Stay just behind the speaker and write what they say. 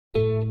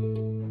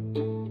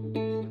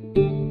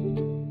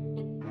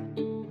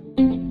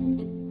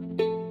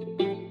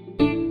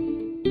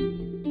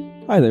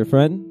Hi there,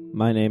 friend.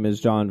 My name is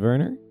John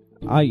Werner.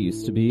 I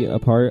used to be a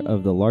part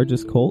of the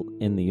largest cult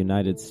in the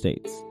United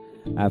States.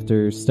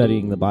 After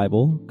studying the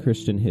Bible,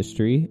 Christian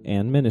history,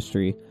 and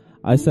ministry,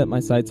 I set my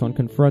sights on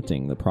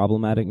confronting the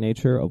problematic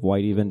nature of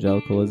white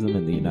evangelicalism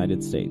in the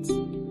United States.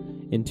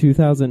 In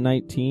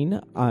 2019,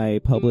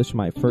 I published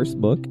my first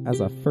book as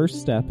a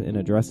first step in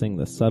addressing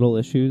the subtle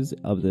issues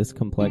of this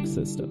complex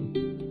system.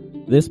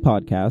 This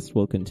podcast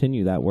will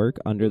continue that work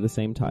under the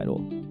same title.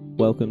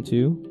 Welcome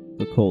to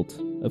The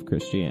Cult of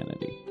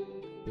Christianity.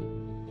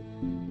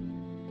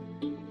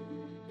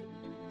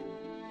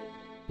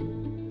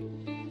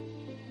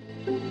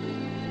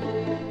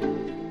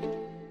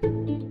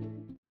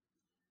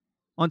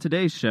 On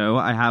today's show,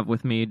 I have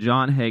with me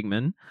John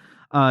Hageman.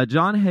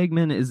 John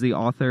Hageman is the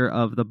author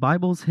of The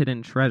Bible's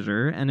Hidden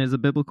Treasure and is a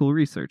biblical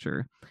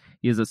researcher.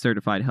 He is a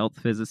certified health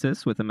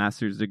physicist with a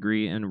master's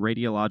degree in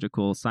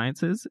radiological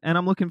sciences, and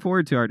I'm looking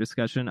forward to our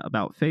discussion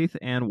about faith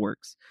and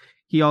works.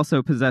 He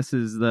also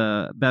possesses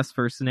the best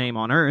first name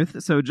on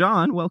earth. So,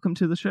 John, welcome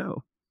to the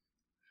show.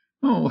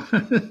 Oh,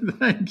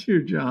 thank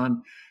you,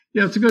 John.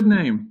 Yeah, it's a good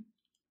name.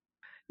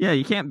 Yeah,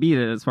 you can't beat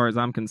it as far as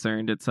I'm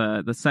concerned. It's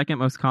the second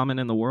most common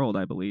in the world,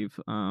 I believe.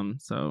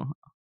 So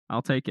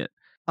I'll take it.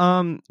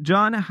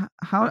 John,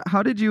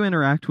 how did you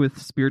interact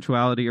with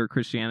spirituality or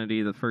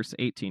Christianity the first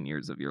 18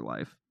 years of your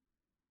life?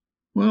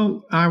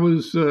 Well, I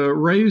was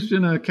raised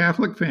in a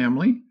Catholic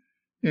family,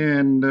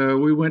 and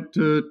we went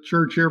to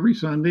church every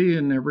Sunday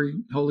and every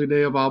holy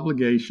day of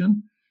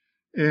obligation.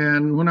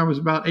 And when I was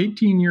about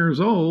 18 years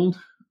old,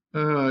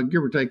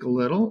 give or take a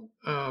little,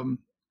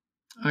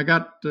 I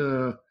got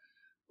a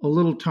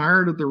little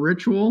tired of the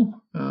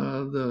ritual.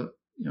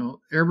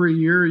 Every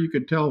year you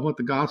could tell what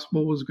the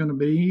gospel was going to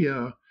be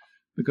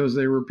because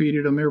they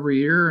repeated them every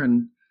year,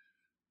 and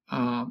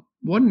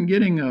wasn't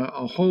getting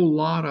a whole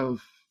lot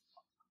of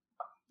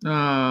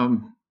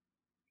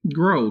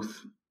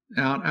growth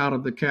out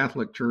of the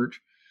Catholic Church.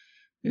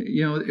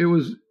 It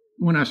was,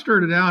 when I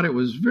started out, it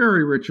was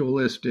very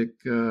ritualistic.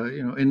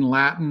 In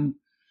Latin,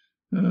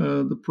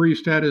 the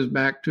priest had his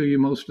back to you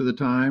most of the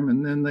time,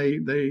 and then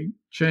they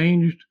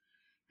changed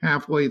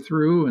halfway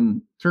through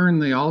and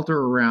turned the altar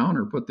around,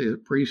 or put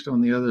the priest on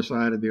the other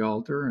side of the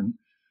altar,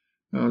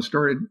 and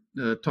started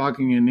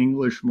talking in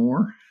English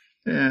more.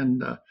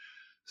 And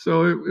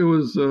so it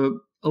was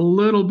a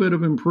little bit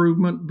of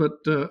improvement, but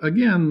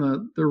again,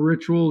 the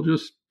ritual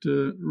just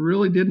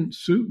really didn't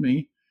suit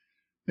me.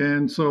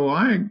 And so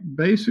I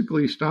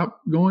basically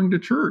stopped going to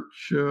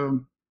church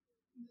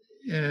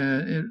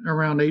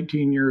around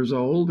 18 years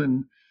old,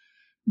 and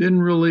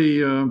didn't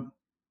really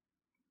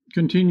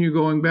continue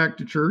going back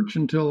to church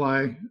until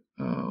I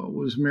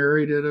was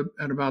married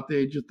at about the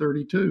age of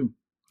 32.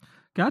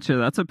 Gotcha.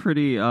 That's a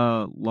pretty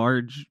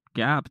large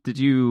gap. Did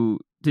you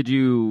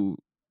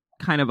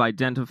kind of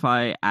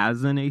identify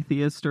as an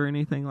atheist or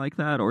anything like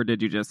that, or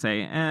did you just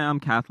say, I'm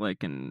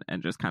Catholic, and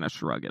just kind of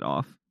shrug it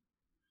off?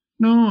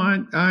 No,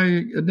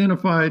 I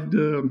identified,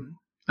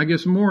 I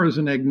guess, more as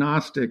an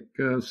agnostic,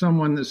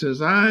 someone that says,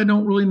 I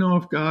don't really know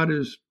if God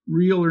is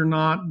real or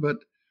not, but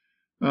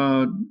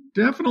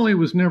definitely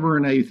was never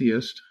an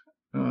atheist.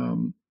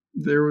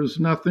 There was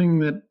nothing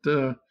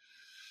that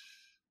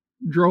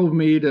drove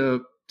me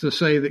to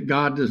say that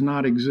God does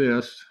not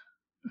exist,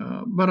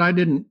 but I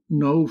didn't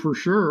know for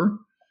sure.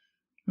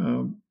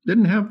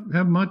 Didn't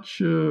have much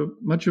of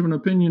an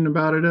opinion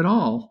about it at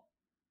all.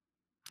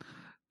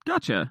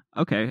 Gotcha.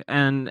 Okay,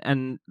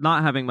 and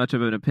not having much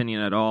of an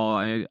opinion at all,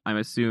 I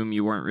assume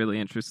you weren't really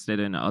interested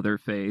in other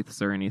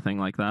faiths or anything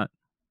like that.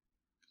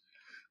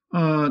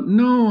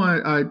 No,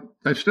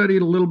 I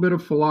studied a little bit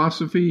of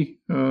philosophy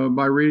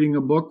by reading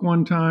a book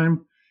one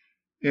time,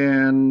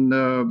 and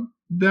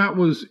that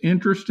was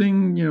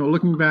interesting.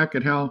 Looking back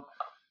at how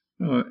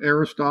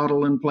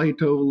Aristotle and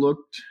Plato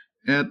looked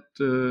at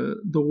the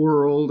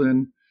world,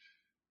 and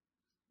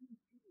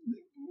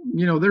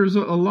there's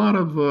a lot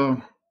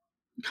of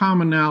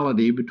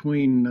commonality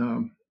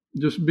between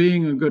just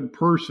being a good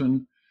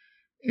person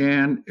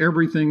and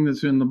everything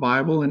that's in the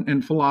Bible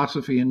and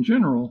philosophy in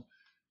general.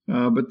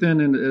 But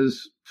then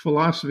as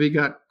philosophy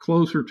got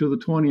closer to the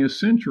 20th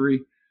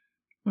century,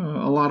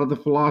 a lot of the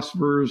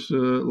philosophers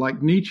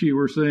like Nietzsche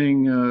were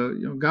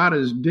saying, God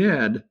is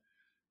dead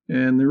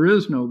and there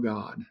is no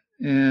God.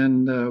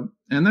 And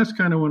that's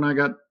kind of when I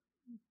got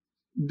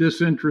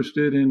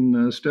disinterested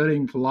in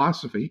studying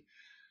philosophy.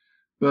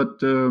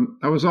 But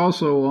I was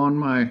also on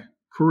my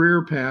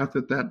career path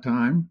at that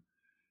time.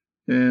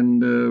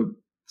 And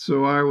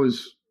so I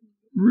was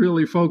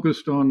really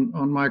focused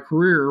on my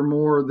career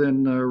more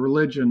than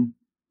religion,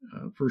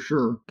 for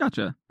sure.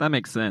 Gotcha. That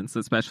makes sense,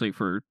 especially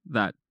for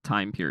that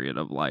time period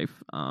of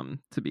life,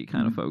 to be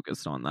kind of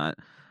focused on that.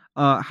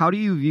 How do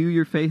you view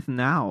your faith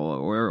now,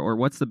 or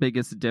what's the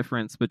biggest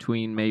difference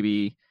between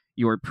maybe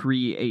your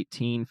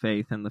pre-18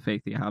 faith and the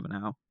faith you have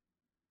now?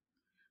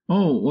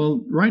 Oh,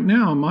 well, right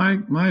now,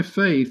 my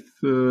faith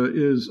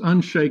is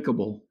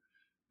unshakable.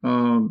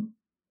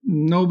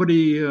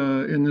 Nobody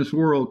in this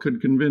world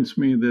could convince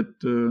me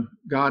that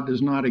God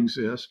does not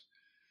exist.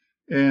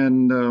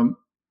 And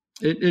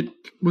it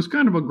was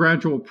kind of a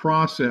gradual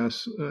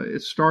process.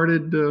 It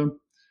started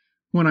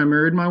when I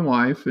married my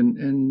wife,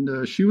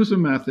 and she was a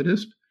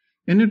Methodist.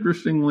 And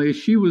interestingly,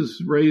 she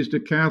was raised a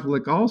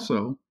Catholic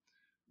also,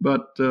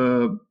 but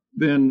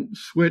then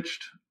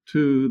switched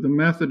to the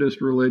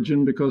Methodist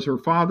religion because her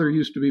father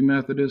used to be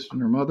Methodist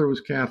and her mother was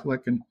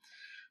Catholic.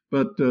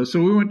 But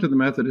so we went to the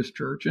Methodist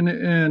church.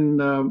 And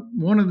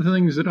one of the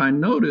things that I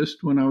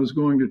noticed when I was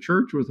going to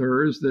church with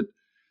her is that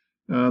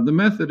the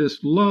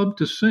Methodists love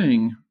to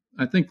sing.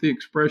 I think the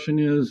expression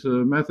is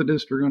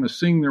Methodists are going to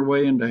sing their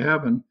way into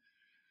heaven.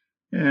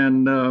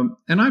 And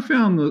I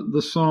found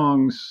the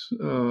songs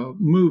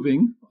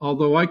moving,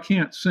 although I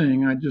can't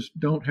sing. I just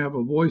don't have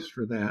a voice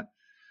for that.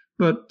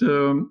 But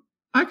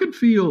I could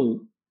feel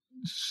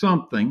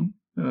something,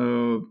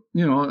 a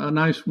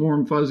nice,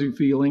 warm, fuzzy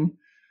feeling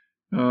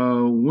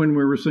when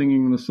we were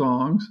singing the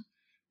songs.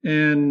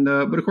 And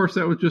but of course,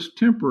 that was just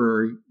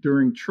temporary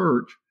during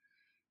church.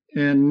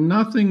 And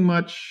nothing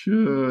much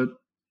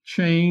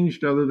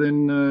changed other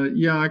than,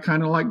 I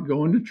kind of liked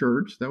going to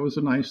church. That was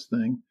a nice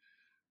thing.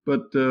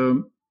 But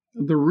the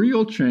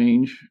real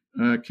change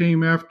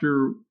came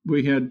after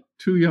we had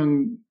two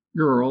young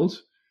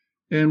girls,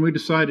 and we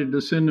decided to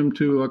send them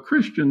to a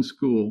Christian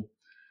school.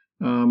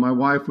 My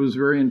wife was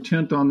very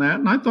intent on that,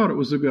 and I thought it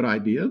was a good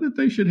idea that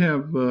they should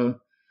have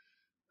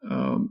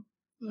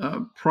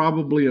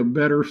probably a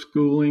better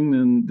schooling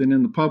than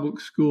in the public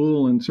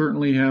school, and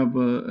certainly have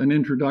an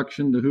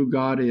introduction to who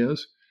God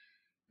is.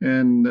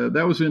 And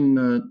that was in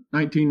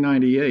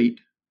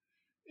 1998.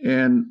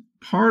 And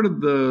part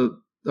of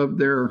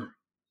their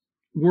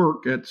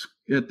work at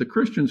the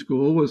Christian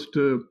school was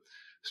to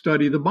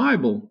study the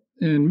Bible.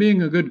 And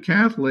being a good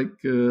Catholic,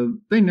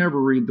 they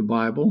never read the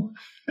Bible,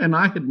 and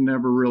I had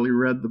never really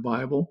read the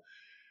Bible.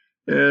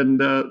 And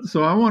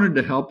so I wanted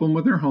to help them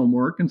with their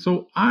homework, and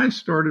so I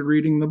started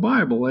reading the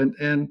Bible.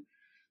 And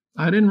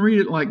I didn't read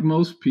it like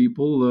most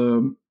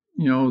people,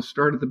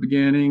 start at the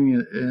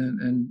beginning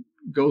and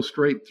go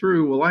straight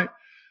through. Well,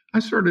 I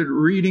started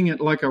reading it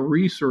like a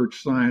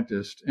research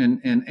scientist and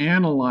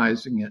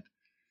analyzing it.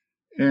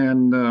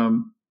 And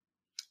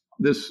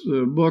this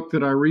book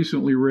that I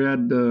recently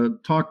read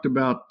talked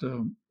about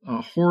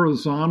a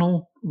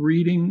horizontal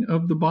reading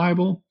of the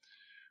Bible,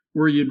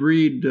 where you'd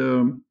read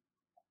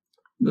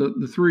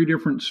the three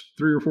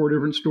or four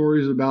different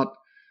stories about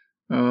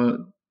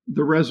the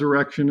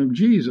resurrection of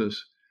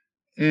Jesus.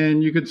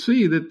 And you could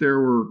see that there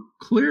were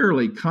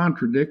clearly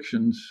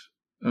contradictions,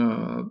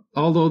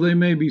 although they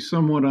may be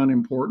somewhat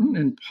unimportant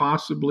and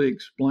possibly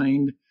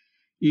explained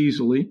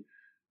easily.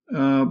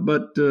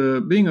 But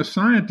being a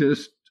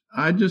scientist,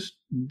 I just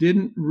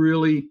didn't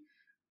really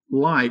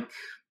like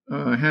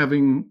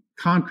having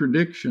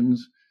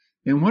contradictions.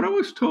 And what I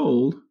was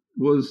told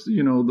was,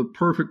 the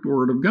perfect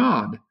word of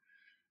God.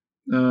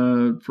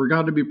 For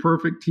God to be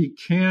perfect, he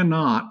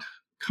cannot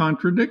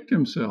contradict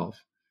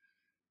himself.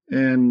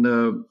 And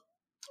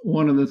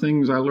one of the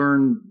things I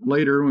learned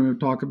later, when we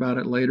talk about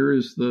it later,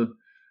 is the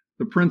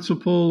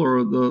principle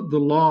or the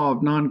law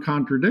of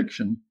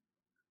non-contradiction.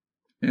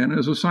 And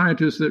as a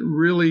scientist, that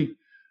really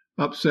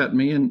upset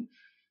me. And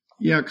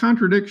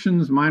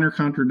contradictions, minor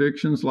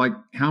contradictions, like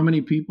how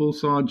many people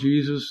saw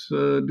Jesus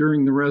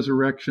during the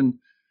resurrection,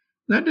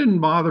 that didn't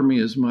bother me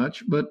as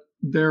much. But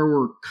there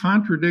were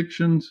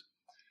contradictions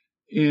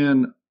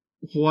in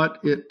what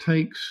it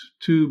takes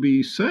to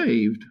be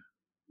saved,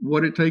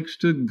 what it takes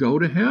to go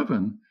to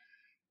heaven.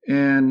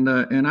 And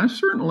I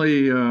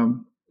certainly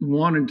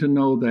wanted to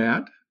know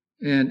that.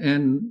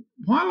 And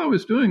while I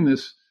was doing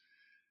this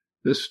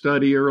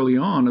study early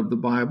on of the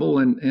Bible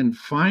and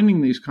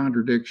finding these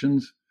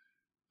contradictions,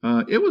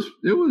 it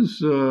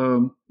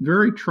was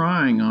very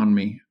trying on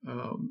me,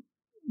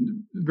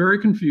 very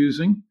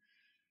confusing.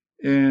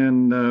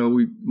 And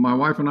my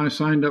wife and I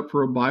signed up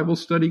for a Bible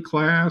study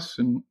class,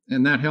 and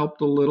that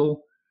helped a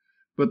little.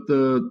 But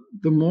the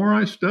more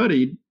I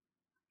studied,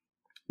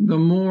 the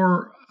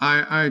more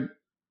I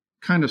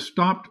kind of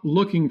stopped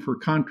looking for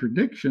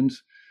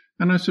contradictions.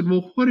 And I said,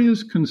 well, what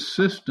is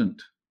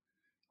consistent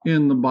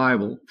in the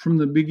Bible from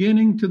the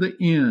beginning to the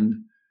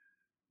end?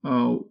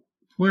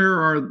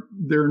 Where are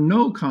there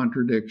no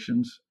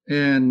contradictions?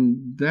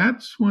 And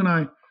that's when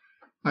I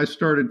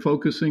started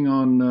focusing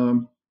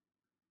on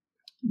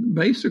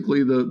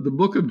basically the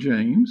book of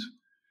James,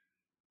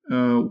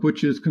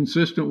 which is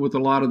consistent with a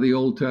lot of the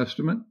Old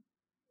Testament,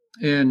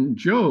 and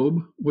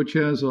Job, which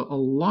has a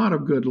lot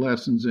of good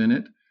lessons in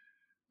it,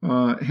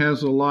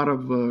 has a lot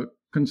of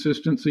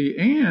consistency,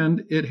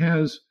 and it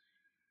has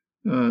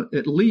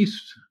at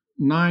least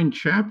 9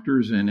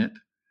 chapters in it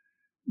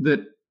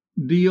that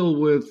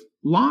deal with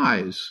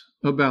lies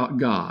about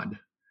God.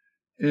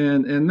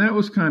 And that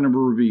was kind of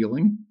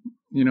revealing.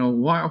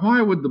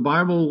 Why would the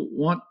Bible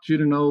want you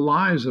to know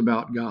lies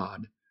about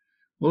God?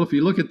 Well, if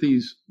you look at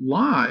these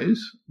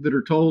lies that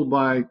are told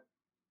by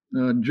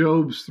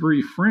Job's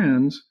 3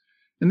 friends,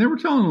 and they were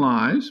telling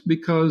lies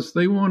because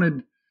they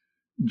wanted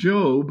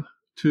Job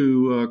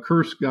to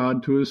curse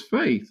God to his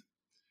faith.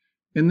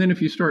 And then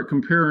if you start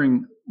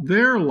comparing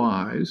their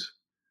lies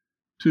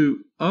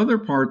to other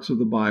parts of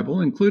the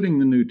Bible, including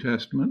the New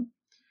Testament,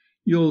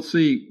 you'll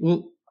see,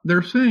 well,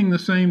 they're saying the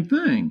same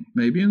thing,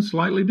 maybe in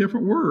slightly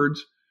different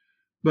words,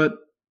 but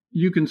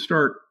you can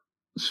start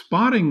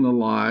spotting the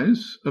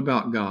lies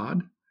about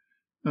God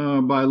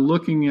by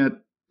looking at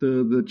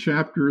the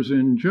chapters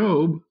in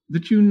Job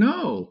that you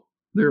know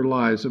they're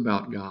lies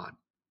about God.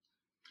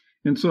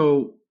 And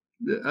so,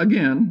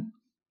 again,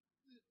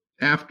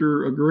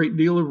 after a great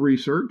deal of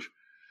research,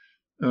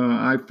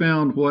 I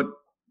found what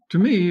to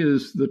me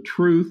is the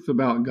truth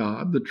about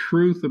God, the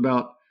truth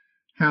about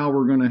how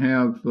we're going to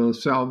have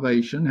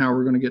salvation, how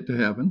we're going to get to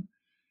heaven.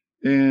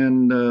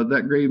 And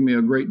that gave me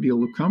a great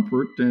deal of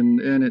comfort. And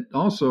it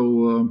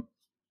also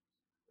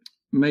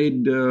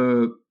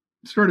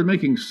started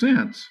making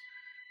sense,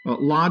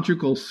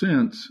 logical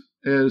sense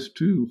as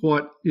to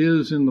what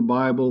is in the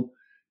Bible.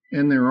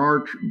 And there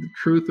are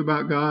truth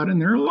about God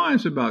and there are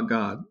lies about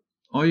God.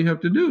 All you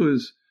have to do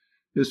is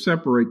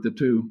separate the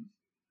two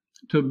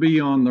to be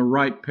on the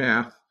right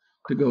path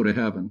to go to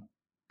heaven.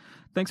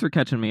 Thanks for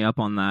catching me up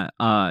on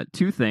that.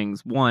 Two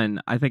things. One,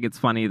 I think it's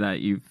funny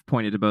that you've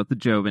pointed to both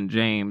Job and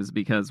James,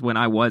 because when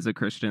I was a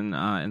Christian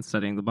and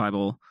studying the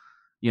Bible,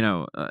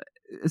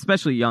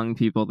 especially young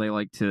people, they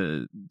like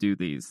to do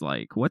these,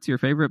 like, what's your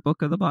favorite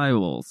book of the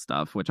Bible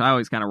stuff, which I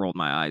always kind of rolled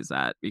my eyes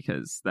at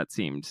because that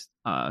seemed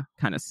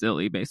kind of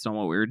silly based on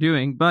what we were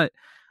doing. But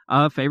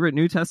favorite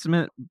New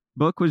Testament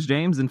book was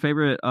James, and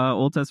favorite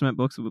Old Testament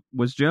books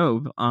was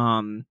Job.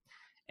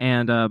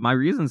 And my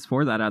reasons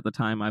for that at the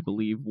time, I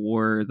believe,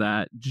 were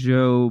that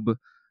Job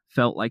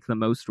felt like the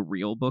most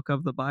real book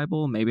of the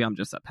Bible. Maybe I'm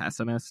just a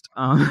pessimist,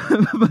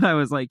 but I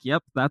was like,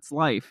 "Yep, that's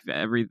life.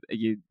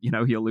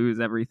 You'll lose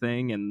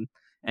everything, and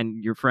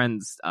your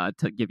friends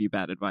to give you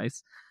bad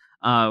advice,"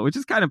 which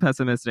is kind of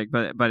pessimistic,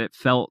 but it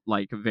felt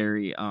like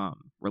very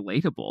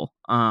relatable.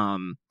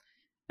 And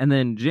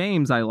then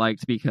James I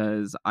liked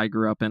because I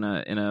grew up in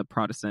a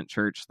Protestant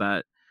church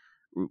that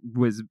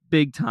was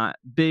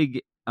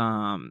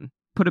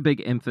put a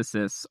big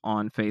emphasis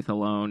on faith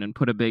alone, and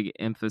put a big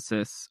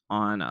emphasis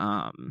on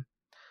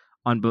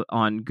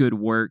good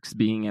works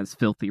being as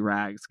filthy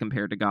rags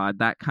compared to God,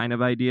 that kind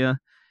of idea.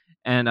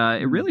 And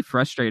it really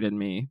frustrated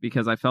me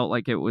because I felt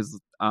like it was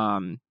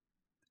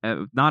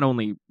not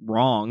only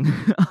wrong,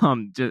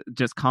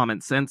 just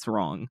common sense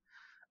wrong,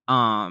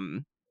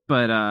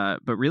 but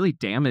really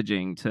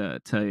damaging to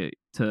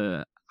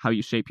how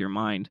you shape your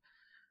mind.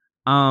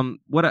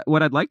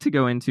 What I'd like to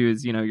go into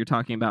is, you're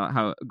talking about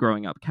how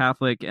growing up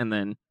Catholic and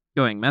then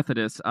going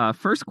Methodist.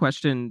 First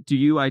question, do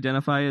you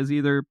identify as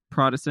either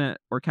Protestant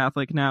or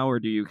Catholic now, or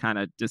do you kind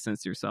of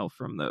distance yourself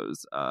from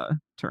those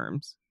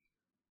terms?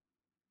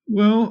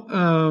 Well,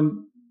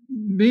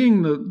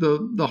 being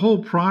the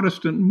whole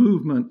Protestant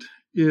movement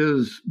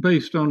is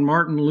based on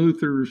Martin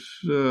Luther's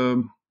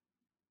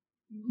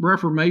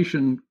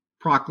Reformation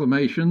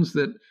proclamations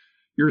that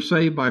you're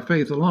saved by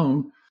faith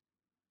alone.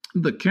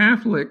 The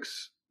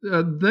Catholics,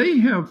 they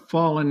have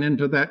fallen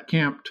into that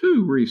camp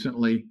too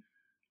recently.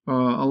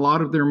 A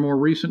lot of their more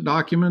recent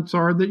documents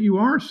are that you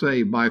are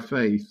saved by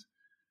faith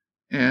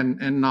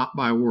and not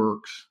by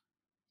works.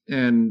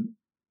 And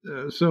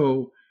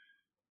so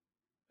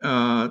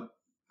I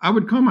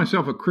would call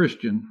myself a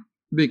Christian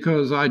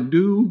because I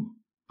do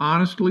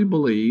honestly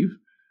believe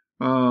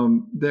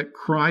that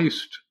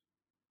Christ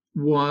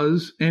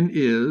was and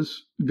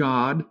is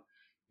God.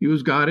 He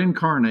was God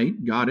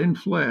incarnate, God in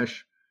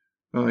flesh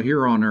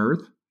here on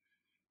earth.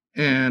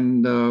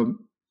 And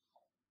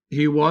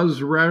he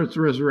was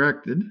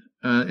resurrected.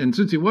 And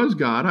since he was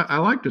God, I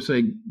like to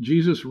say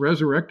Jesus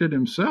resurrected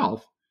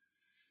himself,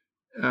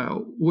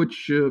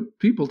 which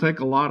people take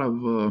a lot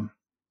of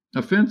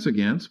offense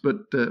against,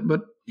 but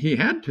he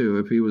had to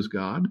if he was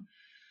God.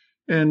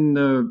 And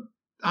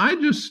I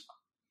just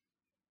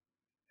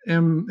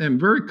am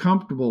very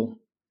comfortable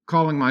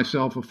calling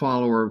myself a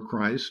follower of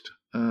Christ.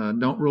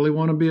 Don't really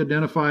want to be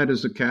identified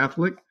as a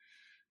Catholic.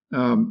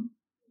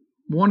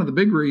 One of the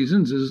big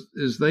reasons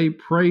is they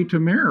pray to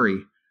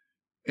Mary,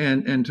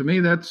 and to me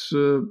that's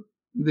the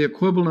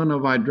equivalent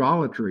of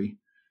idolatry.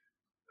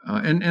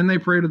 And they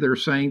pray to their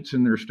saints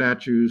and their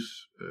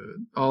statues,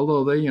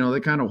 although they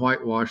kind of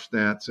whitewash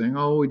that, saying,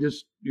 "Oh, we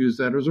just use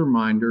that as a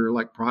reminder,"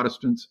 like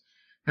Protestants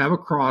have a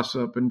cross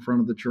up in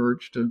front of the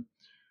church to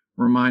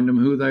remind them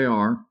who they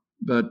are.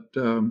 But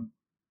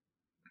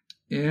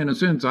in a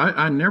sense,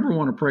 I never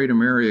want to pray to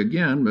Mary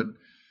again. But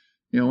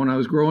when I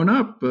was growing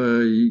up,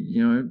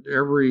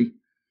 every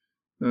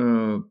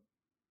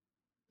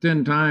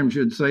 10 times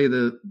you'd say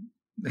the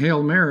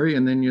Hail Mary,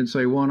 and then you'd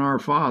say one Our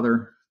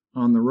Father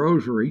on the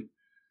rosary.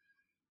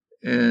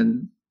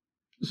 And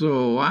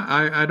so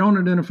I don't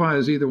identify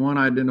as either one.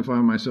 I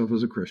identify myself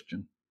as a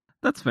Christian.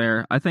 That's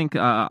fair. I think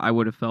I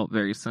would have felt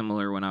very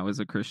similar when I was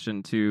a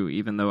Christian too,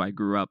 even though I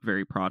grew up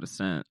very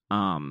Protestant.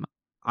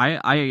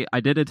 I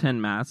did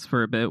attend Mass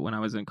for a bit when I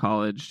was in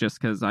college just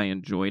because I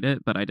enjoyed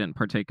it, but I didn't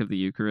partake of the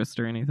Eucharist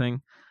or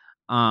anything.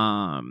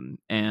 But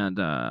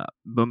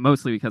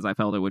mostly because I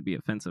felt it would be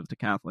offensive to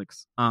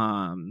Catholics,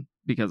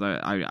 because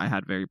I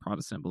had very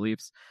Protestant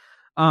beliefs.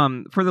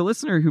 For the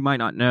listener who might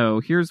not know,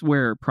 here's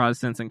where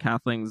Protestants and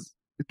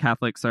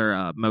Catholics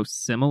are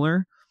most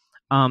similar.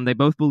 They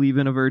both believe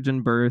in a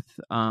virgin birth.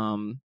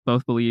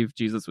 Both believe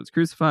Jesus was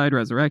crucified,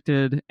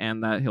 resurrected,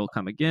 and that he'll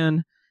come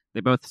again. They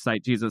both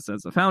cite Jesus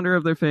as the founder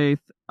of their faith.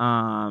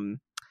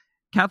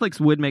 Catholics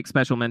would make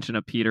special mention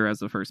of Peter as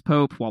the first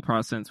pope, while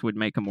Protestants would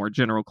make a more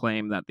general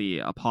claim that the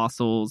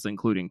apostles,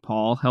 including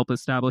Paul, helped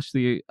establish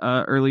the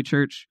early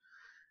church.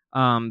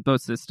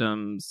 Both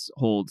systems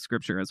hold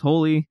Scripture as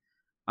holy.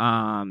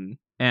 And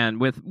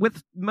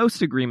with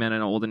most agreement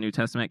in Old and New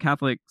Testament,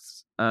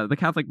 Catholics, the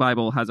Catholic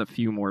Bible has a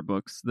few more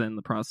books than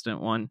the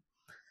Protestant one.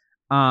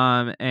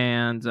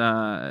 And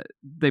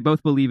they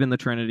both believe in the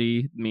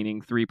Trinity,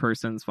 meaning three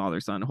persons,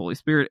 Father, Son, Holy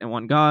Spirit, and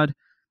one God.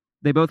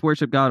 They both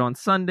worship God on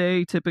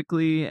Sunday,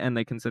 typically, and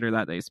they consider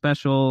that day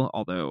special,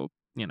 although,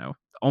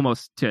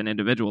 almost to an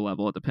individual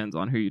level, it depends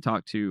on who you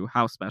talk to,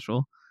 how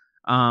special.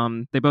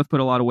 They both put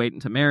a lot of weight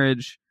into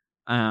marriage,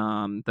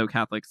 though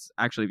Catholics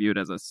actually view it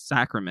as a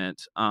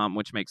sacrament,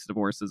 which makes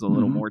divorces a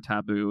little more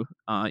taboo,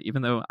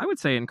 even though I would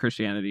say in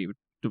Christianity,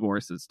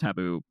 divorce is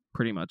taboo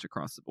pretty much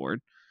across the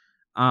board.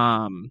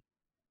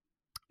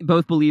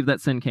 Both believe that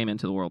sin came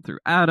into the world through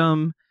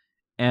Adam.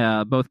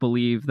 Both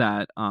believe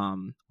that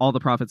all the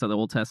prophets of the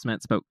Old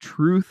Testament spoke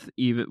truth,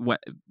 even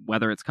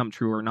whether it's come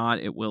true or not,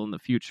 it will in the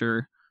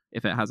future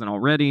if it hasn't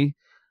already.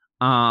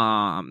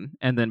 And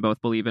then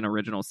both believe in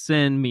original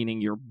sin,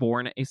 meaning you're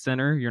born a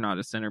sinner. You're not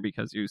a sinner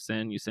because you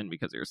sin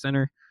because you're a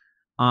sinner.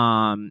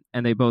 And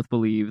they both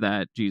believe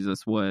that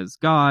Jesus was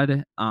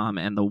God,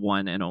 and the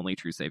one and only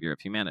true savior of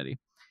humanity.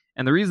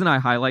 And the reason I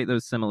highlight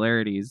those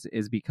similarities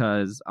is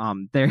because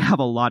they have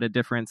a lot of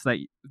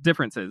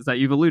differences that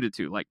you've alluded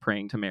to, like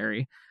praying to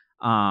Mary.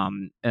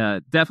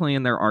 Definitely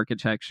in their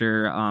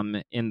architecture,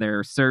 in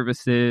their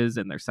services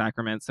and their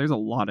sacraments, there's a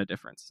lot of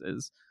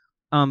differences.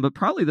 But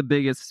probably the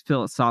biggest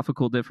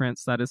philosophical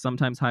difference that is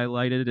sometimes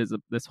highlighted is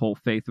this whole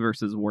faith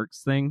versus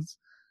works things.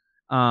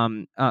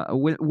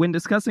 When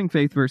discussing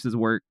faith versus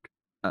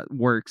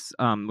works,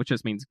 which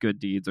just means good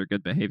deeds or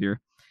good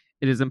behavior,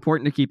 it is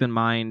important to keep in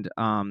mind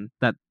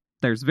that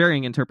there's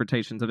varying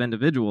interpretations of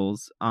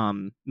individuals,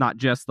 not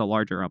just the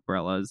larger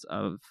umbrellas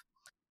of.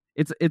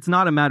 It's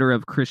not a matter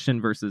of Christian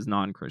versus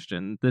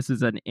non-Christian. This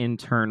is an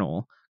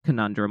internal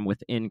conundrum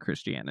within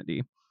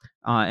Christianity,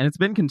 and it's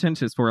been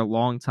contentious for a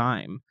long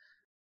time.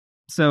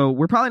 So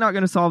we're probably not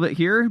going to solve it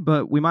here,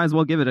 but we might as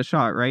well give it a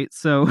shot, right?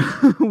 So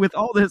with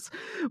all this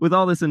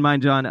in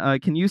mind, John,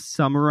 can you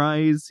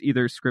summarize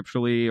either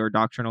scripturally or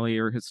doctrinally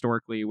or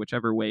historically,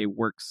 whichever way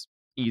works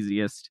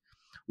easiest,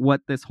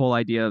 what this whole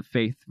idea of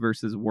faith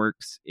versus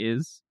works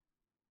is?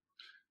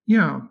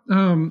 Yeah,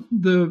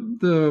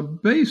 the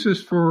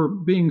basis for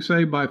being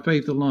saved by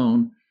faith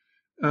alone,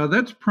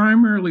 that's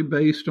primarily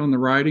based on the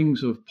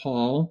writings of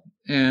Paul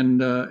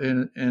and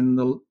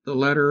the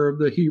letter of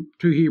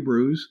to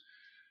Hebrews,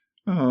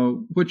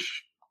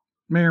 which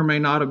may or may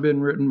not have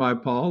been written by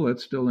Paul.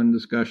 That's still in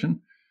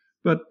discussion.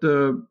 But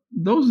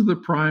those are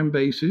the prime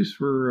bases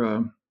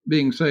for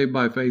being saved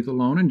by faith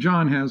alone. And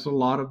John has a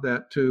lot of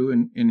that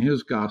too in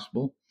his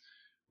gospel,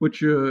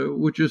 which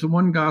is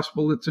one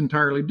gospel that's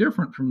entirely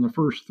different from the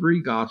first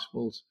three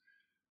gospels,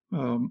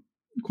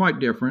 quite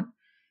different.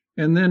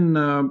 And then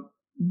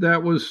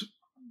that was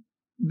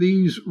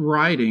these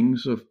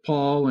writings of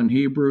Paul and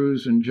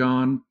Hebrews and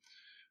John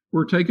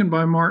were taken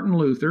by Martin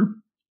Luther,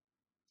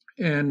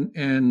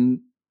 and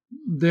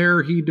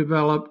there he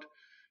developed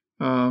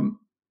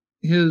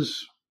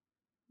his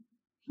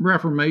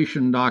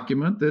Reformation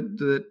document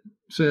that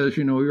says,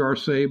 you are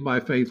saved by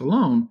faith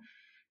alone.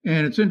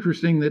 And it's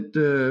interesting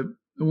that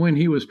when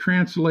he was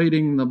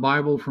translating the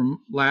Bible from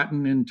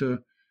Latin into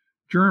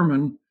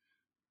German,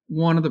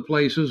 one of the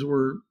places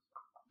where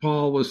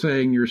Paul was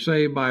saying you're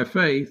saved by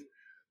faith,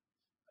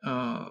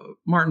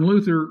 Martin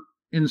Luther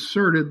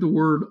inserted the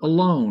word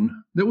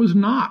alone that was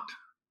not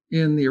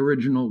in the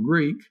original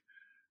Greek,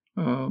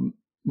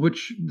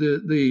 which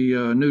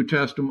the New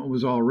Testament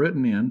was all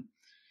written in.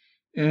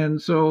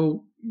 And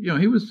so,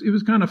 he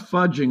was kind of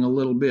fudging a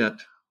little bit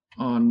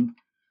on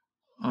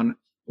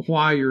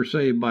why you're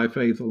saved by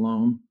faith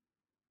alone.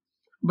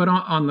 But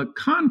on the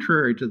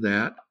contrary to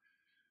that,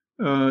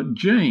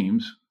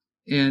 James,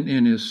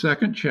 in his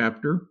second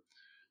chapter,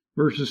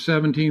 verses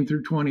 17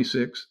 through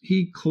 26,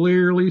 he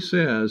clearly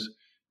says,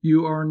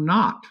 you are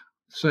not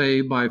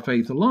saved by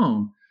faith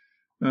alone.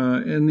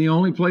 And the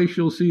only place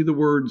you'll see the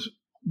words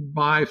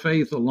by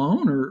faith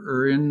alone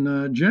are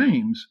in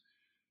James.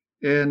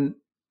 And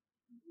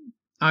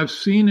I've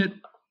seen it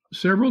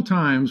several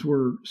times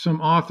where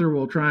some author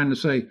will try to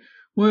say,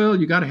 well,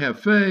 you got to have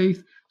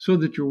faith so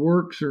that your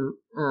works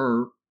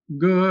are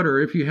good, or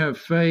if you have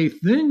faith,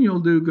 then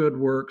you'll do good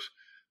works.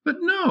 But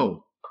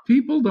no,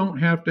 people don't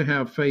have to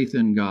have faith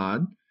in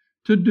God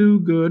to do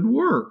good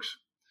works.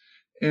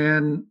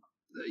 And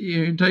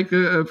you take,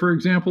 for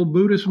example,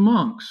 Buddhist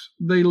monks.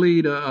 They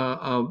lead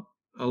a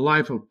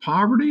life of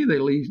poverty. They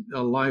lead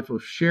a life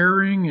of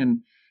sharing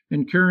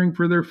and caring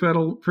for their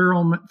fellow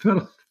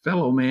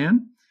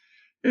man.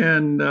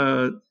 And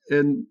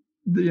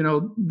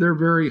they're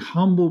very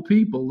humble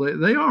people.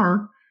 They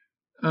are,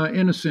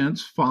 in a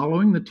sense,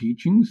 following the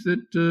teachings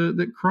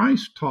that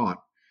Christ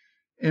taught.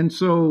 And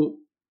so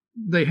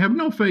they have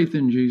no faith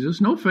in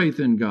Jesus, no faith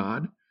in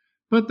God,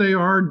 but they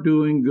are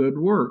doing good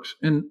works.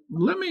 And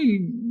let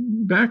me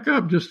back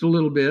up just a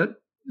little bit.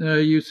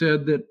 You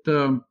said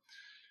that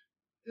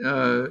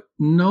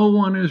no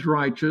one is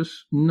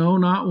righteous, no,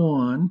 not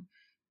one,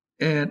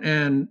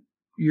 and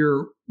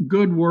your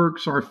good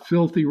works are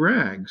filthy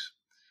rags.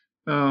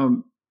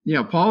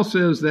 Paul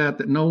says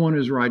that no one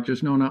is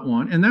righteous, no, not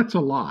one, and that's a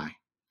lie,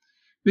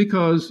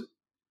 because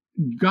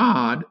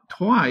God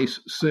twice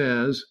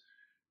says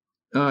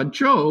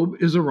Job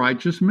is a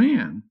righteous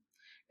man,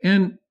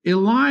 and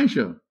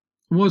Elijah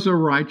was a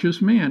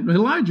righteous man.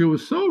 Elijah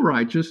was so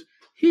righteous,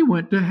 he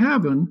went to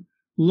heaven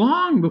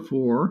long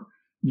before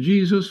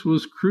Jesus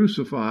was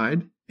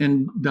crucified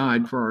and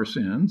died for our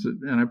sins,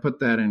 and I put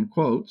that in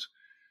quotes.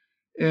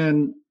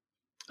 And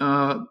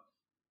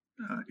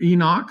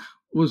Enoch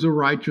was a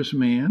righteous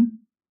man.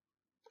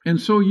 And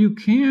so you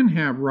can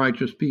have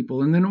righteous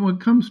people. And then when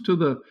it comes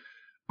to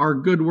our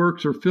good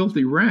works are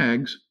filthy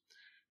rags,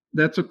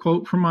 that's a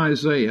quote from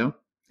Isaiah,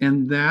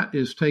 and that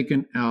is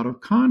taken out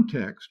of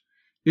context.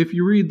 If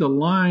you read the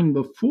line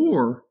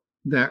before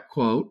that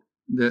quote,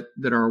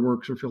 that our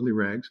works are filthy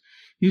rags,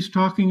 he's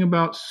talking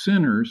about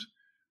sinners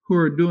who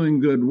are doing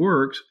good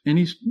works, and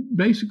he's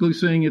basically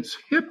saying it's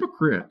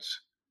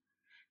hypocrites.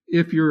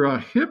 If you're a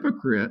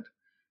hypocrite,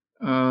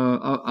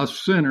 a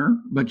sinner,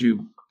 but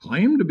you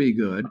claim to be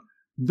good,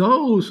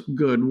 those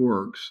good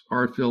works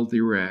are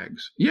filthy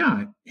rags.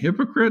 Yeah,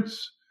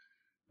 hypocrites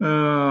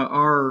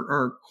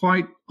are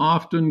quite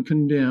often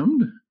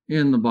condemned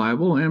in the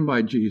Bible and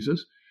by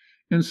Jesus.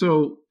 And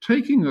so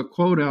taking a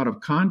quote out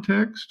of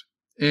context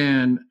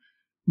and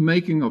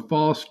making a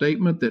false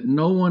statement that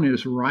no one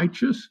is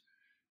righteous,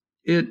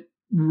 it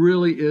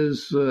really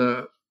is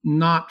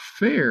not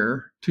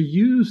fair to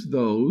use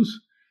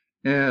those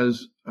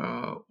as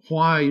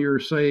why you're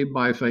saved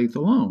by faith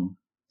alone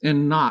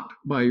and not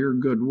by your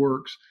good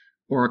works,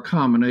 or a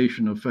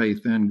combination of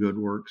faith and good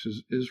works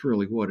is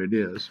really what it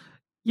is.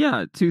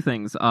 Yeah, two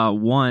things.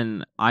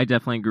 One, I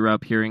definitely grew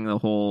up hearing the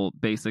whole,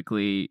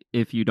 basically,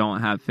 if you don't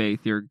have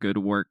faith, your good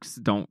works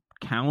don't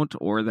count,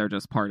 or they're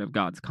just part of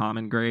God's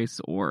common grace,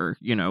 or,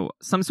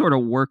 some sort of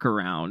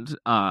workaround,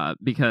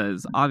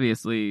 because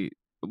obviously,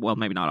 well,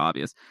 maybe not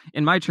obvious.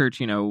 In my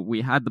church,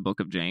 we had the book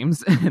of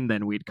James, and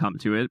then we'd come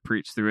to it,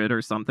 preach through it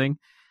or something,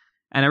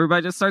 and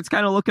everybody just starts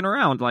kind of looking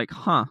around like,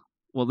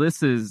 well,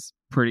 this is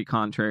pretty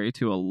contrary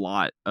to a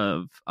lot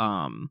of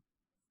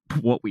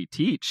what we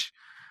teach.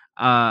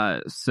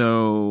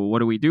 So what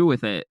do we do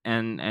with it?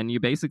 And you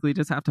basically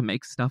just have to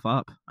make stuff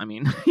up. I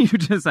mean, you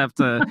just have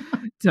to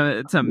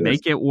yes.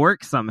 Make it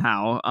work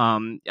somehow.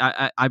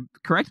 I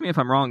correct me if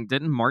I'm wrong.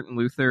 Didn't Martin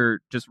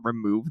Luther just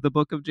remove the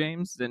book of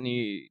James? Didn't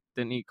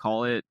he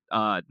call it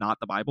not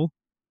the Bible?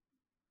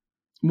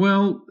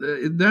 Well,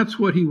 that's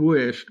what he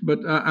wished. But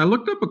I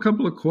looked up a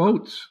couple of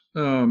quotes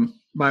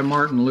by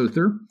Martin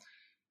Luther,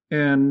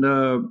 and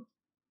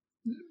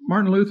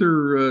Martin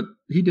Luther,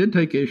 he did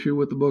take issue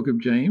with the book of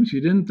James.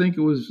 He didn't think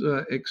it was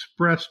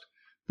expressed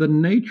the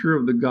nature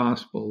of the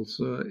Gospels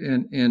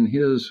in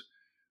his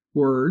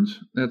words.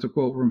 That's a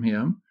quote from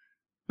him,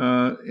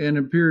 and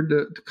appeared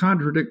to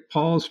contradict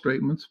Paul's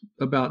statements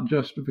about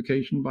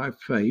justification by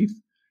faith.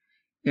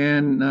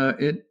 And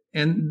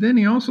then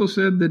he also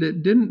said that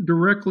it didn't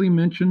directly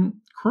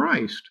mention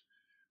Christ,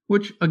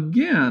 which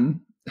again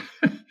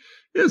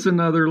is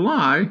another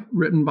lie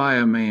written by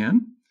a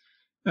man.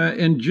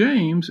 And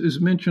James is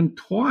mentioned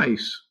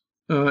twice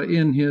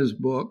in his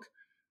book.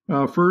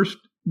 First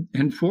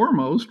and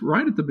foremost,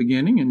 right at the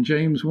beginning in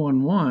James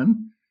 1:1,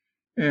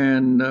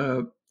 and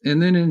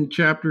then in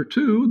chapter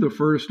 2, the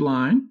first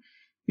line,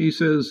 he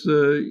says,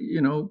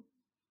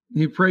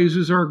 he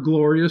praises our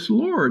glorious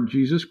Lord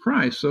Jesus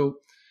Christ. So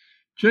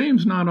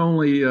James not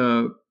only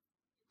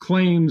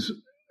claims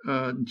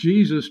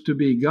Jesus to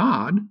be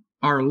God,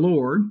 our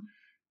Lord.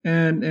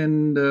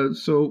 And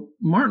so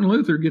Martin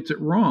Luther gets it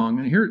wrong.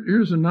 And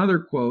here's another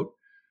quote.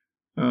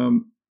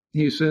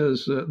 He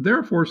says,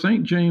 therefore,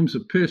 St. James'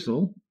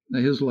 epistle,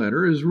 his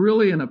letter, is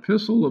really an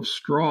epistle of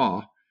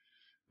straw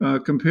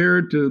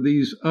compared to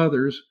these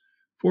others,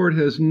 for it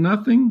has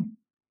nothing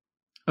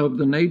of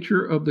the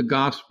nature of the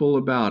gospel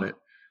about it.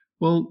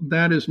 Well,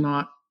 that is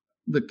not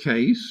the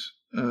case.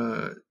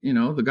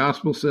 The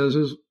gospel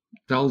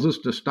tells us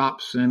to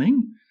stop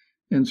sinning,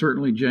 and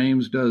certainly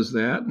James does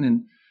that.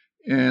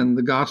 And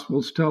the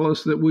Gospels tell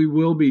us that we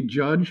will be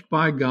judged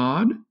by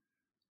God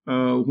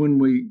when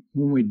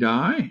we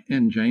die,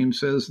 and James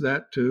says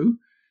that too.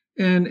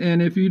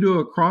 And if you do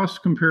a cross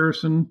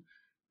comparison,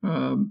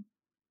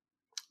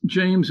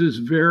 James is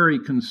very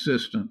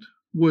consistent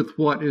with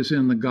what is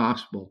in the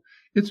Gospel.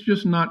 It's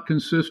just not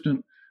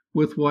consistent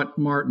with what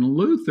Martin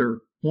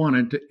Luther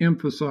wanted to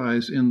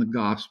emphasize in the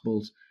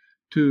Gospels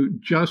to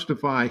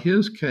justify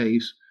his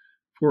case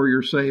for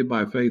you're saved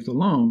by faith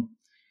alone.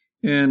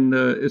 And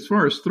as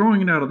far as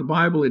throwing it out of the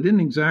Bible, it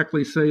didn't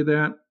exactly say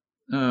that.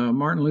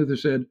 Martin Luther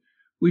said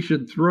we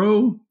should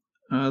throw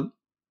uh,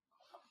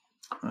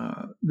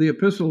 the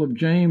epistle of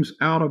James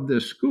out of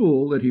this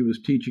school that he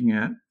was teaching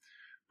at,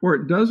 for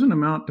it doesn't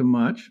amount to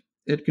much.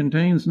 It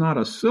contains not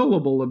a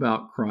syllable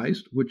about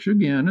Christ, which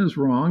again is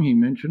wrong. He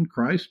mentioned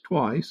Christ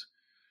twice.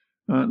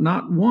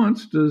 Not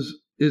once is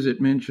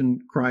it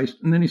mentioned Christ.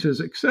 And then he says,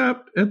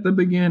 except at the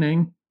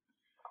beginning.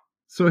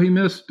 So he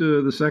missed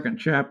the second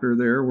chapter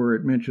there where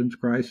it mentions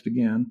Christ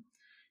again.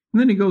 And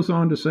then he goes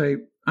on to say,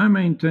 I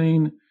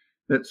maintain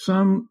that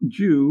some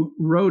Jew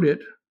wrote it,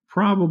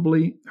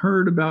 probably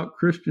heard about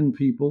Christian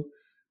people,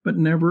 but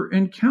never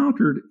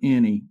encountered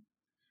any.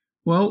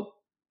 Well,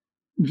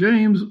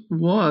 James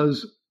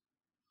was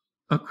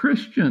a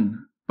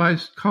Christian by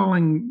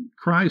calling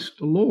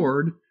Christ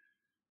Lord.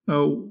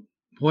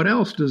 What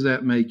else does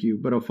that make you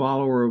but a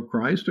follower of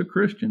Christ, a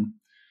Christian?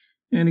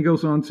 And he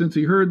goes on, since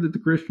he heard that the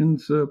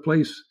Christians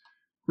place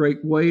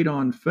great weight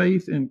on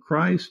faith in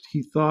Christ,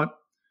 he thought,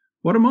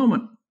 what a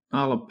moment.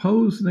 I'll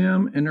oppose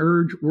them and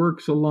urge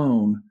works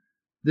alone.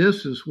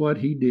 This is what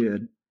he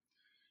did.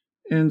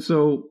 And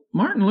so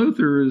Martin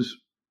Luther is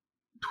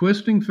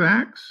twisting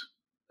facts,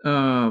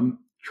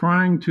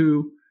 trying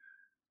to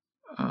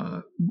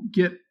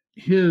get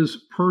his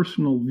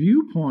personal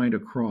viewpoint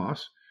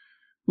across,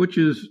 which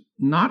is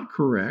not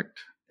correct,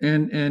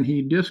 and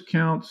he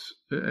discounts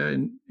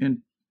and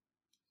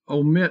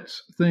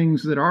omits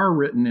things that are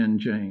written in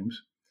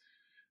James.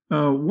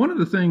 One of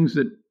the things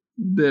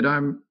that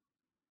I'm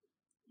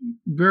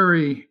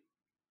very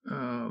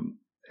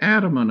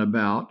adamant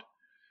about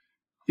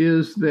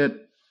is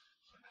that,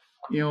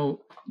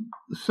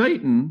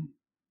 Satan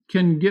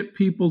can get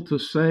people to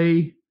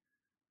say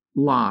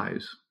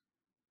lies.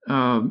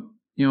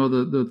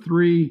 The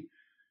three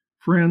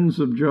friends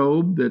of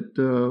Job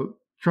that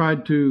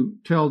tried to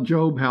tell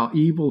Job how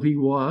evil he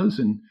was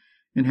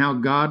and how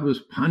God was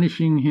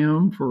punishing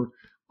him for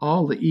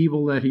all the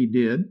evil that he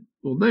did.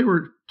 Well, they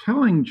were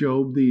telling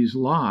Job these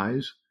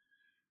lies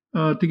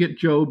to get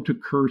Job to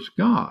curse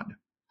God.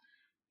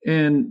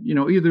 And,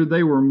 either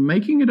they were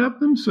making it up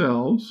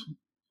themselves,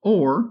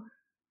 or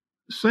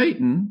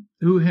Satan,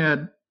 who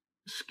had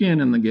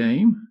skin in the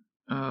game,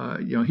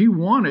 he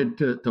wanted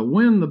to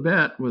win the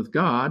bet with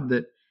God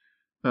that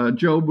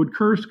Job would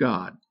curse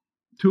God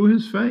to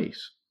his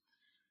face.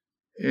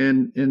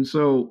 And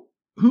so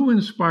who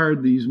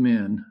inspired these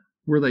men?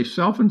 Were they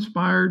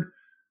self-inspired,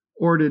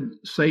 or did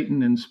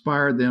Satan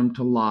inspire them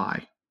to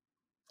lie?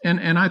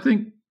 And I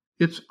think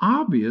it's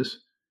obvious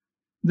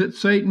that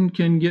Satan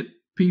can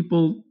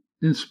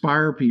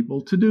inspire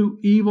people to do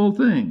evil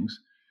things.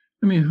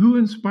 I mean, who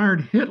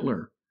inspired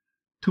Hitler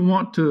to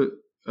want to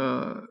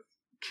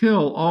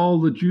kill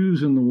all the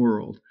Jews in the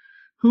world?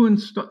 Who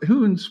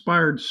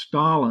inspired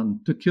Stalin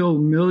to kill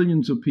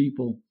millions of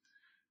people?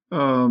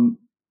 Who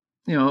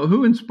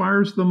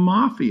inspires the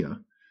mafia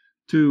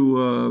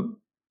to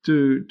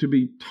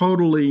be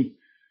totally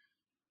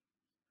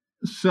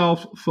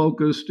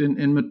self-focused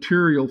and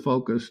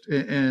material-focused,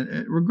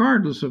 and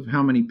regardless of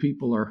how many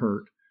people are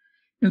hurt?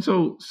 And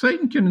so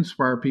Satan can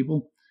inspire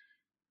people.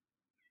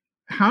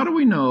 How do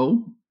we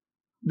know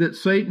that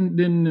Satan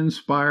didn't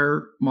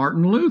inspire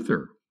Martin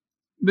Luther?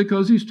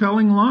 Because he's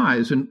telling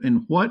lies.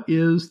 And what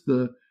is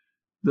the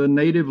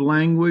native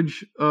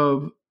language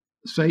of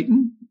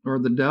Satan or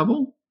the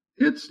devil?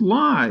 It's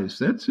lies.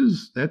 That's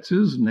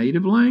his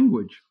native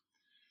language.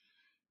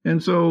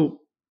 And so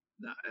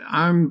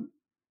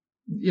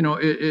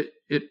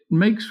it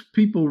makes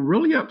people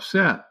really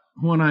upset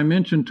when I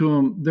mention to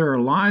them there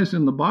are lies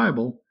in the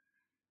Bible,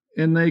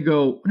 and they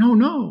go,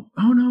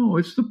 no,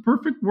 it's the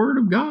perfect word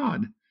of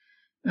God.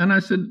 And I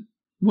said,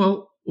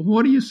 well,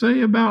 what do you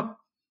say about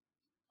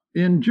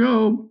in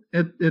Job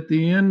at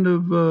the end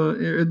of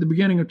at the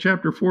beginning of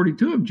chapter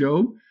 42 of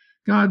Job?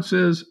 God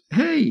says,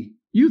 hey,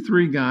 you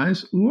three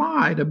guys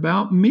lied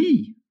about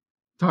me,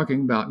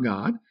 talking about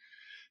God.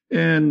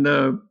 And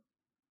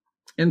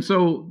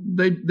so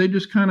they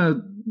just kind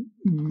of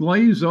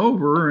glaze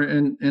over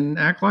and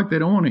act like they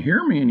don't want to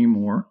hear me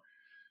anymore.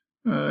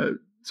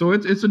 So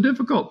it's a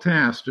difficult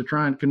task to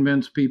try and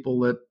convince people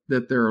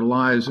that there are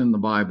lies in the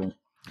Bible.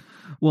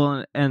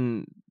 Well,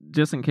 and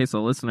just in case the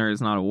listener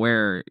is not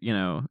aware,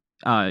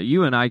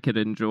 you and I could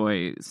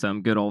enjoy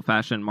some good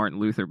old-fashioned Martin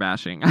Luther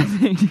bashing, I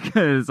think,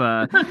 because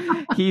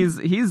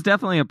he's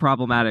definitely a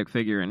problematic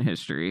figure in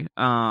history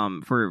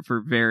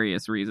for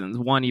various reasons.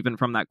 One, even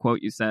from that quote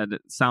you said,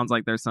 it sounds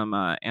like there's some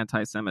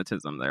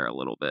anti-Semitism there a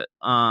little bit.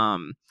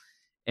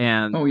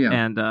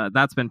 And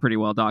that's been pretty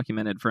well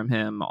documented from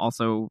him.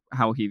 Also,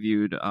 how he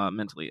viewed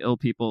mentally ill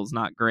people is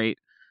not great.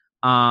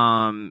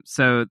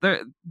 So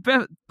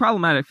they're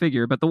problematic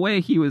figure, but the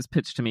way he was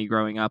pitched to me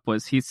growing up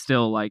was he's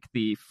still like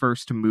the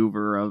first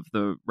mover of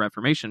the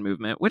Reformation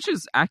movement, which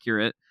is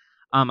accurate.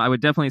 I would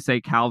definitely say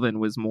Calvin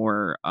was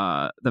more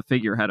the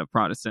figurehead of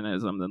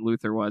Protestantism than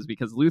Luther was,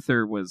 because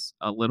Luther was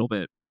a little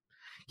bit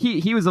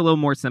he was a little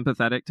more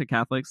sympathetic to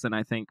Catholics than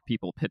I think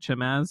people pitch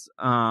him as.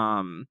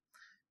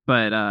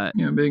 But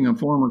being a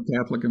former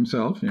Catholic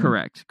himself. Yeah.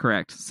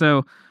 Correct.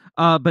 So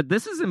But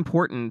this is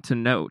important to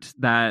note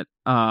that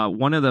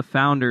one of the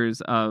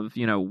founders of,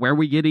 where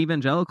we get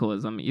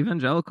evangelicalism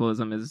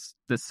is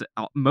this.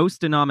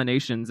 Most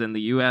denominations in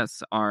the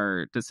U.S.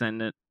 are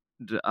descendant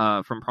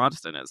from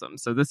Protestantism.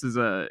 So this is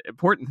a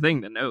important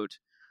thing to note.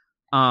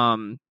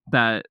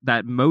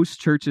 That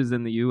most churches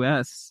in the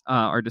U.S.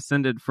 Are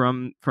descended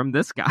from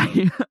this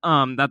guy.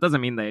 That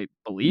doesn't mean they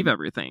believe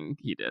everything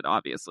he did,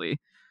 obviously.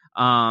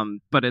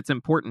 But it's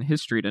important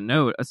history to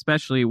note,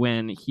 especially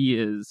when he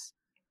is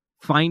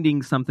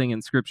finding something in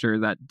scripture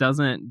that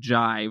doesn't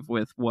jive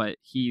with what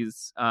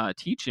he's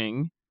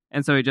teaching,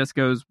 and so he just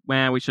goes,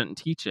 well, we shouldn't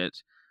teach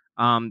it.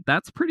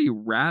 That's pretty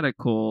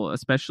radical,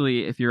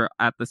 especially if you're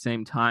at the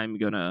same time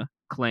gonna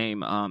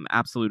claim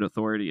absolute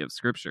authority of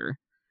scripture.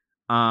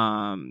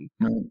 So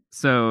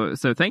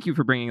thank you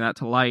for bringing that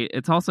to light.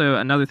 It's also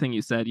another thing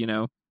you said,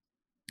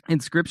 in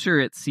scripture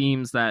it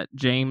seems that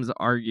James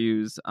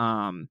argues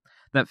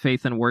that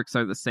faith and works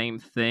are the same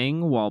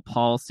thing, while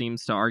Paul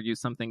seems to argue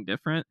something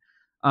different.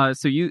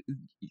 So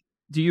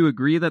do you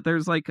agree that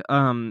there's like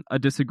a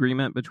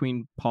disagreement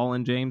between Paul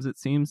and James, it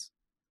seems?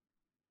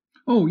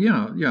 Oh,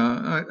 yeah.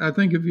 I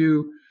think if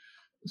you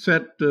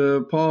set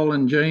Paul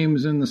and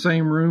James in the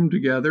same room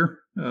together,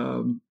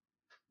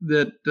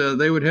 that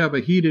they would have a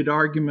heated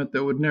argument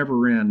that would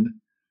never end.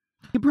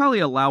 You probably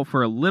allow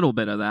for a little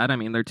bit of that. I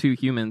mean, they're two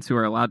humans who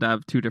are allowed to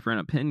have two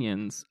different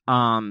opinions.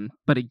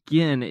 But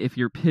again, if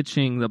you're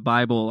pitching the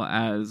Bible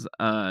as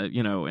a,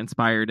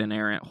 inspired,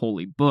 inerrant,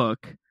 holy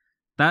book,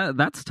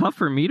 that's tough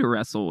for me to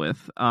wrestle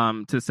with,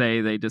 to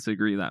say they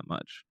disagree that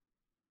much.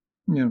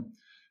 Yeah.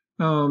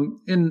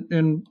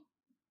 In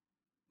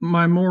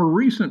my more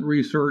recent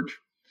research,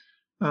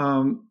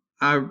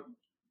 I've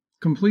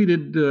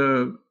completed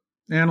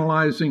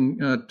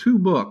analyzing two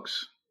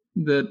books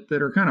that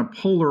are kind of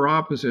polar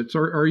opposites.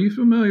 Are you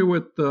familiar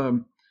with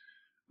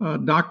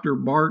Dr.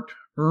 Bart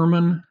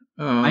Ehrman,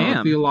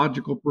 a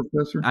theological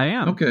professor? I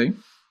am. Okay.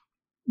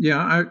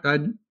 Yeah, I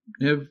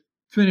have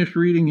finished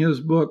reading his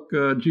book,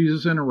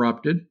 Jesus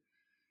Interrupted,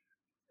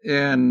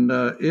 and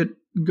it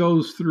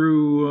goes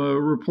through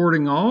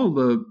reporting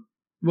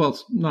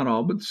not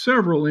all, but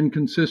several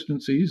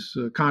inconsistencies,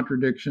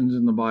 contradictions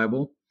in the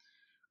Bible.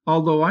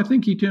 Although I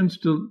think he tends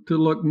to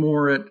look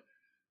more at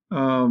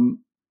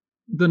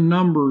the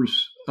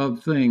numbers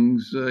of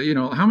things.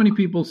 How many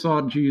people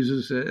saw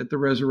Jesus at the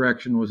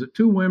resurrection? Was it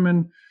 2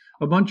 women,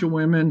 a bunch of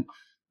women,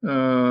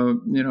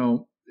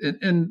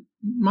 and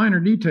minor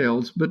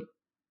details? But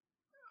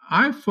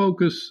I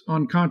focus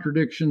on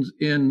contradictions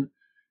in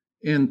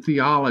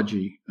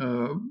theology.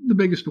 The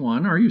biggest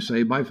one: are you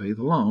saved by faith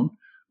alone,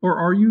 or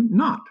are you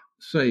not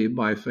saved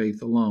by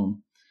faith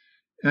alone?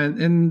 And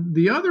in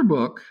the other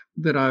book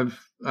that I've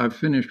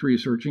finished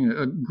researching,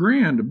 a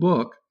grand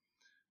book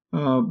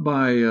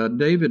by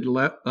David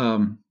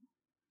Limbaugh.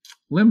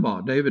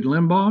 David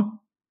Limbaugh,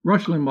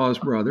 Rush Limbaugh's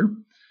brother.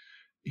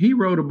 He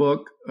wrote a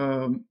book,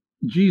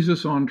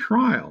 Jesus on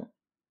Trial,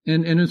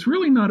 and it's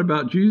really not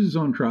about Jesus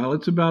on trial.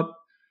 It's about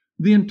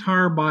the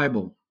entire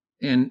Bible,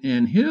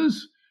 and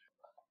his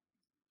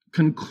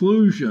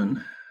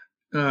conclusion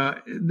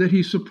that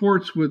he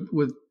supports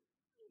with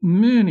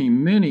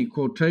many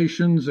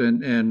quotations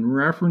and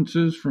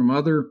references from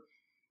other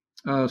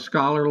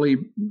scholarly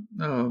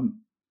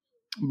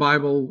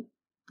Bible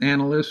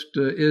analysts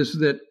is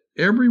that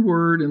every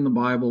word in the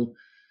Bible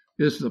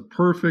is the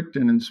perfect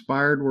and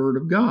inspired word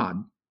of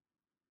God.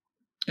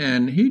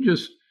 And he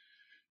just,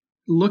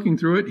 looking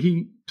through it,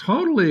 he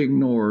totally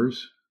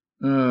ignores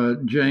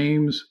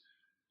James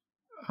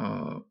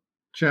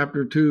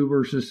chapter 2,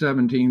 verses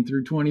 17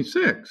 through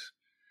 26.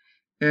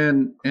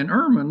 And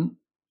Ehrman,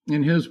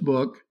 in his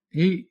book,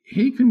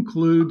 he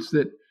concludes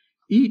that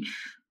each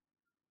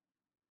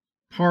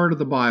part of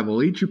the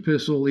Bible, each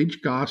epistle,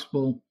 each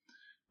gospel,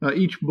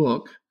 each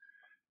book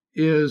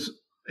is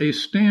a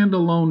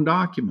standalone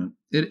document.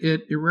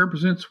 It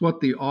represents what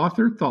the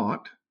author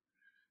thought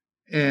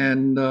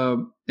and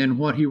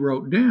what he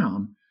wrote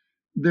down.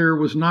 There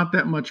was not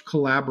that much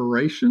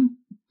collaboration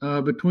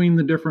between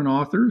the different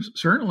authors,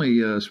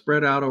 certainly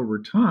spread out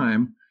over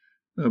time.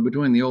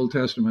 Between the Old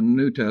Testament and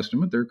New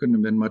Testament, there couldn't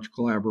have been much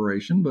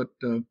collaboration, but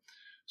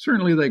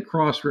certainly they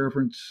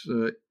cross-reference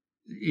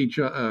each.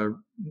 The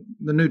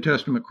New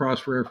Testament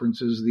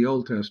cross-references the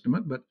Old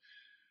Testament, but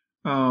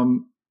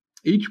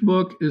each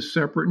book is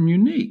separate and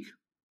unique,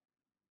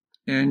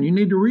 and you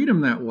need to read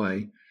them that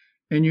way.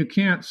 And you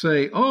can't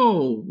say,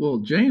 "Oh, well,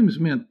 James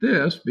meant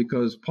this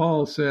because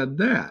Paul said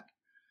that."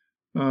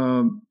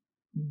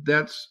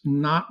 That's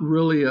not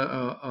really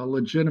a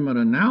legitimate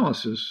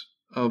analysis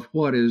of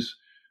what is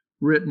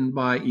written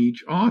by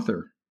each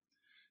author.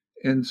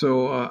 And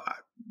so,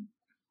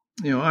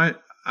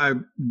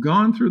 I've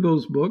gone through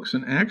those books,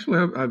 and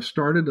actually I've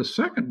started a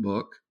second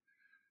book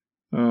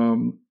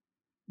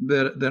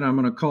that I'm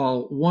going to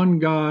call One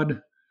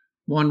God,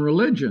 One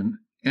Religion.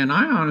 And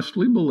I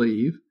honestly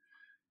believe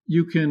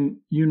you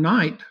can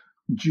unite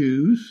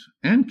Jews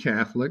and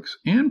Catholics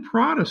and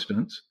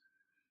Protestants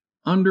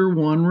under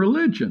one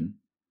religion.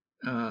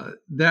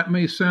 That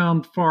may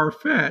sound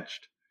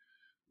far-fetched,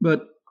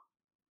 but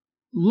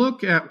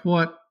look at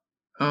what,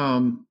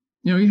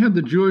 you had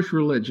the Jewish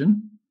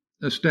religion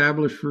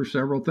established for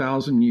several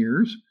thousand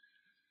years,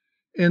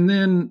 and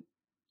then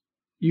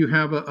you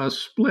have a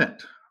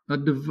split, a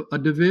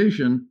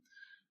division,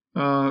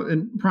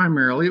 and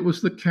primarily it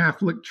was the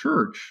Catholic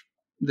Church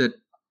that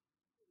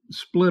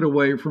split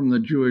away from the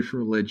Jewish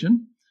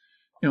religion.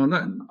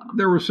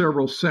 There were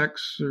several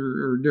sects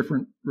or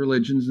different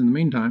religions in the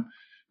meantime,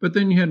 but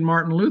then you had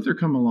Martin Luther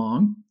come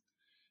along,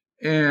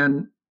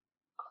 and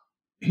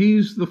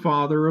he's the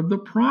father of the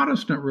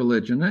Protestant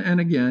religion. And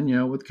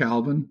again, with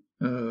Calvin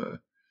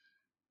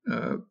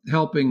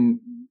helping,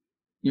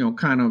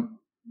 kind of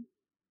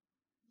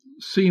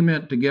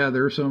cement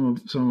together some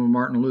of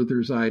Martin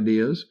Luther's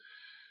ideas.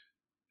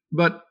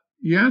 But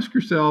you ask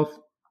yourself,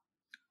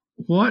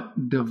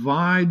 what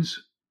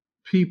divides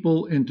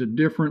people into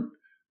different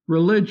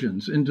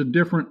religions, into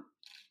different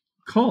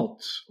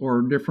cults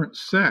or different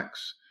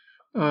sects?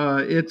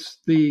 It's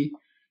the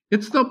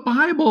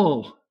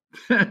Bible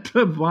that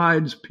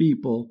divides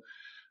people.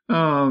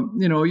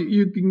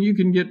 You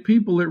can get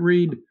people that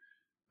read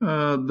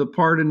the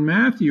part in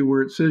Matthew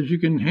where it says you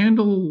can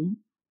handle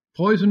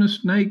poisonous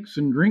snakes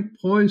and drink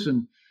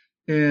poison,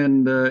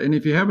 and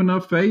if you have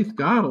enough faith,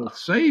 God will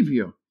save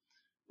you.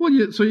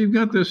 Well, so you've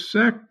got this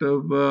sect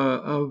of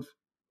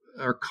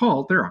or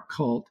cult. They're a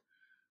cult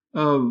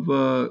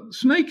of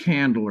snake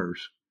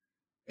handlers.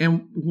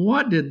 And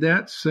what did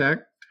that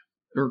sect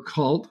or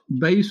cult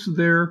base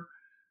their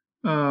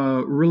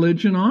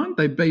religion on?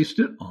 They based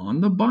it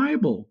on the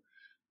Bible.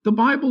 The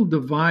Bible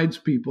divides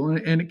people,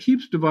 and it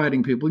keeps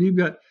dividing people. You've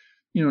got,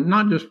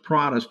 not just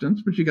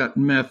Protestants, but you got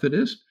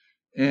Methodists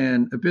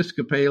and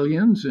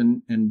Episcopalians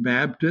and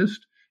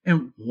Baptists.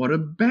 And what do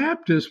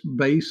Baptists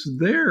base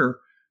their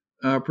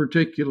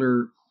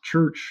particular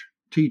church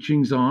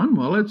teachings on?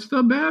 Well, it's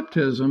the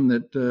baptism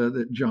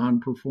that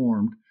John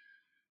performed.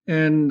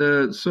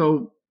 And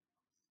so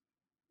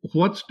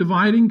what's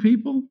dividing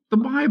people? The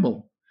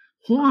Bible.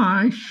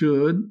 Why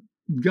should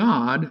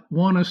God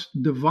want us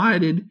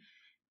divided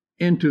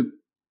into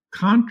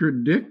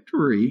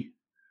contradictory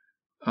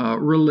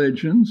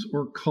religions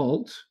or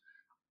cults?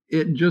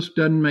 It just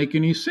doesn't make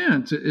any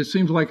sense. It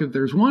seems like if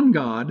there's one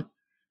God,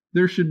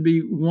 there should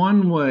be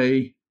one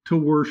way to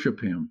worship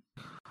him.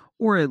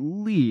 Or at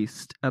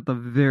the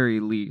very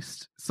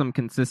least, some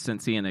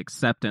consistency and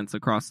acceptance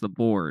across the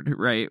board,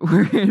 right?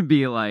 Where it'd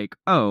be like,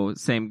 oh,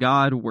 same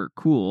God, we're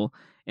cool.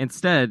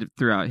 Instead,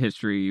 throughout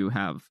history, you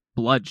have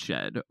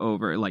bloodshed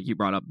over, like you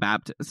brought up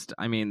Baptist.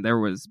 I mean, there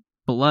was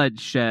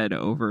bloodshed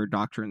over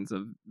doctrines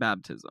of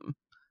baptism,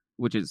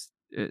 which is,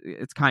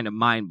 it's kind of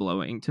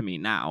mind-blowing to me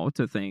now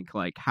to think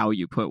like how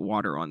you put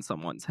water on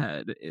someone's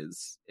head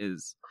is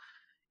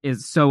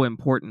so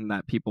important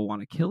that people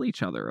want to kill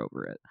each other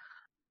over it.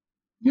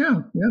 Yeah.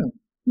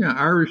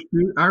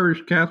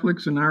 Irish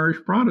Catholics and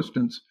Irish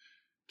Protestants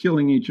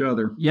killing each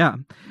other. Yeah.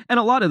 And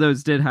a lot of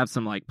those did have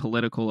some like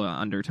political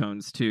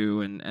undertones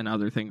too, and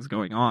other things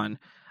going on.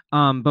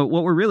 But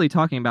what we're really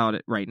talking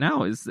about right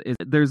now is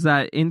there's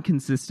that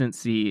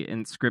inconsistency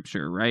in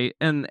Scripture, right?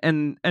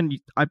 And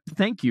I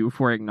thank you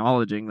for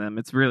acknowledging them.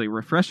 It's really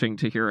refreshing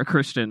to hear a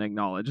Christian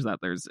acknowledge that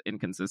there's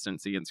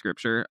inconsistency in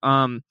Scripture.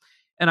 And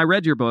I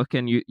read your book,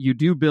 and you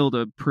do build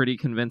a pretty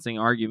convincing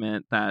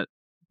argument that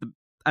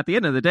at the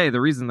end of the day,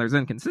 the reason there's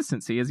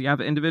inconsistency is you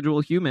have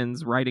individual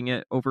humans writing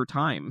it over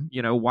time.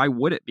 Why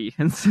would it be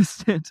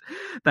consistent?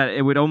 That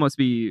it would almost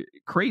be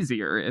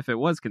crazier if it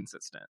was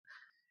consistent.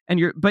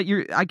 And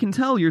I can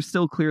tell you're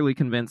still clearly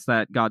convinced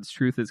that God's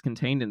truth is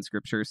contained in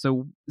Scripture.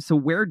 So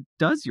where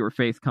does your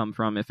faith come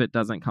from if it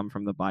doesn't come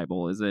from the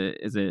Bible? Is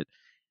it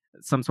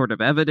some sort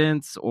of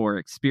evidence or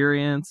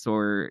experience,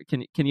 or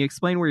can you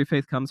explain where your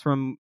faith comes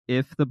from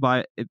if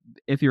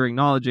you're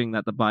acknowledging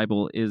that the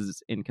Bible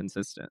is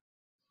inconsistent?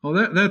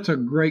 Well, that's a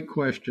great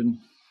question.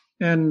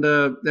 And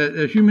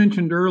as you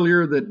mentioned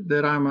earlier,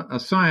 that I'm a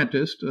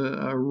scientist,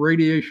 a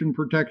radiation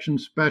protection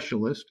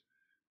specialist,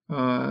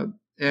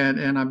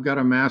 and I've got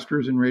a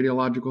master's in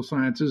radiological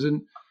sciences.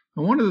 And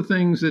one of the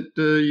things that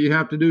you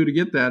have to do to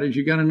get that is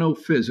you got to know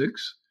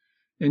physics,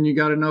 and you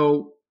got to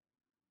know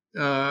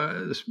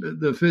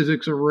the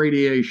physics of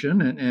radiation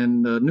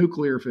and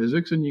nuclear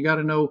physics, and you got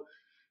to know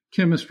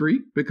chemistry,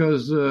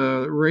 because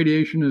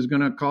radiation is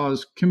going to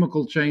cause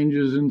chemical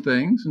changes in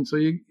things. And so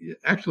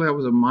I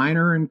was a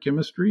minor in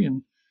chemistry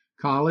in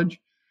college.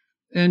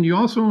 And you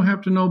also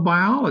have to know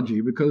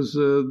biology, because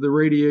the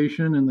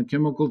radiation and the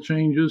chemical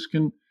changes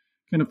can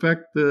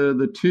affect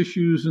the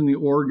tissues and the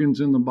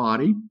organs in the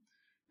body.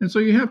 And so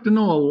you have to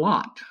know a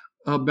lot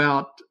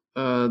about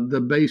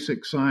the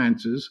basic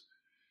sciences.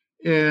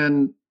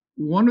 And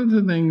one of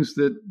the things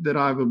that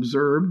I've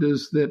observed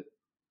is that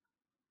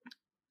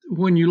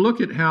when you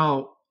look at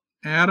how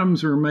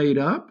atoms are made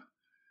up,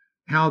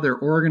 how they're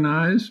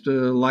organized,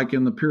 like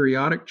in the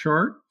periodic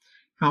chart,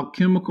 how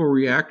chemical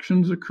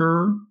reactions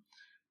occur,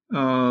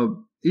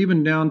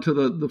 even down to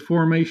the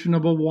formation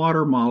of a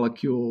water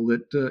molecule,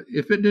 that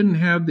if it didn't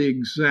have the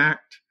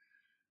exact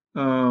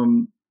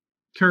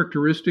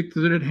characteristics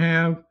that it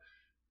have,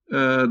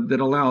 that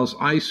allows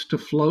ice to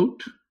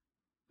float,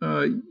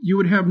 you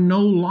would have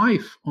no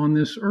life on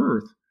this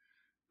earth.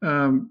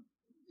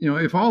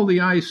 If all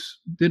the ice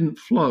didn't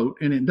float,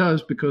 and it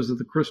does because of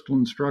the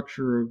crystalline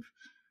structure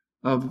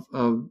of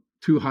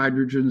two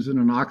hydrogens and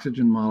an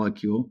oxygen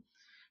molecule,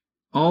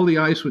 all the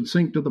ice would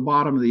sink to the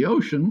bottom of the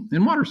ocean,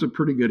 and water's a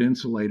pretty good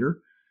insulator.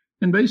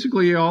 And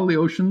basically, all the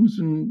oceans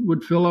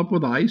would fill up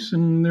with ice,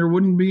 and there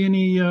wouldn't be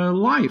any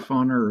life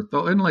on Earth,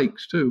 and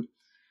lakes too.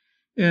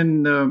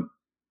 And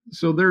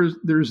so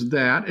there's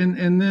that,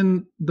 and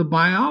then the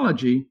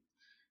biology.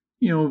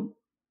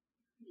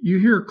 You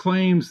hear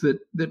claims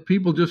that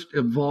people just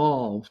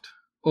evolved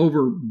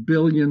over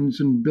billions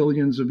and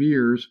billions of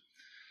years,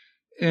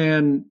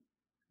 and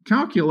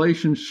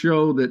calculations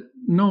show that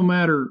no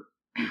matter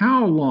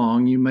how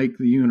long you make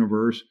the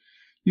universe,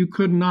 you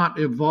could not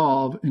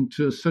evolve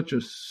into such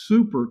a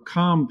super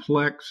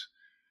complex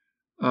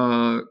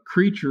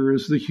creature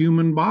as the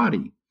human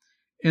body.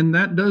 And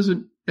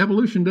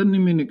evolution doesn't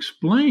even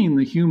explain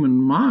the human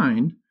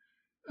mind.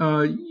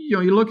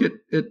 You look at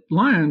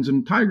lions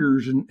and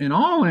tigers and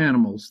all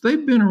animals,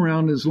 they've been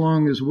around as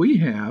long as we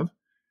have.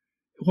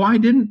 Why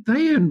didn't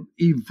they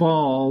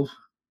evolve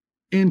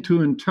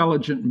into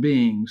intelligent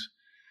beings?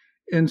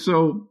 And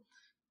so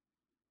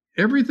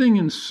everything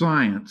in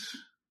science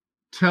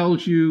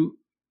tells you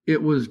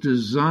it was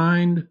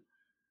designed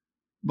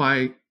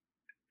by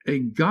a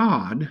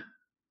God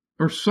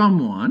or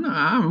someone,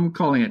 I'm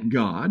calling it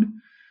God,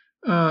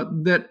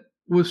 that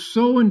was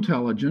so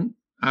intelligent,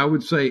 I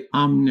would say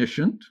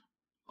omniscient,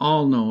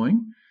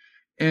 all-knowing,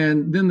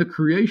 and then the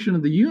creation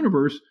of the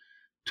universe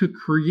to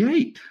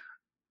create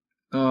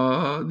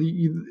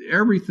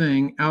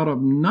everything out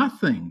of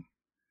nothing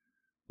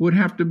would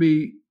have to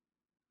be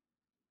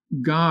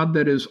God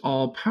that is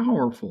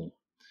all-powerful.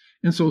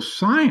 And so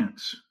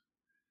science,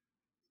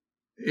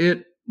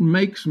 it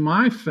makes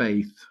my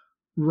faith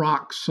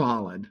rock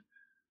solid,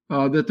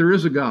 that there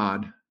is a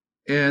God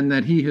and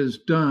that he has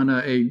done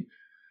a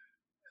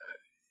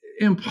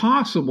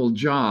impossible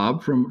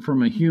job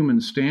from a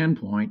human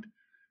standpoint,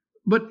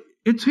 but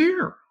it's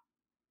here.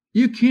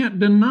 You can't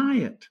deny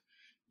it.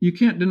 You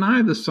can't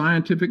deny the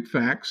scientific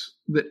facts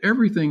that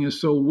everything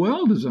is so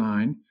well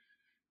designed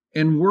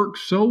and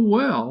works so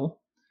well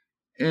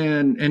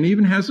and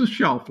even has a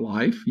shelf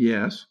life,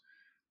 yes,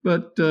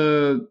 but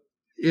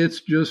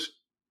it's just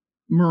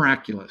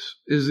miraculous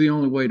is the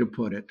only way to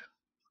put it.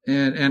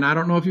 And I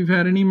don't know if you've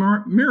had any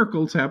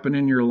miracles happen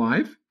in your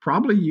life.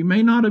 Probably you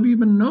may not have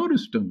even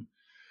noticed them.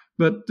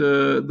 But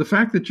the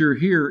fact that you're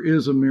here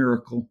is a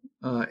miracle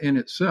in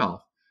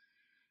itself.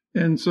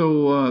 And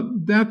so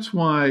that's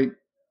why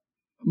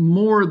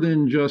more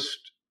than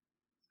just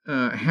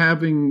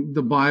having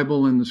the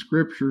Bible and the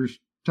scriptures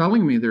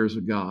telling me there's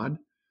a God,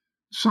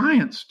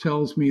 science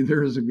tells me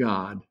there's a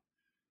God.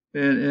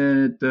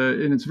 And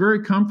it's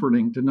very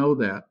comforting to know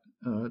that,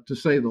 to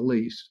say the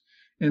least.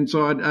 And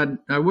so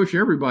I wish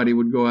everybody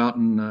would go out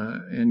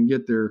and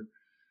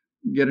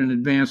get an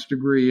advanced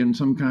degree in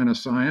some kind of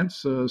science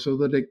so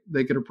that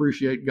they could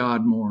appreciate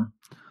God more.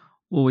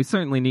 Well, we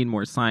certainly need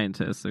more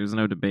scientists. There's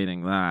no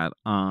debating that,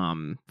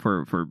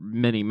 for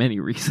many, many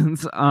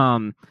reasons.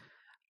 Can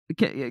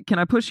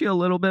I push you a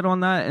little bit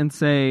on that and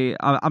say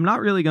I'm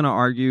not really going to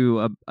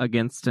argue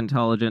against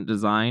intelligent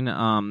design.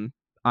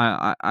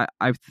 I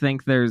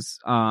think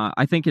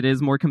I think it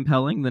is more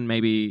compelling than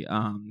maybe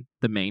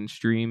the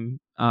mainstream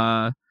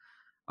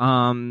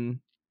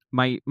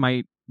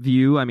might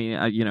view. I mean,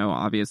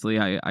 obviously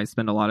I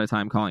spend a lot of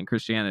time calling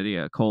Christianity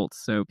a cult,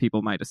 so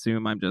people might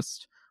assume I'm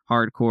just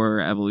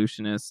hardcore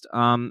evolutionist.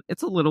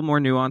 It's a little more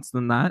nuanced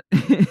than that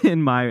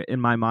in my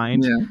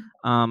mind. Yeah.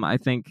 I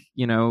think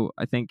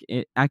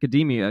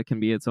academia can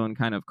be its own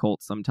kind of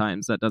cult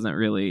sometimes that doesn't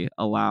really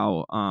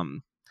allow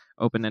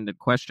open-ended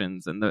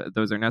questions, and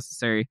those are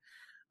necessary.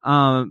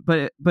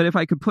 But if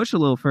I could push a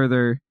little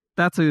further,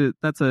 that's a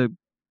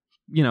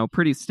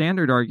pretty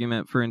standard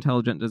argument for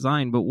intelligent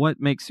design. But what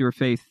makes your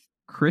faith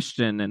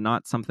Christian and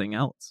not something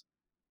else?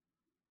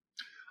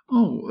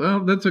 Oh,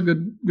 well, that's a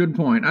good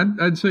point.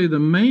 I'd say the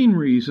main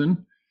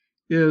reason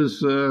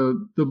is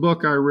the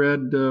book I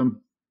read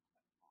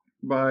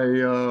by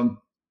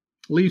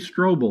Lee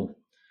Strobel,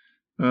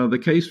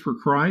 The Case for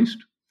Christ.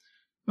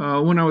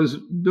 When I was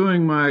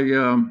doing my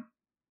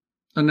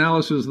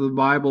analysis of the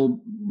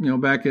Bible,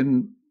 back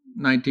in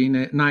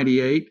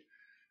 1998,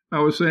 I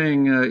was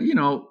saying,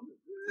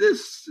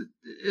 is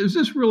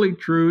this really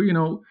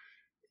true?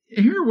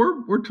 Here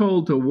we're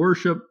told to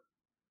worship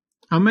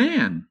a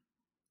man,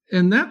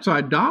 and that's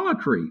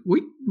idolatry.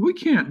 We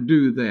can't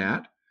do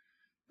that.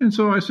 And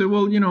so I said,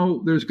 well,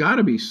 there's got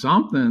to be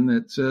something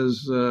that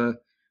says,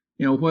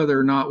 whether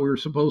or not we're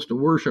supposed to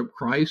worship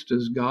Christ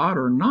as God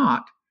or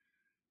not.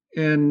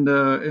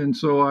 And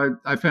so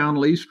I found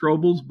Lee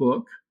Strobel's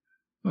book,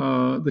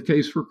 The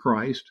Case for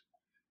Christ,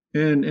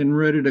 and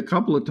read it a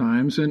couple of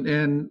times.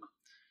 And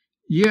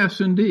yes,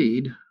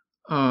 indeed,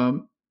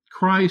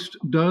 Christ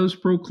does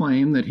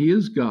proclaim that he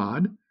is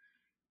God,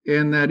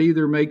 and that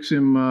either makes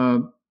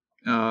him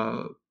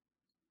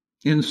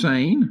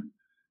insane,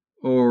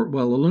 or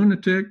a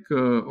lunatic,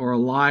 or a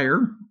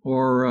liar,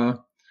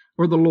 or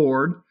or the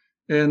Lord.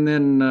 And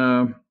then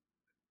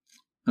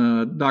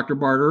Dr.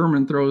 Bart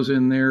Ehrman throws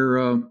in there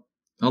a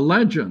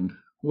legend.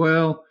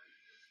 Well,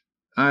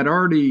 I'd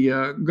already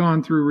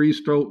gone through Lee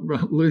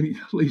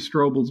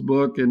Strobel's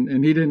book,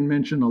 and he didn't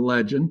mention a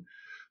legend.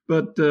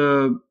 But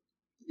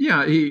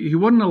yeah, he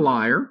wasn't a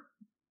liar.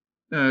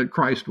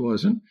 Christ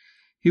wasn't.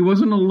 He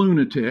wasn't a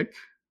lunatic.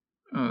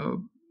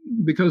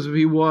 Because if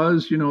he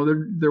was,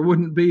 there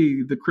wouldn't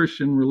be the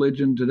Christian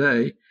religion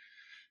today.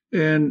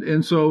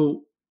 And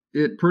so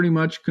it pretty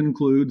much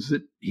concludes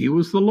that he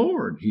was the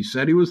Lord. He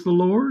said he was the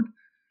Lord.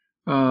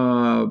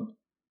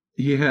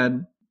 He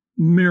had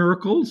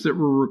miracles that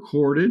were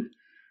recorded.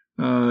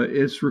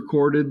 It's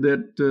recorded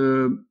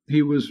that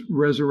he was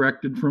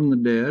resurrected from the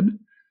dead.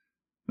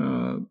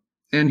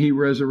 And he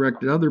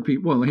resurrected other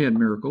people. Well, he had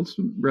miracles,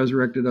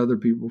 resurrected other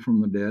people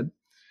from the dead.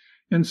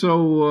 And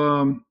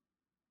so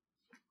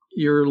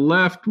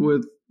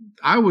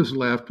I was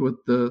left with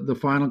the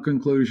final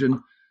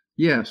conclusion.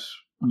 Yes,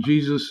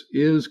 Jesus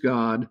is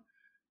God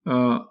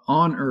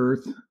on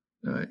earth,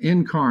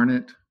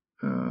 incarnate,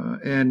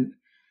 and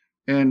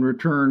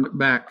returned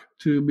back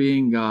to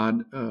being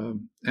God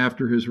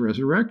after his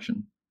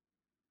resurrection.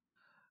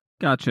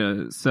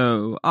 Gotcha.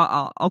 So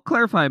I'll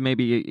clarify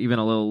maybe even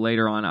a little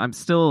later on. I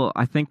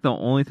think the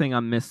only thing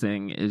I'm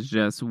missing is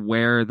just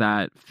where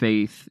that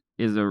faith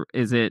is.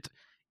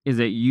 Is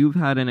it you've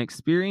had an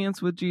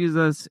experience with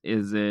Jesus?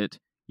 Is it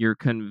you're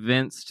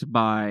convinced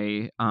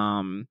by,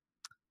 the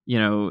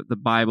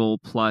Bible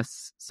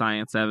plus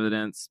science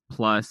evidence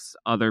plus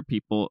other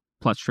people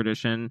plus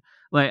tradition?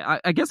 Like,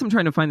 I guess I'm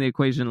trying to find the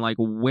equation, like,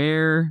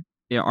 where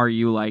are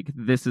you like,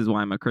 this is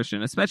why I'm a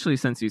Christian, especially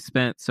since you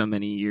spent so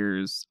many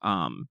years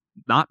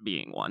not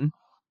being one?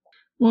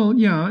 Well,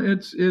 yeah,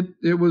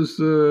 it was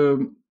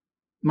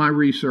my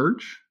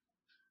research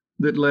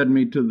that led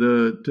me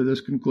to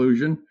this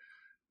conclusion.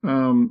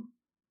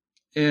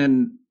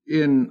 And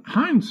in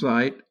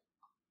hindsight,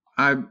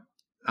 I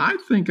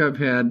think I've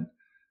had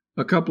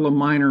a couple of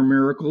minor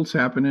miracles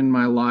happen in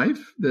my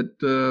life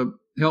that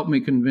helped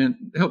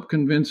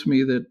convince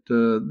me that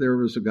there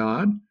was a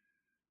God.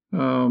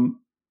 One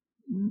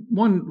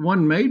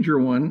major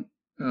one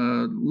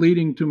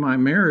leading to my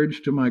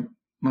marriage to my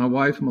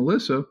wife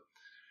Melissa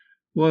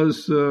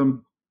was,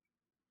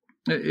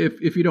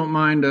 if you don't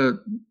mind,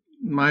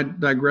 my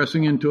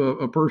digressing into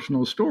a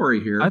personal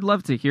story here. I'd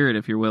love to hear it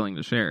if you're willing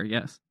to share.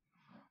 Yes.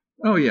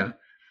 Oh yeah.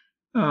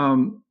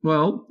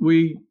 Well,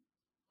 we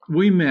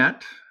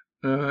met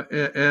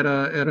at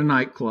a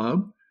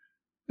nightclub,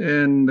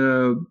 and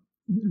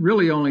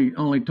really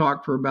only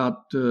talked for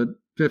about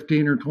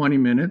 15 or 20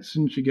 minutes,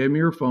 and she gave me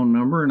her phone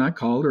number, and I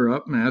called her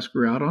up and asked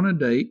her out on a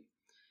date.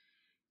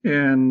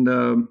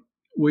 And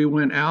we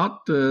went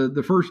out.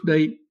 The first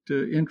date,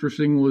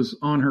 interesting, was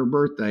on her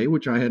birthday,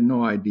 which I had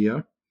no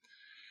idea.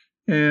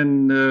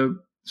 And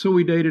so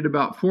we dated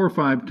about 4 or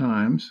 5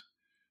 times.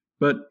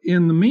 But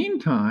in the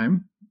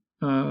meantime,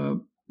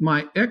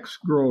 my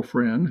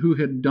ex-girlfriend, who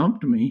had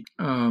dumped me,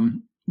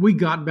 we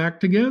got back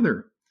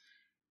together.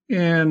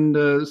 And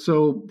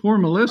so poor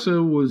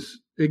Melissa was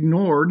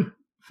ignored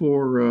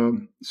for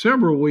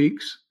several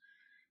weeks.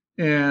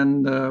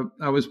 And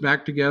I was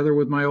back together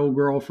with my old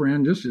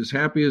girlfriend, just as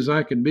happy as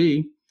I could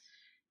be.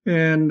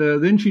 And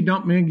then she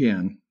dumped me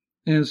again.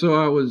 And so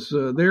I was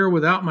there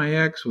without my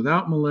ex,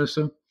 without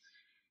Melissa.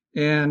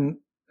 And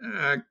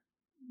I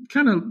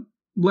kind of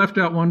left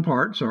out one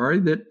part,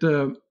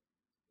 that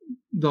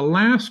the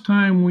last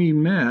time we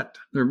met,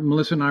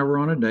 Melissa and I were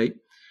on a date.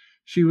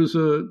 She was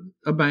a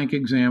bank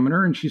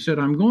examiner, and she said,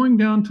 I'm going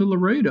down to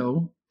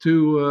Laredo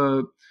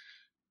to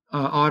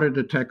audit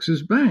a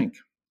Texas bank.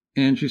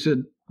 And she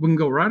said, we can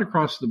go right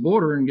across the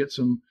border and get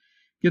some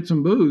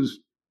booze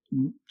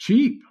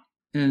cheap.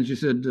 And she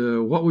said,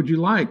 what would you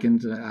like?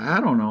 And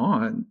I don't know.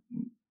 I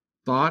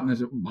thought, and I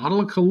said, a bottle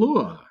of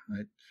Kahlua.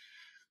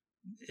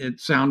 It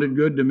sounded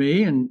good to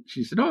me. And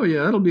she said, oh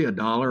yeah, it'll be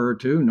 $1 or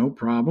 $2, no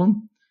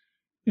problem.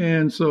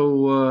 And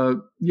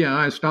so,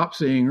 I stopped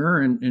seeing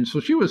her. And so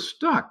she was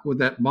stuck with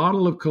that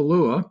bottle of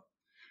Kahlua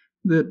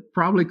that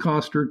probably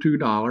cost her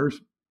 $2.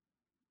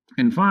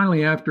 And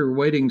finally, after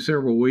waiting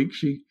several weeks,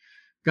 she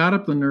got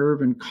up the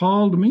nerve and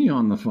called me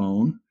on the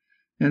phone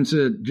and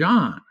said,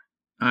 John,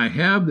 I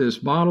have this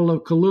bottle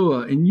of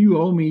Kahlua and you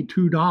owe me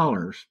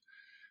 $2.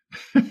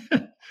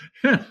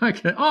 And I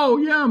said, oh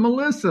yeah,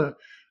 Melissa,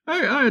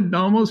 I had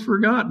almost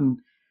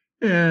forgotten.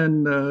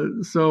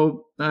 And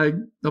so I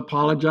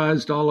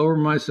apologized all over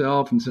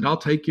myself and said, I'll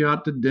take you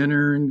out to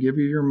dinner and give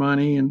you your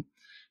money.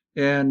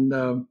 And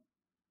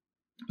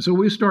so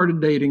we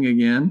started dating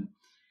again.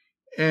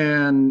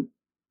 And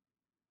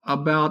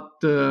about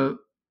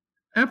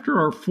after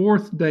our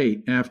 4th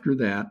date after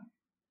that,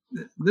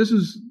 this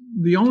is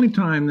the only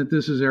time that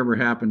this has ever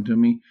happened to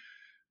me.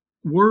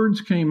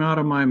 Words came out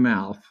of my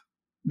mouth.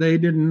 They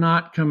did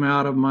not come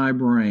out of my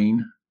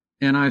brain.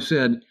 And I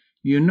said,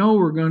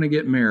 we're going to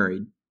get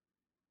married.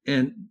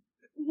 And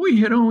we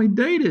had only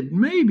dated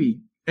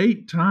maybe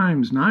 8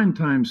 times, 9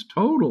 times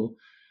total,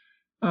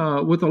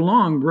 with a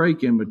long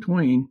break in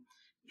between.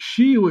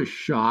 She was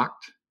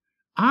shocked.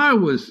 I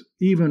was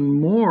even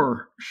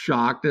more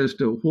shocked as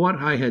to what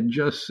I had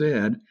just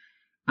said.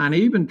 And I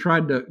even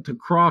tried to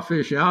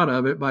crawfish out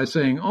of it by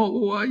saying,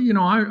 oh, well,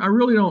 I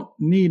really don't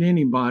need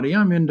anybody.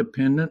 I'm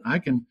independent. I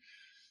can.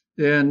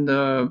 And,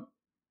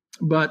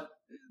 but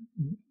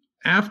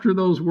after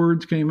those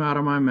words came out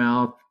of my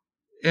mouth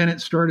and it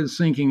started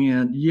sinking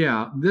in,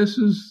 yeah, this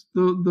is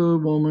the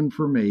woman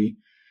for me.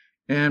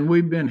 And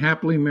we've been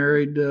happily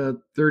married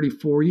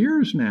 34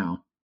 years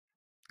now.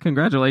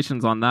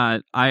 Congratulations on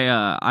that.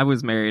 I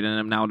was married and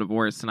am now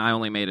divorced, and I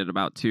only made it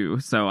about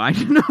 2, so I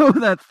know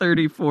that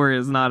 34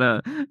 is not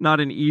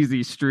an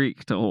easy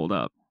streak to hold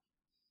up.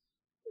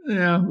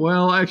 Yeah,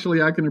 well,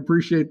 actually, I can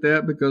appreciate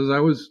that because I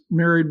was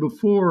married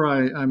before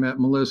I met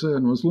Melissa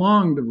and was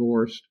long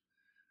divorced.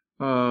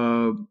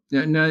 I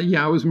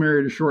was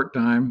married a short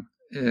time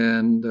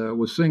and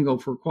was single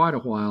for quite a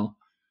while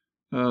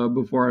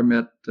before I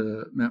met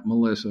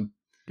Melissa.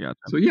 Yeah.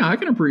 So yeah, I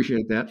can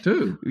appreciate that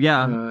too.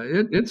 Yeah,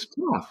 it's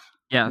tough.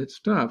 Yeah, it's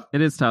tough.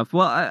 It is tough.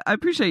 Well, I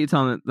appreciate you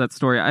telling that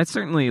story. I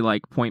certainly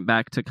point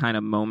back to kind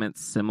of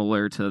moments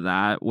similar to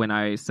that when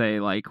I say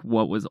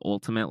what was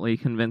ultimately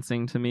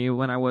convincing to me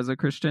when I was a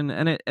Christian,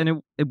 and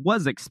it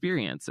was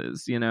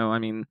experiences. I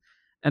mean,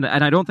 and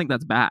I don't think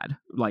that's bad.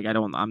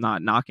 I'm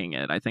not knocking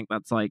it. I think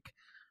that's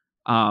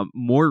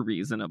more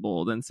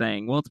reasonable than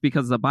saying, well, it's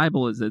because the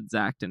Bible is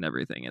exact in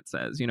everything it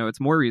says. It's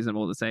more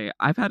reasonable to say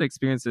I've had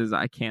experiences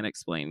I can't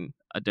explain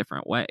a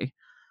different way.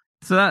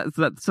 So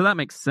that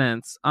makes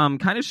sense.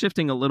 Kind of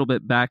shifting a little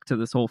bit back to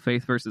this whole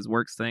faith versus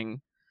works thing.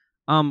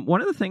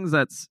 One of the things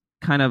that's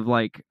kind of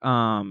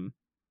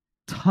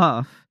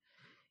tough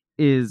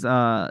is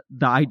the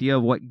idea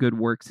of what good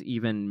works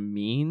even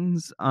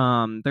means.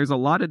 There's a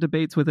lot of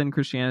debates within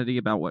Christianity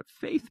about what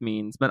faith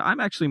means, but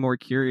I'm actually more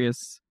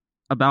curious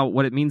about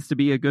what it means to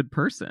be a good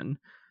person.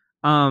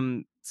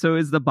 So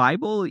is the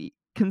Bible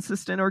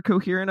consistent or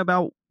coherent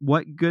about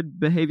what good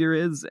behavior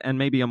is? And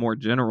maybe a more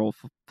general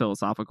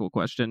philosophical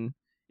question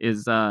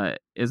is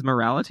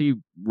morality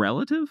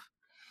relative?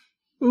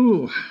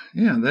 Oh,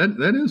 yeah,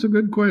 that is a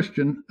good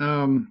question.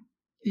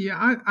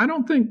 I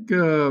don't think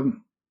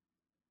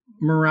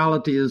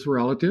morality is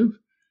relative.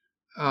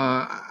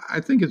 I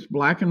think it's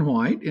black and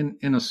white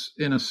in a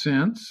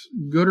sense,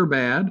 good or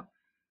bad.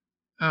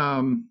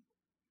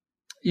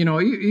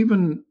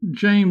 Even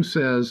James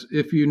says,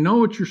 if you know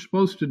what you're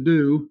supposed to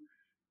do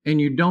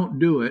and you don't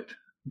do it,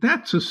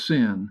 that's a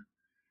sin.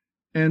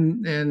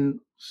 And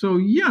so,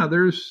 yeah,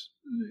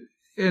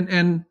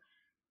 and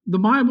the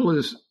Bible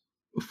is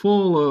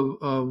full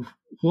of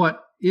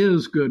what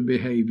is good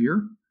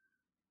behavior.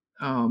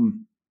 For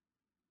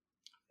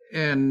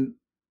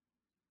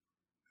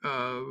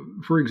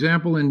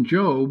example, in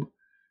Job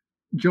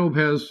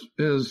has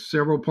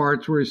several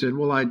parts where he said,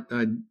 well, I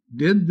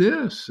did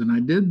this and I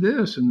did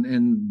this,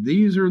 and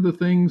these are the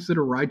things that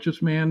a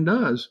righteous man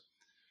does.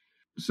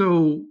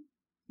 So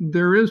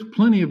there is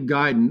plenty of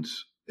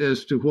guidance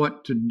as to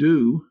what to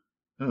do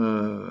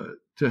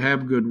to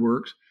have good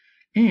works.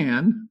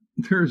 And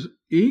there's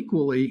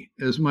equally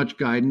as much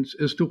guidance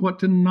as to what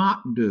to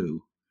not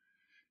do.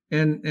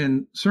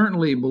 And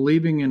certainly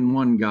believing in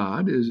one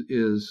God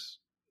is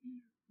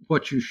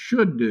what you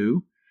should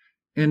do,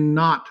 and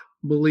not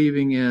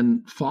believing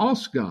in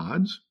false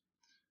gods,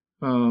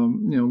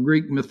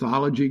 Greek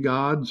mythology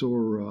gods,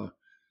 or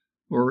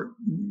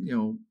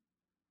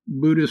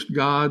Buddhist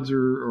gods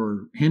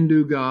or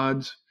Hindu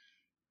gods.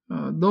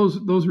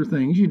 Those are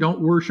things. You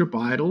don't worship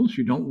idols.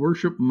 You don't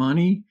worship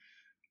money.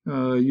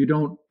 You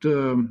don't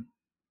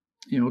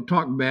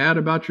talk bad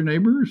about your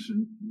neighbors.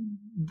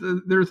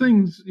 There are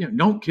things.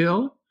 Don't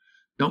kill.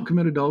 Don't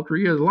commit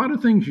adultery. There's a lot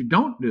of things you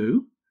don't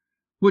do,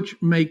 which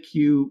make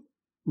you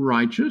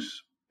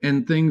righteous,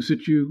 and things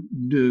that you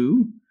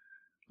do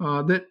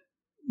that,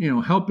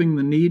 helping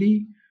the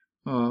needy,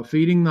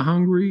 feeding the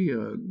hungry,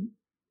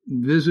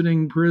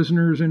 visiting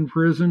prisoners in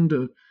prison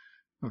to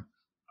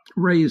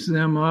raise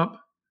them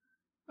up.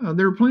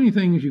 There are plenty of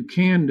things you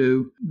can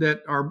do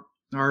that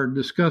are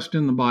discussed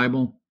in the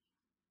Bible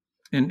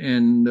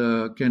and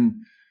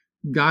can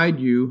guide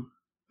you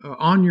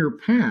on your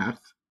path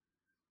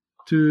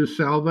to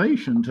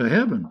salvation, to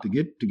heaven, to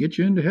get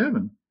you into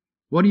heaven.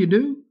 What do you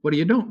do? What do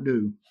you don't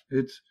do?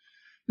 It's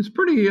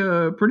pretty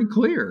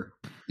clear,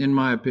 in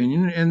my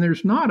opinion, and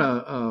there's not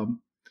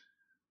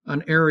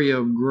an area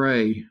of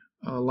gray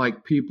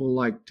like people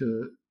like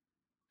to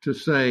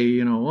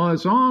say. Well,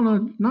 it's all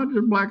not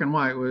just black and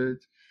white.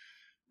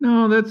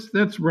 No,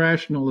 that's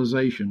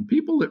rationalization.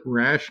 People that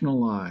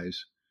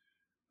rationalize,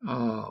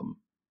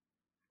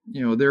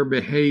 their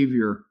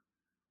behavior.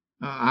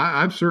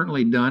 I've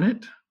certainly done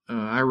it.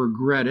 I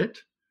regret it,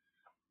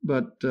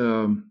 but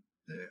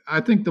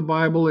I think the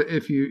Bible,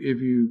 if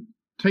you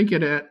take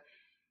it at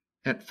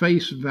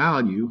face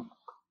value,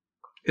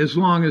 as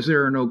long as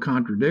there are no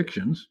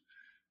contradictions,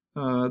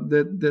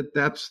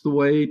 that's the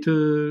way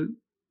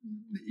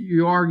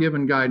you are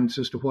given guidance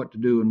as to what to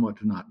do and what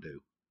to not do.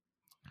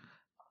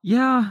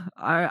 Yeah,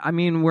 I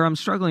mean, where I'm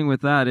struggling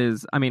with that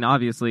is, I mean,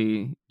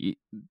 obviously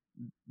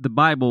the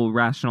Bible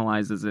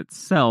rationalizes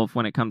itself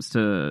when it comes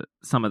to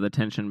some of the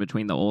tension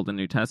between the Old and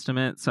New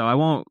Testament. So I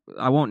won't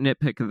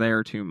nitpick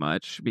there too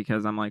much,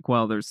 because I'm like,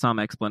 well, there's some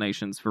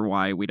explanations for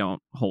why we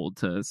don't hold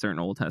to certain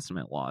Old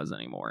Testament laws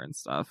anymore and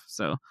stuff.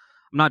 So I'm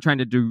not trying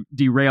to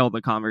derail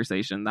the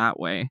conversation that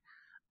way.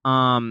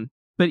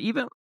 But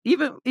even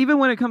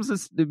when it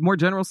comes to more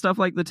general stuff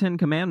like the Ten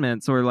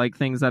Commandments, or like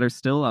things that are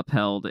still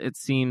upheld, it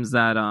seems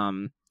that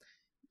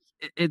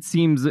it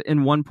seems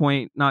in one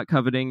point not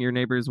coveting your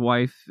neighbor's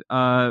wife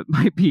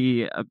might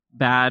be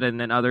bad, and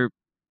then other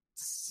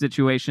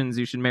situations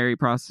you should marry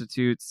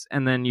prostitutes.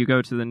 And then you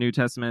go to the New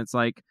Testament, it's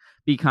like,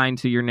 be kind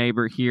to your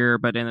neighbor here,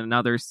 but in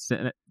another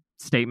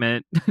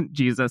statement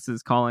Jesus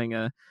is calling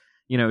a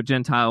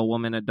Gentile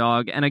woman a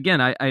dog. And again,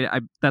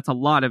 I that's a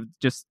lot of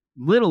just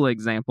little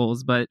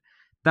examples, but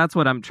that's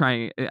what I'm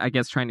trying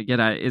to get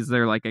at. Is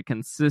there like a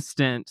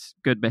consistent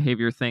good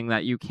behavior thing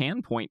that you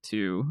can point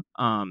to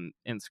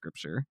in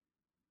Scripture?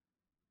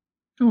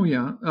 Oh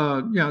yeah,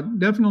 yeah,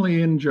 definitely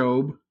in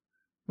Job.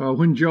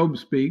 When Job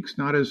speaks,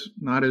 not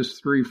his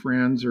three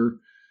friends or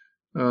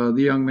the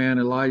young man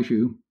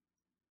Elijah,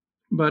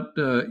 but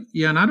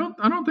yeah, and I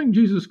don't think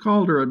Jesus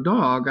called her a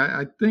dog.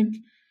 I think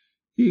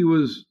he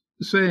was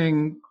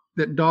saying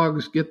that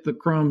dogs get the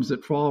crumbs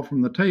that fall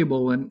from the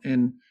table,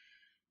 and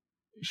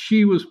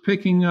she was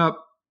picking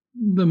up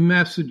the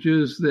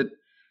messages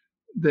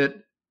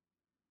that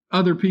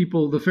other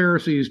people, the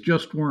Pharisees,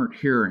 just weren't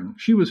hearing.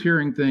 She was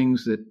hearing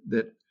things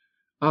that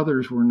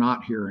others were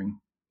not hearing.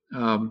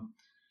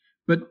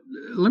 But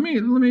let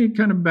me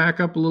kind of back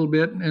up a little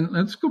bit, and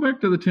let's go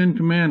back to the Ten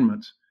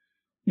Commandments.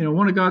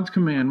 One of God's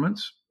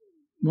commandments,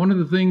 one of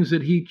the things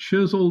that he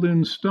chiseled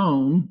in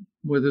stone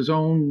with his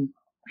own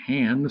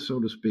hand, so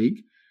to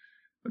speak,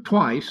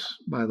 twice,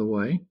 by the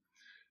way,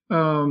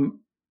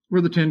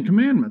 were the Ten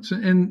Commandments.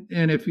 And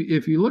if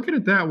you look at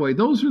it that way,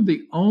 those are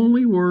the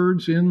only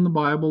words in the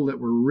Bible that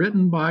were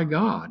written by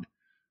God.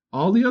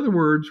 All the other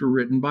words were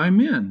written by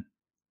men.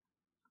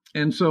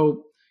 And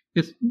so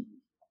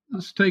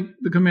let's take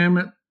the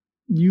commandment,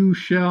 you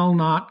shall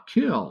not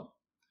kill.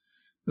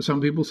 Some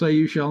people say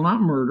you shall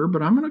not murder,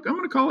 but I'm going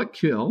to call it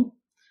kill.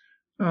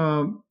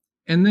 And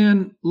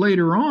then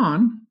later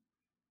on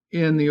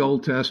in the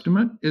Old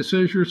Testament, it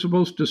says you're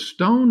supposed to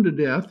stone to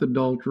death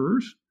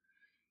adulterers.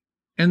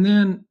 And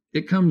then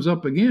it comes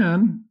up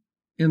again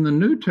in the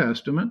New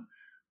Testament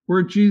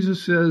where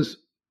Jesus says,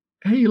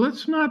 hey,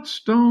 let's not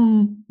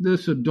stone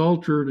this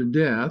adulterer to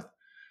death.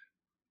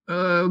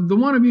 The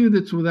one of you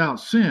that's without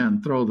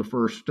sin, throw the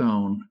first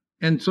stone.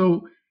 And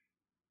so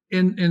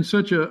in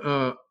such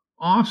a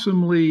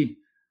awesomely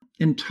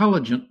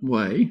intelligent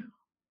way,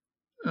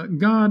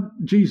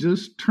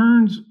 Jesus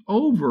turns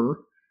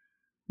over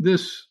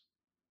this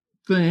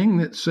thing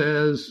that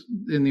says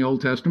in the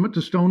Old Testament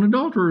to stone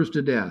adulterers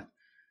to death.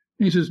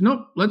 And he says,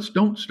 nope,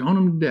 don't stone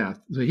them to death.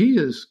 So he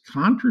is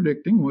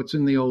contradicting what's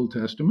in the Old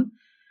Testament,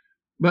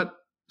 but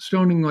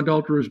stoning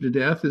adulterers to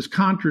death is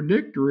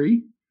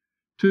contradictory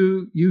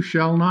to you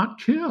shall not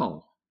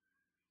kill.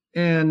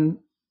 And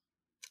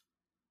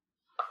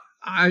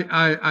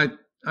I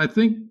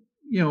think,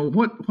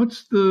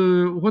 what's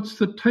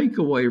the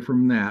takeaway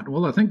from that?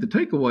 Well, I think the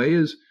takeaway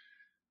is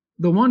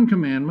the one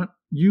commandment,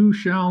 you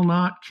shall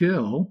not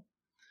kill,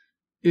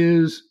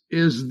 is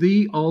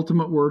the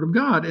ultimate word of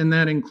God. And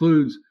that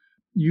includes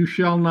you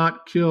shall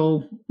not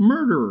kill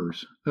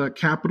murderers,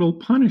 capital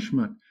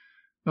punishment.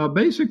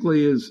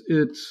 Basically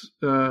it's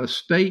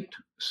state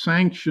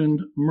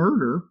sanctioned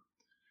murder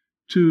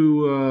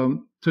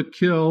to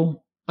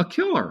kill a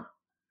killer.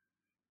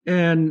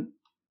 And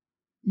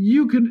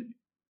you could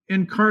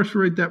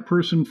incarcerate that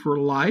person for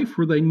life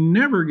where they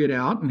never get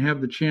out and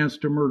have the chance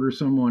to murder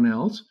someone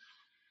else.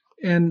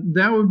 And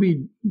that would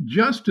be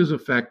just as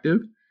effective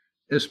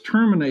as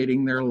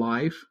terminating their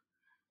life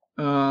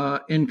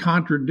in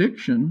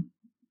contradiction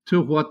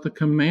to what the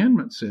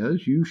commandment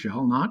says, you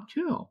shall not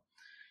kill.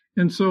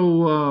 And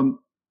so,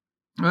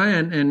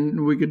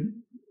 and we could,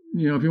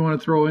 if you want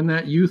to throw in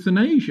that,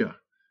 euthanasia.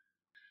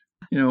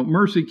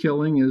 Mercy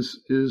killing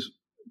is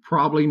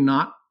probably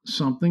not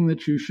something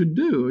that you should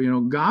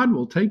do. God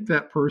will take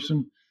that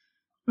person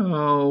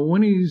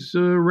when he's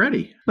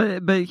ready.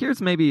 But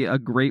here's maybe a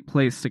great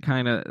place to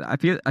kind of, I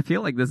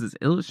feel like this is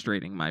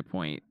illustrating my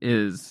point.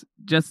 Is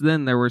just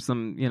then there were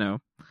some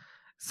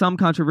some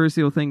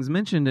controversial things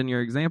mentioned in your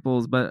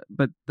examples, but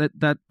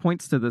that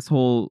points to this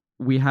whole,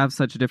 we have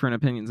such different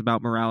opinions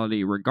about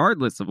morality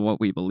regardless of what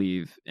we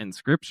believe in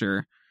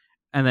Scripture.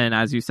 And then,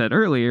 as you said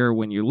earlier,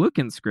 when you look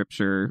in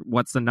Scripture,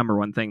 what's the number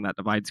one thing that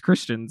divides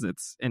Christians?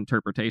 It's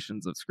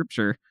interpretations of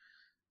Scripture.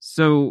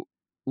 So,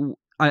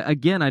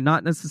 I'm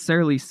not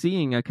necessarily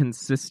seeing a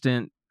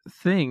consistent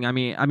thing. I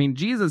mean,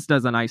 Jesus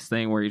does a nice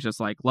thing where he's just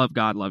like, love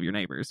God, love your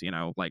neighbors.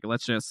 Like,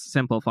 let's just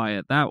simplify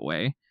it that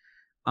way.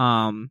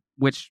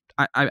 Which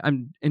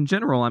I'm in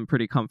general I'm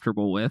pretty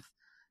comfortable with.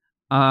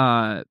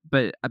 But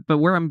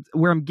where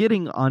I'm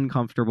getting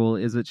uncomfortable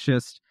is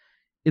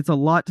it's a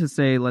lot to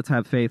say, let's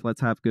have faith,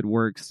 let's have good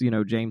works.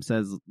 James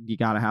says you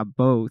got to have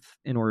both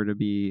in order to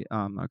be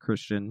a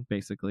Christian,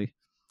 basically.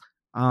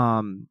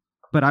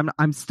 but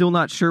I'm still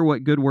not sure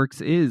what good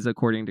works is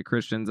according to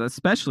Christians,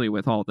 especially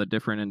with all the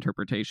different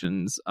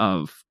interpretations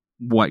of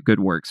what good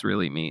works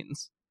really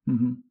means.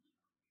 Mm-hmm.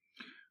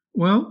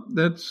 Well,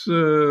 that's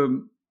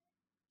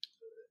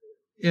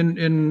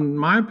in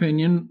my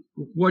opinion,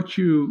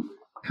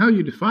 how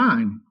you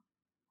define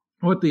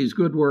what these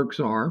good works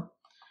are.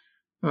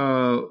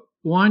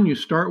 One, you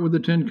start with the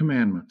Ten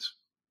Commandments.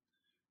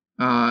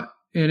 And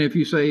if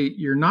you say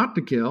you're not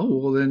to kill,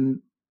 well,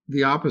 then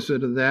the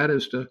opposite of that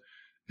is to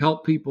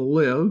help people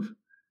live.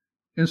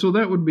 And so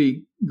that would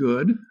be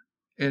good.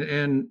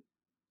 And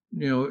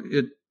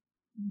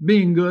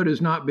being good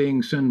is not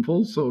being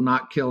sinful, so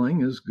not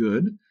killing is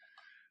good.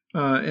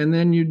 And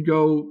then you'd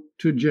go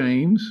to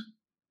James,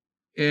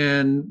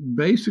 and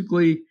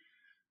basically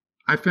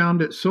I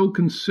found it so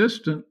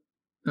consistent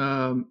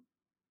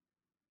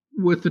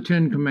with the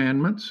Ten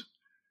Commandments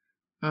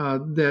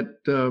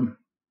that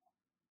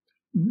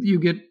you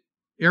get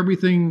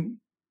everything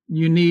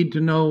you need to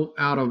know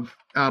out of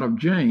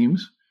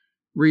James,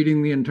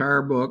 reading the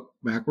entire book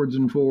backwards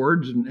and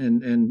forwards,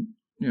 and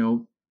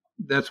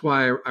that's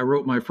why I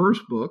wrote my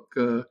first book,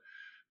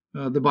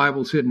 The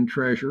Bible's Hidden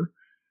Treasure,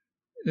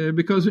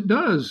 because it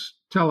does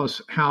tell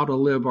us how to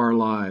live our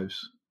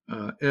lives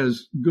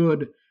as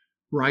good,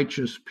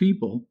 righteous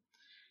people.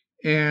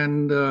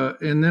 And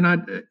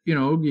then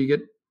you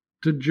get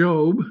to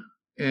Job,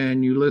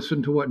 and you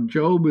listen to what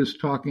Job is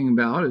talking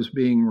about as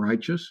being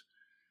righteous,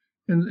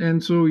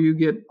 and so you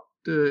get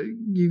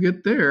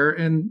there,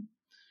 and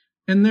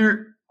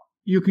there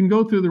you can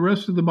go through the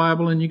rest of the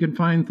Bible, and you can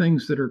find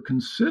things that are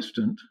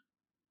consistent,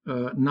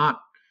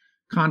 not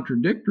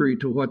contradictory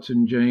to what's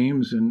in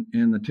James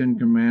and the Ten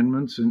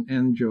Commandments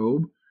and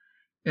Job,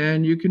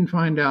 and you can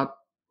find out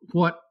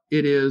what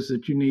it is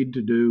that you need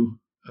to do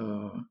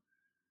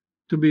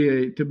to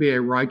be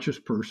a righteous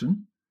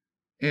person.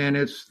 And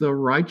it's the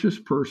righteous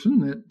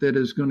person that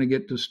is going to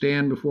get to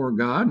stand before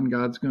God, and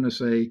God's going to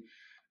say,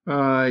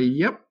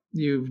 yep,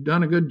 you've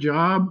done a good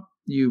job.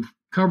 You've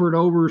covered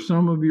over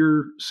some of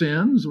your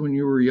sins when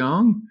you were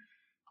young,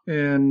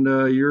 and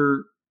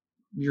you're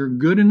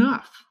good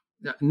enough.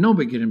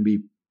 Nobody can be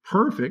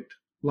perfect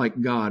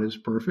like God is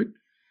perfect.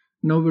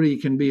 Nobody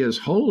can be as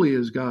holy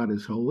as God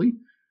is holy,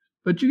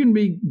 but you can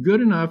be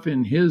good enough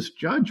in his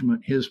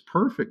judgment, his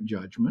perfect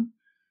judgment,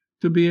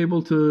 to be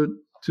able to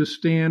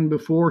stand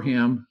before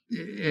him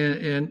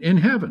in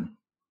heaven.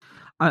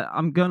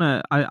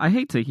 I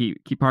hate to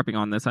keep harping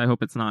on this. I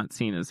hope it's not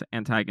seen as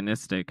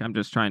antagonistic. I'm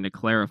just trying to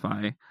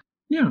clarify.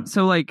 Yeah.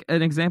 So like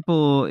an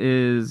example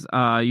is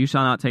you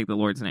shall not take the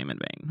Lord's name in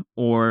vain,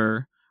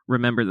 or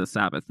remember the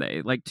Sabbath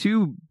day. Like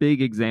two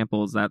big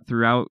examples that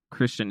throughout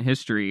Christian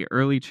history,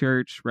 early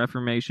church,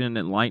 Reformation,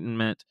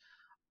 Enlightenment,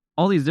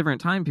 all these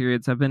different time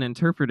periods have been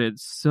interpreted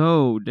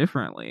so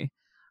differently.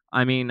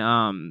 I mean,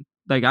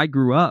 like I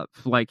grew up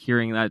like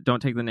hearing that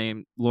don't take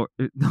the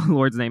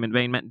Lord's name in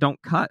vain meant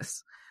don't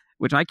cuss,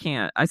 which I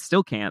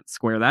still can't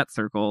square that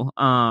circle.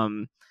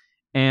 And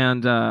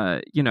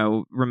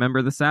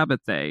remember the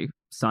Sabbath day,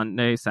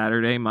 Sunday,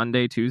 Saturday,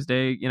 Monday,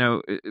 Tuesday,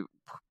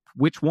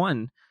 which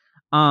one?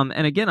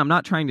 And again, I'm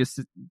not trying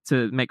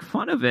to make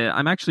fun of it.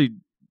 I'm actually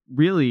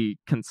really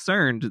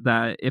concerned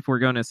that if we're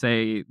going to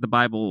say the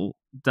Bible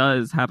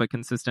does have a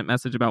consistent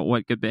message about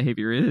what good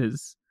behavior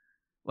is,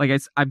 like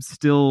I'm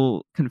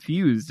still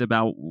confused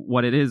about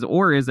what it is,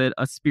 or is it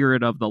a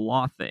spirit of the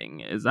law thing?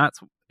 Is that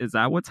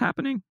what's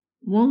happening?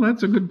 Well,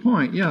 that's a good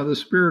point. Yeah, the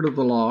spirit of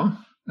the law.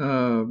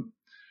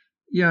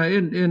 Yeah,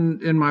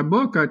 in my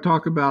book, I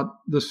talk about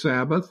the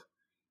Sabbath,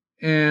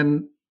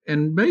 and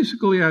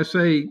basically I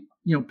say,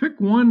 pick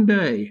one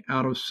day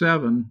out of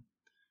 7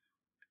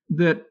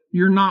 that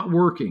you're not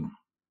working.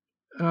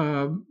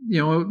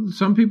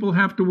 Some people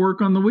have to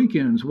work on the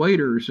weekends,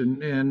 waiters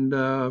and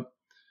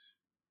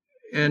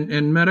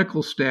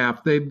medical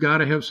staff. They've got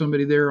to have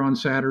somebody there on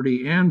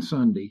Saturday and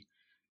Sunday.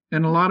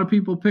 And a lot of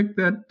people pick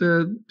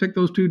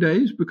those 2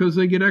 days because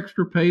they get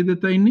extra pay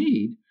that they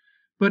need.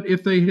 But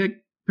if they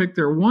pick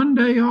their one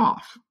day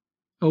off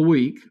a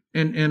week,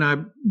 and I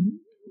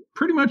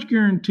pretty much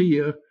guarantee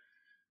you,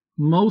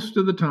 most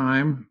of the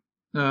time,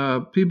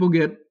 people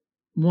get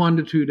 1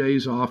 to 2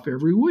 days off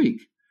every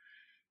week.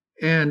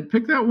 And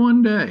pick that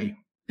one day,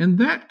 and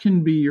that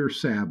can be your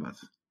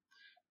Sabbath.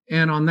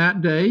 And on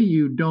that day,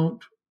 you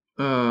don't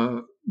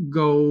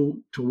go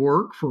to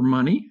work for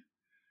money.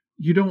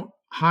 You don't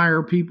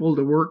hire people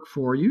to work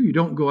for you. You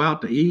don't go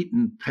out to eat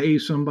and pay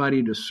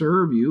somebody to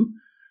serve you.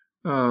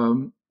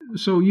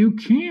 So you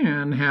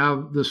can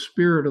have the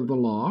spirit of the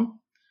law,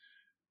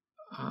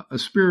 a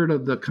spirit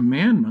of the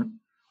commandment,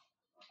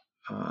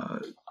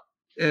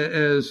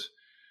 as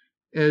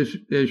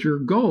your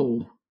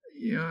goal.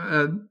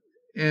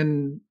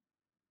 And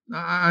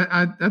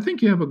I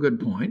think you have a good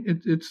point.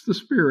 It's the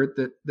spirit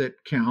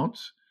that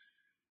counts.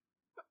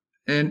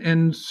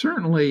 And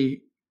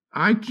certainly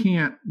I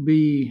can't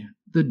be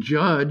the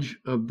judge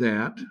of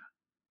that.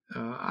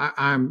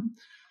 I'm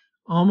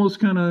almost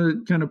kind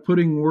of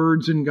putting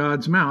words in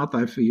God's mouth,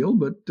 I feel,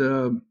 but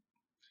God's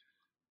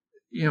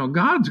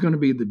going to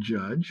be the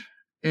judge,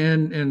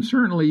 and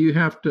certainly you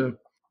have to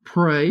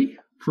pray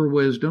for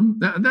wisdom.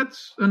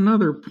 That's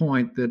another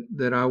point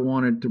that I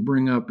wanted to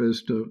bring up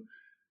as to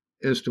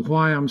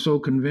why I'm so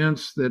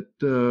convinced that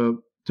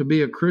to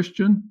be a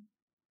Christian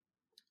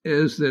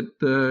is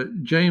that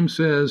James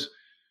says,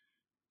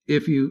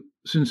 if you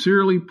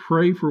sincerely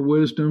pray for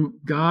wisdom,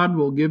 God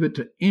will give it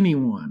to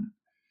anyone,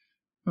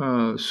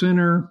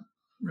 sinner,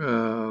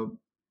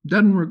 doesn't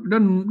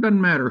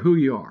matter who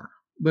you are.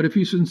 But if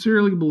you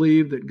sincerely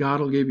believe that God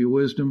will give you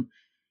wisdom,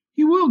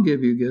 He will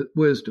give you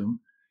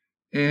wisdom.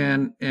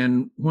 And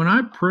when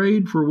I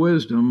prayed for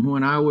wisdom,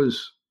 when I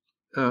was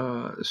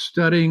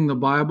studying the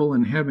Bible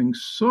and having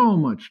so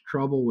much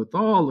trouble with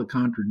all the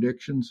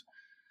contradictions,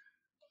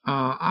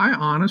 I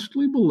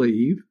honestly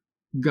believe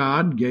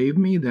God gave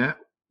me that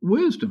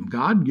wisdom,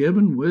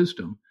 God-given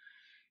wisdom.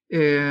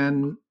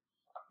 And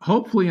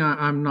hopefully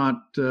I'm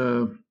not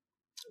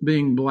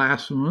being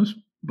blasphemous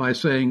by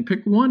saying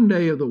pick one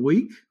day of the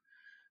week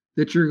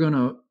that you're going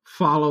to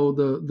follow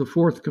the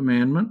fourth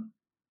commandment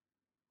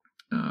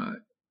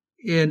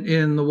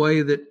in the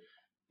way that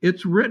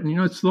it's written. You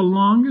know, it's the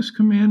longest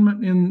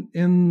commandment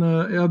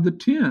of the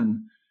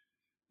 10,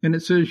 and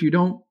it says you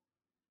don't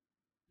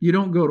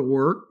go to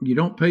work, you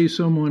don't pay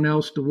someone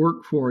else to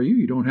work for you,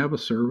 you don't have a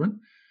servant,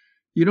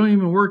 you don't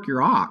even work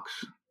your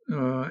ox,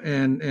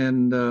 and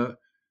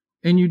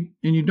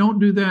you don't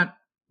do that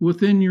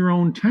within your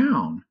own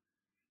town,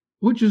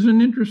 which is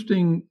an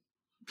interesting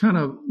kind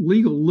of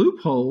legal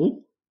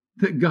loophole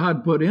that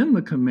God put in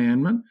the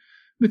commandment,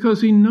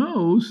 because He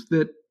knows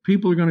that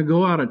people are going to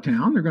go out of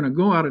town. They're going to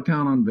go out of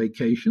town on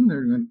vacation.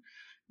 They're going to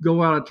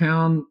go out of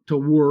town to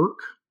work.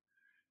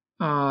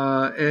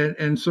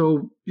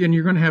 And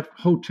you're going to have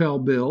hotel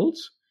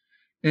bills,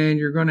 and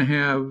you're going to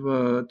have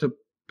to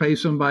pay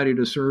somebody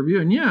to serve you.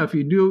 And yeah, if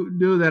you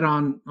do that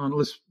on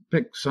let's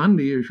pick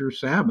Sunday as your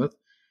Sabbath,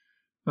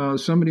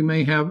 somebody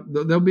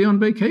they'll be on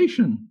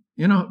vacation,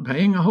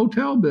 paying a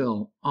hotel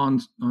bill on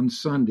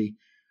Sunday,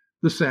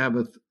 the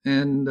Sabbath,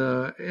 and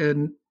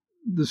the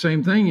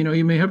same thing.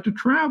 You may have to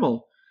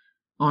travel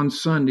on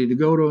Sunday to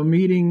go to a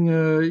meeting,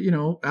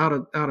 out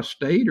of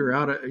state or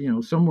out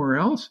of somewhere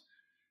else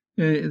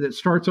that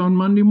starts on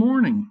Monday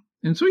morning.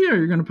 And so yeah,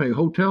 you're going to pay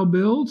hotel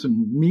bills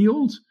and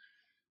meals.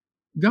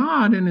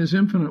 God, in His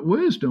infinite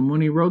wisdom,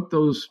 when He wrote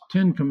those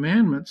 10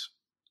 commandments,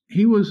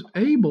 He was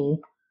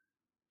able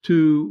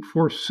to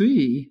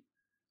foresee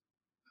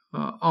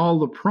all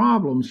the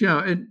problems.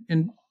 Yeah,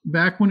 and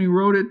back when He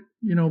wrote it,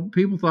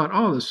 people thought,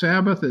 oh, the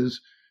Sabbath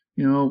is,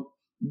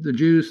 the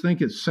Jews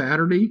think it's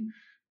Saturday.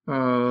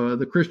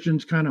 The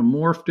Christians kind of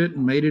morphed it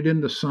and made it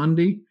into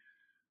Sunday.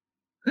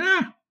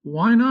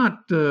 Why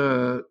not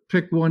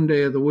pick one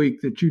day of the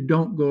week that you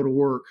don't go to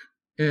work?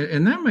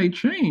 And that may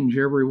change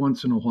every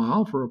once in a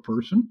while for a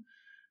person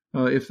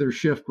if their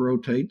shift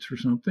rotates or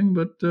something.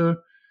 But,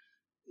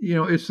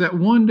 it's that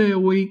one day a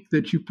week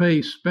that you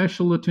pay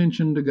special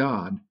attention to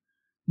God,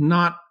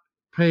 not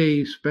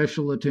pay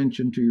special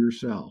attention to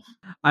yourself.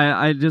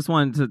 I just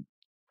wanted to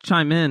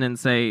chime in and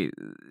say,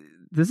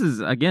 this is,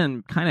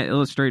 again, kind of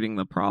illustrating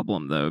the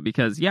problem, though,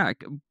 because, yeah,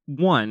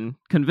 one,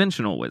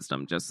 conventional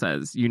wisdom just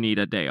says you need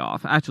a day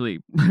off. Actually,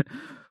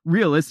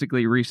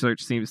 realistically,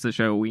 research seems to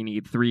show we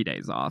need 3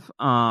 days off.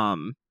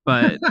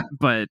 But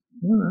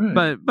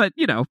right.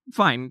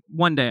 Fine,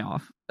 1 day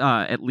off,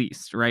 at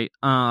least, right?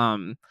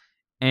 So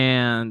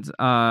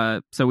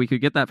we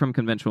could get that from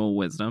conventional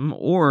wisdom,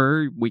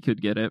 or we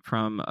could get it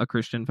from a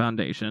Christian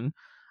foundation.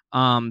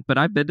 But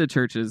I've been to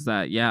churches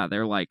that, yeah,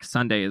 they're like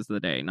Sunday is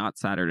the day, not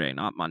Saturday,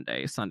 not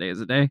Monday. Sunday is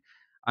the day.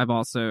 I've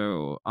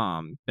also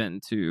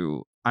been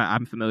to,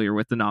 I'm familiar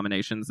with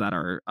denominations that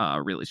are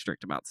really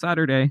strict about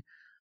Saturday.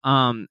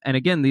 And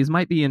again, these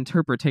might be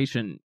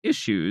interpretation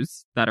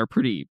issues that are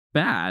pretty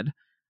bad.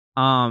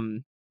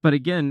 But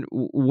again,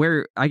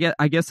 where I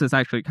guess this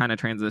actually kind of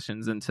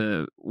transitions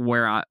into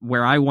where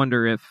I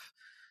wonder if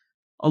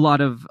a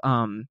lot of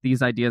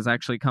these ideas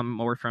actually come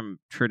more from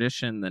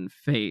tradition than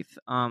faith.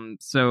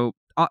 So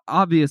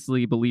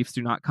obviously, beliefs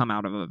do not come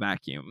out of a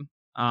vacuum,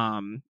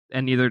 and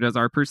neither does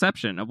our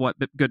perception of what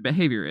good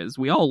behavior is.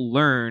 We all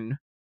learn,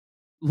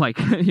 like,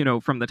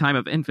 from the time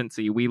of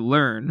infancy, we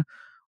learn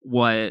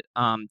what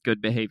good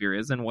behavior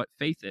is and what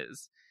faith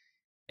is.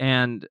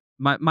 And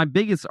my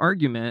biggest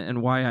argument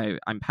and why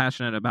I'm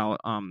passionate about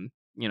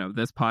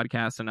this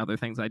podcast and other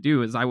things I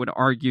do is I would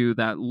argue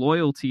that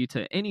loyalty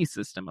to any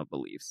system of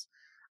beliefs,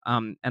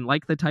 and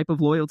like the type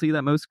of loyalty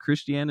that most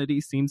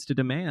Christianity seems to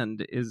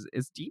demand, is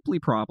deeply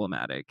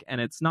problematic, and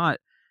it's not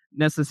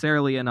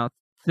necessarily an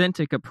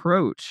authentic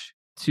approach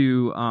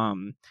to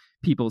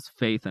people's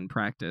faith and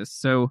practice.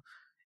 So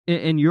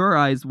in your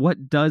eyes,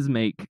 what does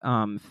make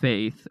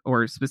faith,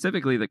 or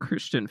specifically the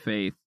Christian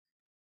faith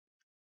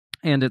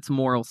and its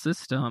moral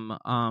system,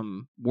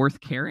 worth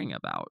caring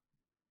about?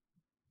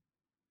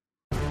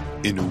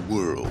 In a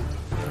world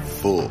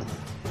full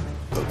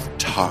of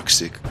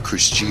toxic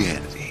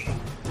Christianity,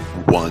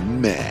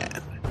 one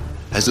man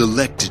has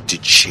elected to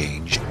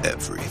change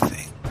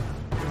everything.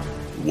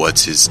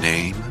 What's his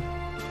name?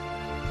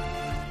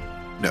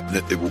 No,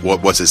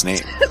 what's his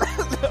name?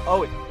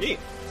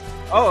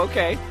 Oh,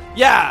 okay.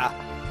 Yeah.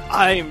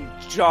 I'm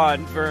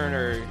John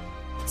Werner,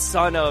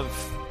 son of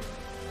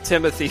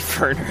Timothy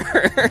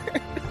Werner.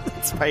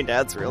 That's my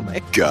dad's real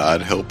name.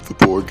 God help the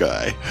poor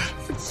guy.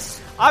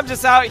 I'm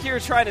just out here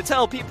trying to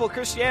tell people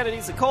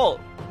Christianity's a cult.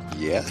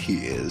 Yeah,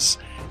 he is.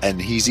 And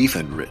he's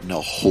even written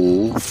a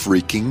whole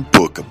freaking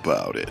book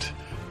about it.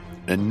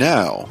 And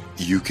now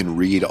you can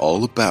read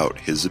all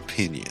about his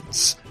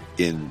opinions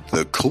in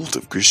The Cult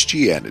of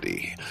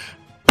Christianity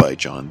by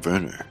John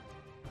Werner.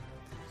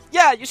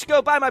 Yeah, you should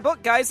go buy my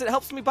book, guys. It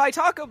helps me buy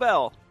Taco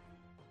Bell.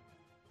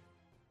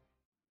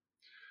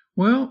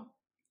 Well,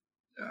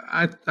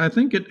 I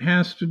think it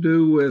has to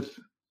do with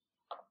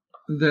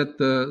that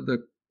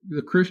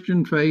the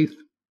Christian faith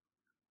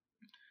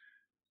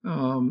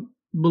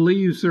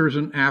believes there's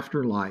an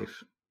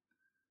afterlife.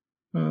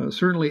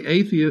 Certainly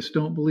atheists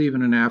don't believe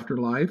in an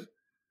afterlife,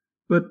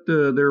 but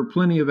there are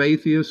plenty of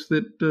atheists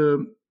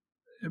that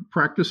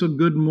practice a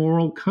good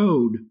moral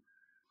code.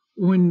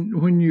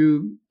 When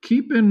you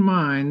keep in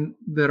mind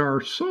that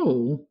our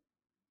soul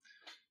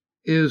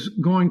is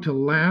going to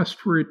last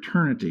for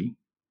eternity,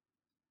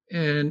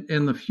 and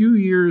the few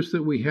years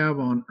that we have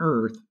on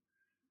earth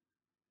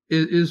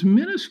is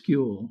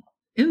minuscule,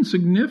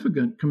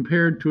 insignificant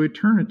compared to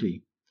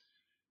eternity.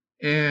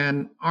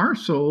 And our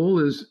soul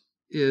is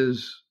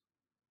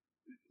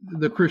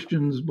the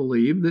Christians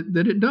believe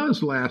that it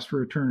does last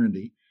for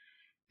eternity.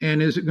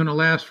 And is it going to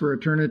last for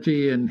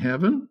eternity in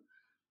heaven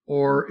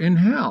or in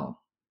hell?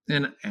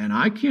 And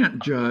I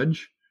can't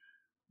judge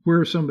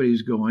where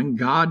somebody's going.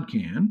 God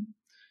can.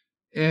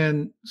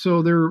 And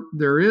so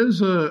there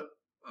is a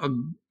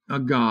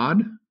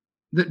God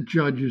that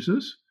judges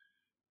us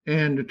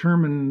and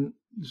determines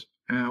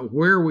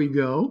where we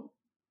go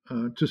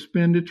to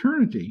spend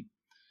eternity.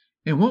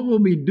 And what we'll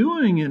be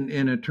doing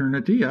in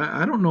eternity,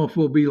 I don't know if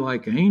we'll be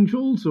like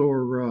angels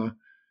or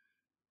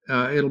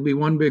it'll be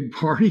one big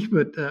party,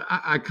 but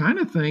I kind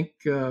of think,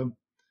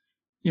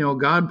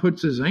 God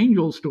puts his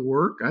angels to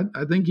work.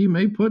 I think he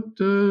may put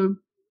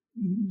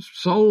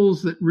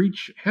souls that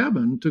reach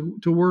heaven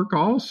to work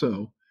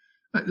also.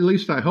 At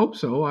least I hope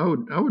so.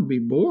 I would be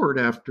bored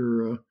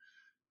after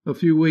a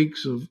few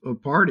weeks of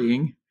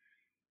partying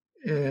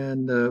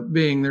and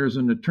being there's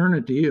an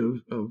eternity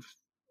of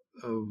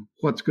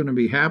what's going to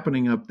be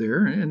happening up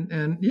there.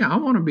 And yeah, I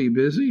want to be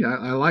busy.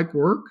 I like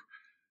work.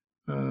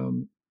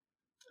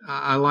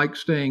 I like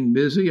staying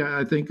busy.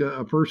 I think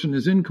a person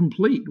is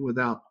incomplete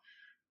without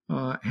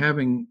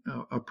having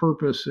a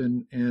purpose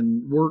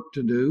and work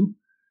to do,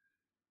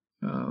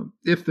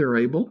 if they're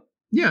able.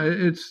 Yeah,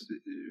 it's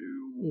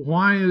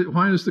why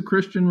is the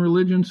Christian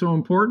religion so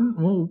important?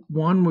 Well,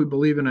 one, we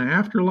believe in an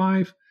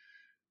afterlife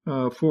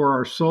for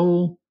our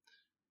soul,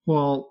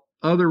 while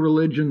other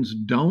religions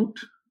don't,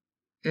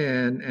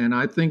 and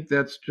I think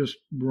that's just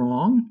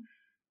wrong.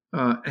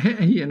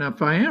 And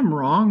if I am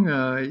wrong,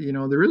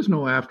 there is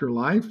no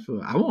afterlife.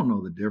 I won't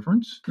know the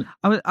difference.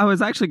 I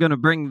was actually going to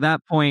bring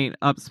that point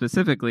up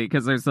specifically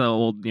because there's the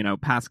old,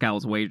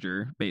 Pascal's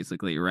wager,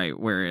 basically, right?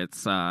 Where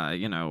it's,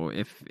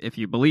 if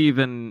you believe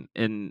in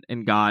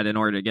God in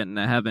order to get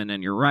into heaven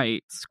and you're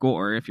right,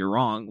 score. If you're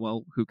wrong,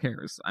 well, who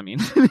cares? I mean,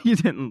 you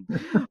didn't.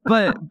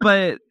 But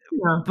yeah.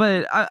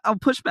 But I'll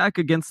push back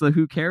against the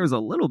who cares a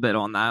little bit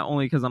on that,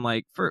 only because I'm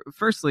like,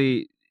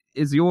 firstly,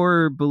 is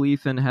your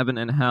belief in heaven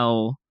and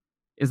hell,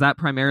 is that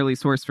primarily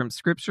sourced from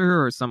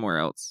Scripture or somewhere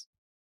else?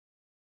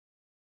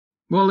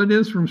 Well, it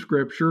is from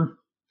Scripture.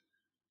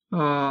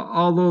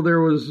 Although there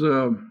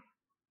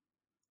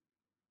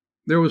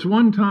was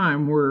one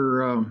time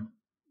where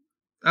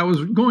I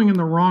was going in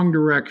the wrong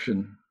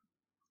direction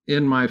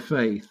in my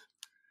faith.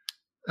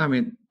 I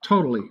mean,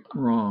 totally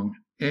wrong.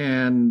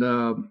 And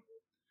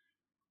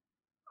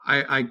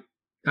I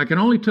can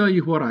only tell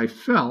you what I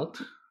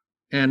felt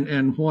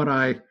and what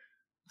I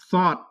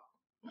thought,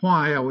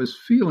 why I was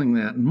feeling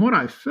that. And what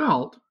I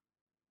felt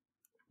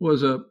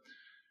was a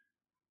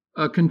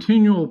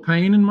continual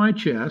pain in my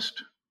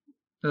chest,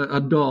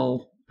 a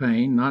dull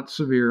pain, not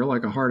severe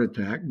like a heart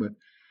attack,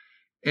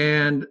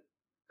 and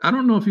I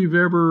don't know if you've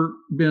ever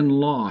been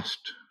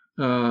lost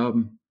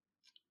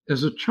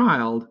as a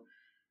child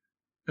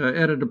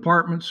at a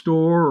department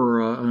store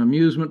or an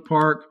amusement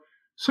park,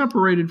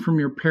 separated from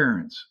your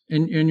parents,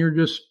 and you're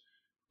just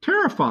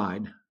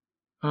terrified.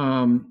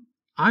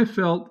 I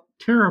felt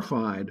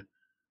terrified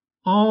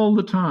all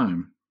the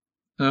time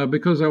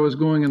because I was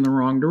going in the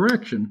wrong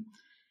direction.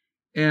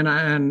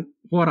 And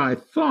what I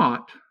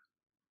thought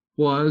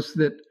was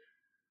that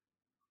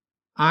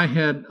I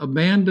had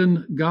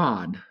abandoned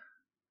God.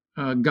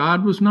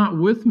 God was not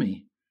with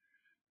me.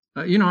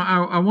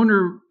 I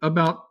wonder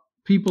about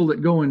people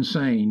that go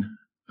insane,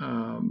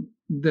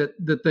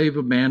 that they've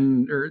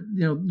abandoned, or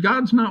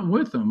God's not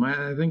with them.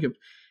 I think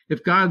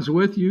if God's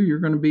with you, you're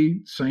going to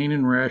be sane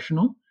and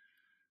rational.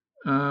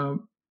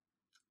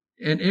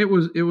 And it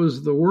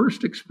was the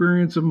worst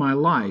experience of my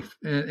life.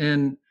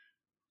 And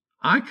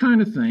I kind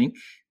of think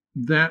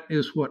that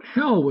is what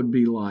hell would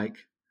be like.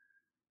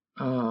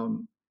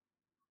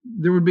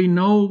 There would be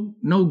no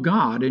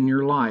God in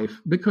your life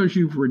because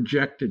you've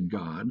rejected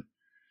God.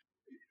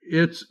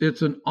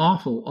 It's an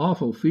awful,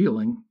 awful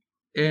feeling.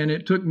 And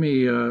it took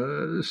me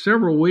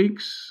several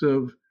weeks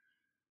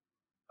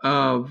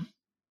of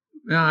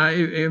I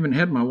even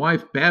had my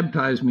wife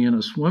baptize me in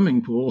a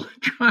swimming pool,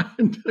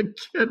 trying to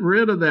get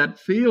rid of that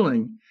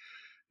feeling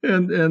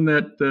and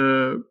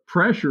that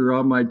pressure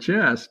on my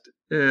chest.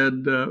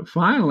 And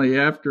finally,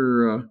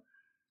 after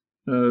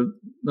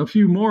a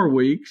few more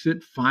weeks,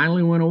 it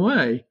finally went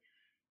away.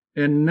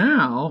 And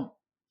now,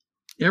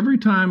 every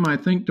time I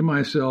think to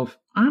myself,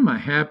 I'm a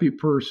happy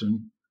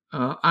person.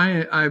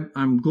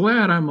 I'm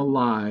glad I'm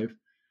alive.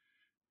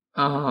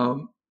 I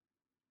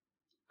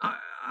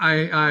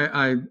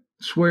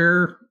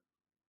swear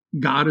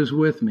God is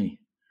with me.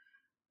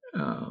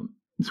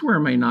 Swear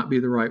may not be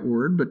the right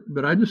word,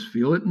 but I just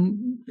feel it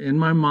in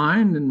my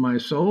mind and my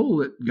soul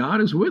that God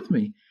is with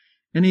me.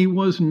 And he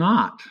was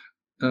not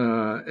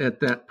at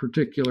that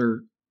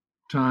particular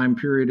time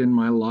period in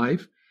my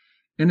life.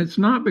 And it's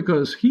not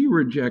because he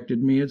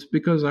rejected me, it's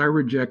because I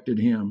rejected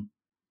him.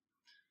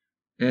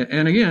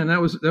 And again,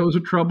 that was a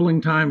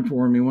troubling time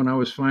for me when I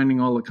was finding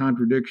all the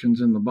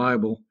contradictions in the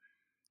Bible.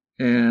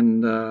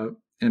 And I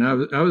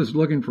was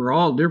looking for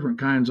all different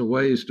kinds of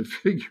ways to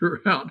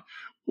figure out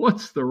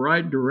what's the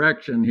right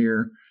direction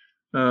here,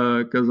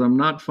 because I'm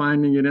not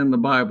finding it in the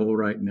Bible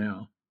right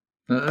now,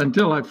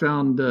 until I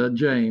found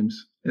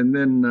James, and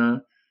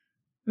then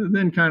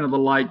kind of the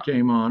light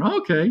came on.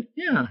 Okay,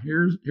 yeah,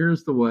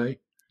 here's the way.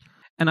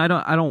 And I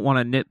don't want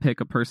to nitpick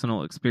a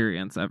personal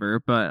experience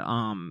ever, but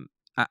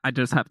I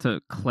just have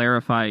to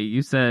clarify.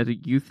 You said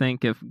you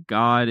think if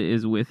God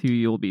is with you,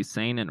 you'll be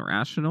sane and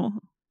rational.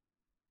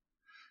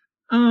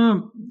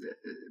 In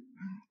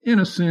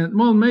a sense,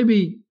 well,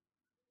 maybe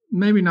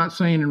not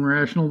sane and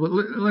rational,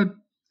 but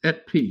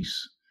at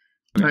peace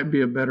might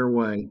be a better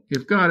way.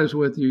 If God is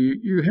with you,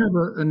 you have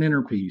an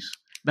inner peace.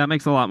 That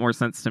makes a lot more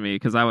sense to me,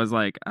 because I was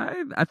like,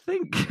 I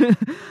think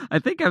I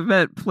think I've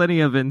met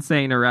plenty of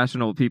insane,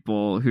 irrational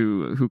people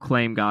who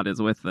claim God is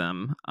with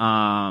them.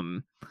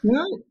 Well,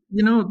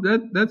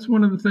 that's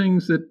one of the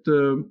things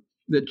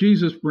that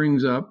Jesus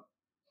brings up,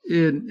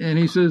 and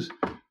he says,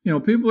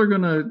 people are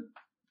going to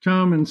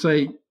come and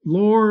say,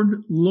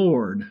 Lord,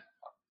 Lord.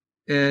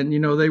 And,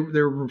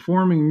 they're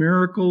performing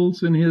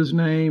miracles in his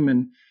name.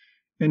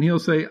 And he'll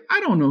say, I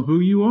don't know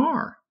who you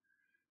are.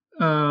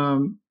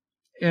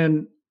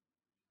 And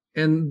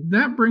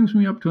that brings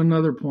me up to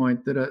another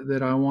point that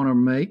I want to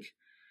make.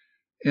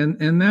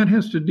 And that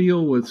has to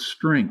deal with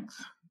strength.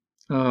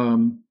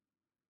 And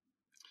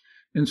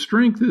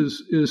strength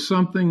is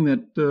something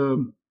that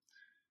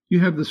you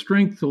have the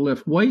strength to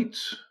lift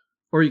weights,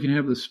 or you can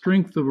have the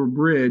strength of a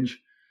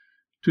bridge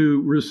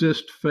to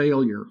resist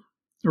failure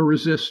or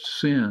resist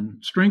sin.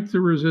 Strength to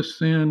resist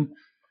sin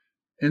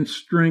and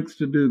strength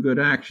to do good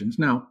actions.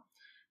 Now,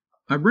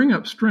 I bring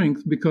up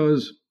strength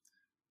because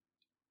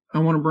I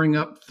want to bring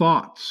up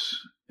thoughts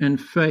and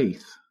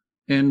faith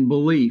and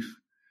belief.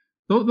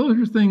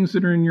 Those are things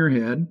that are in your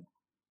head,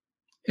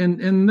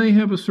 and they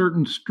have a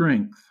certain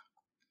strength.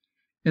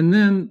 And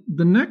then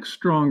the next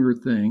stronger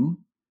thing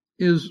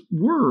is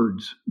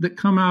words that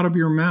come out of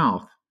your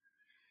mouth.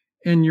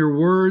 And your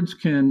words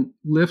can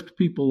lift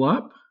people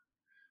up.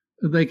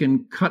 They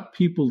can cut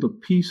people to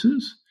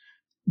pieces.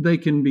 They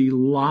can be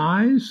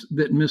lies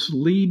that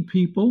mislead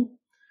people,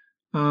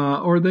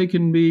 or they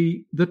can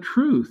be the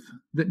truth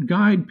that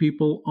guide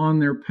people on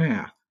their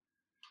path.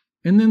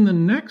 And then the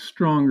next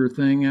stronger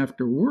thing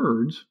after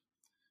words,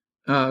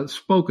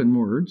 spoken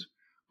words,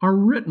 are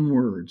written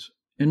words.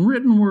 And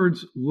written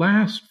words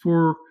last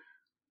for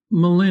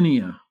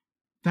millennia,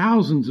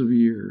 thousands of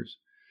years.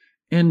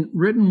 And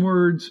written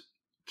words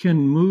can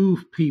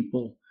move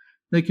people.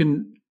 They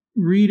can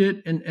read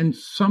it, and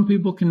some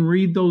people can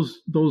read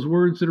those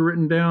words that are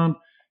written down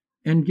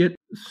and get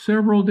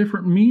several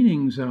different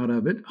meanings out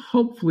of it,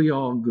 hopefully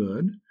all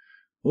good.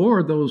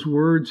 Or those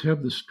words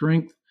have the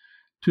strength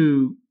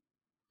to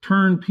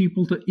turn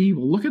people to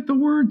evil. Look at the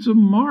words of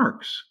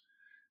Marx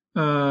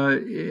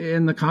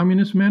in the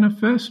Communist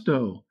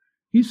Manifesto.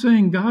 He's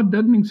saying God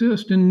doesn't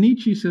exist, and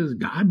Nietzsche says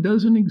God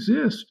doesn't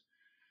exist.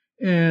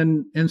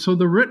 And so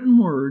the written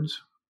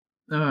words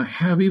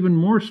have even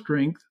more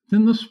strength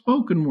than the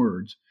spoken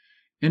words.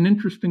 And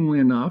interestingly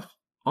enough,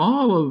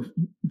 all of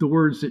the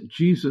words that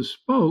Jesus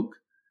spoke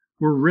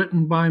were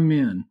written by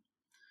men.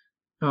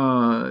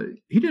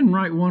 He didn't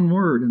write one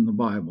word in the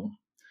Bible.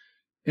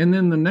 And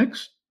then the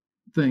next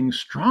thing,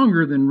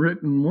 stronger than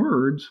written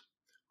words,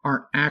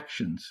 are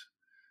actions.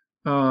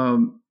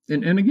 And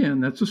again,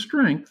 that's a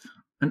strength,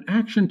 an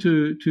action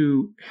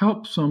to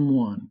help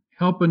someone,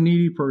 help a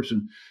needy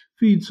person,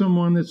 feed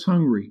someone that's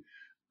hungry,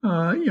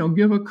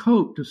 give a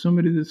coat to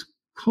somebody that's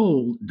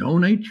cold,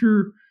 donate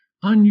your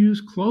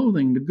unused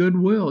clothing to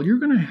Goodwill. You're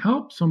going to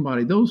help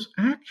somebody. Those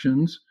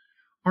actions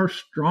are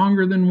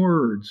stronger than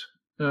words.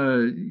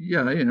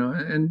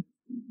 And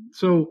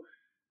so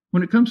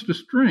when it comes to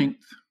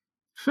strength,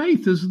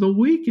 faith is the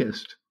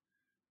weakest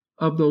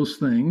of those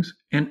things,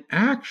 and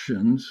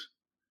actions,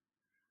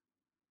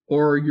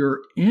 or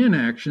your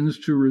inactions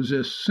to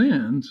resist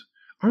sins,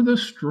 are the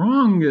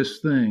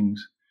strongest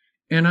things.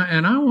 And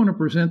I want to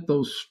present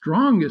those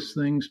strongest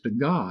things to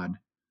God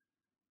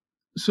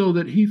so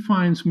that he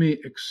finds me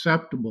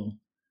acceptable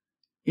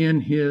in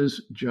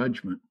his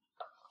judgment.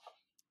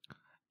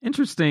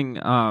 Interesting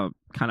kind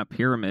of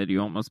pyramid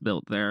you almost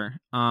built there.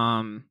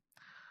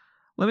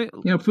 Let me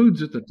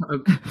Food's at the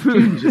top.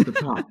 Food's at the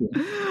top.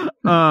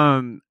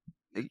 Yeah.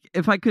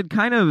 If I could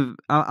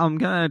I'm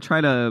gonna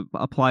try to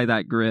apply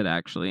that grid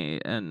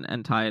actually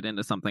and tie it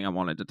into something I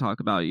wanted to talk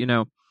about.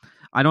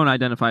 I don't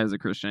identify as a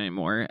Christian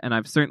anymore, and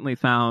I've certainly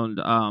found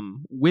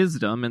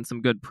wisdom and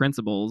some good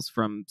principles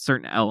from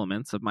certain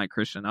elements of my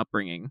Christian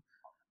upbringing.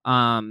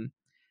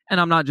 And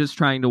I'm not just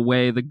trying to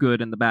weigh the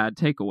good and the bad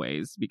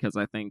takeaways, because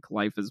I think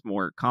life is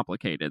more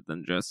complicated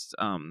than just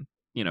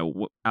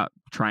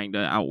trying to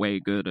outweigh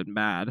good and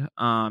bad.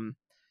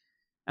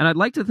 And I'd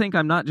like to think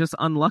I'm not just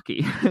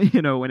unlucky,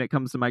 when it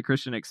comes to my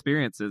Christian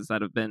experiences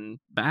that have been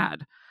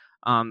bad.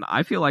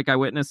 I feel like I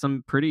witnessed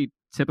some pretty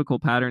typical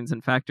patterns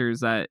and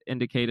factors that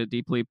indicate a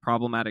deeply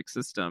problematic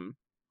system.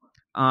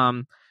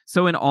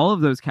 So in all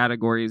of those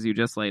categories you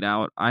just laid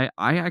out, I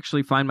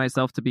actually find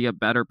myself to be a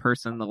better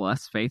person the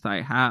less faith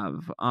I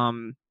have.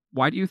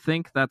 Why do you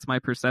think that's my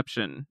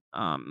perception,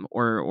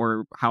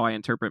 or how I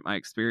interpret my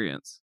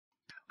experience?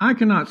 I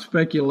cannot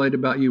speculate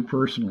about you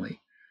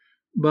personally,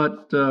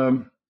 but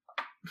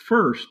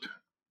first,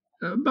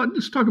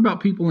 let's talk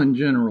about people in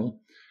general.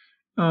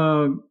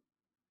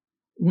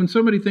 When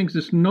somebody thinks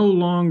it's no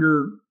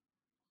longer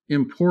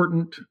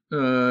important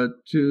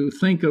to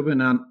think of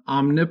an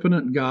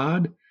omnipotent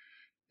God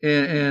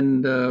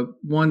and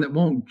one that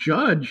won't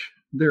judge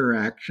their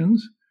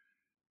actions,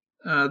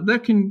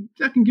 that can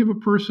give a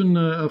person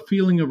a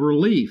feeling of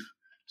relief,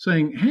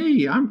 saying,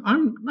 "Hey,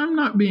 I'm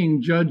not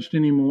being judged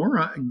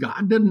anymore.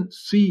 God doesn't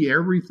see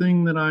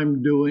everything that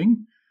I'm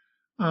doing,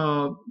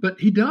 but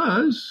He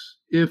does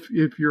if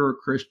you're a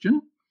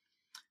Christian."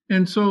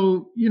 And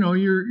so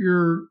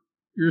you're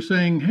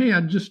saying, "Hey,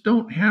 I just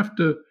don't have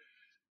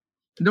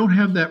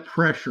that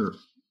pressure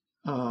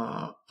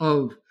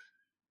of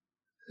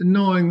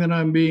knowing that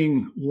I'm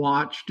being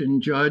watched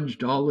and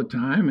judged all the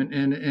time,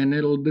 and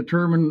it'll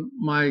determine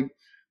my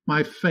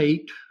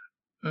fate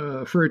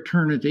for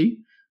eternity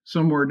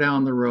somewhere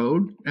down the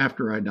road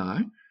after I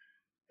die."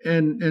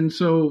 And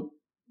so,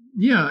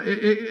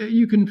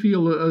 you can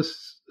feel a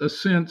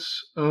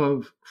sense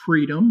of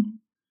freedom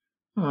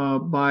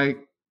by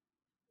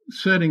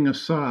setting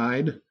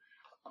aside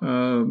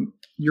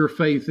your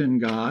faith in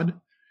God.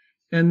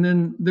 And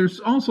then there's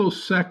also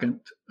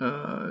second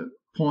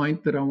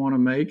point that I want to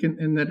make,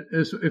 and that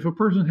is, if a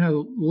person has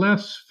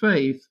less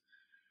faith,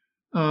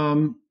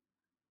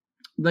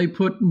 they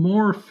put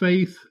more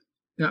faith,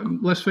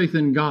 less faith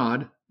in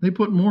God. They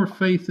put more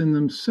faith in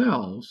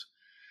themselves,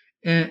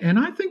 and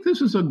I think this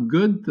is a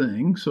good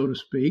thing, so to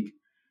speak,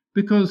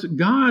 because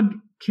God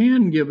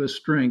can give us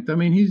strength. I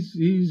mean,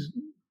 He's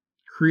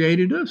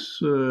created us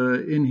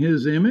in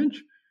His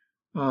image.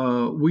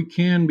 We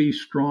can be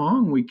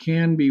strong. We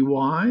can be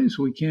wise.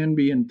 We can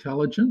be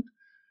intelligent.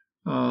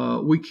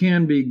 We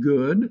can be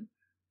good,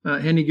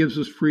 and He gives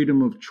us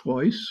freedom of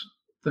choice.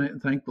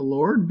 Thank the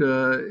Lord.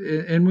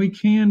 And we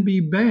can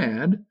be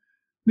bad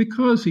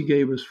because He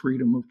gave us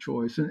freedom of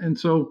choice. And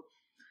so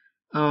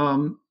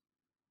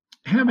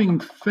having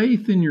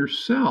faith in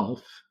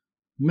yourself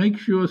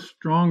makes you a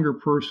stronger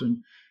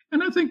person.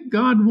 And I think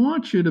God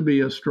wants you to be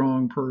a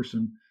strong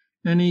person.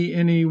 And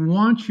He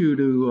wants you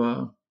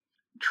to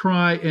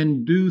try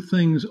and do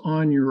things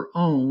on your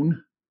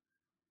own.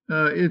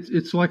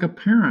 It's like a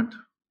parent.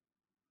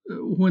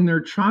 When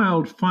their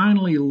child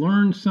finally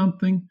learns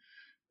something,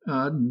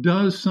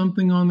 does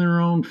something on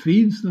their own,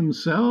 feeds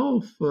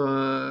themselves,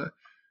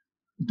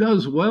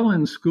 does well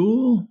in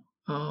school,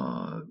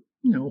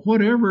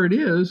 whatever it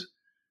is,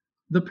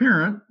 the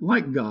parent,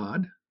 like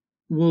God,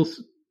 will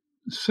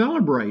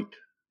celebrate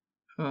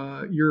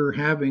your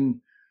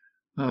having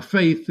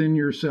faith in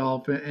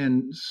yourself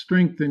and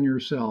strength in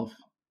yourself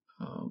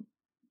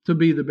to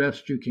be the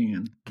best you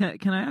can.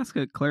 Can I ask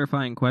a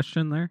clarifying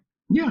question there?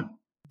 Yeah.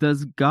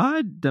 Does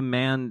God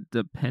demand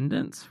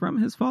dependence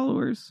from His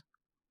followers?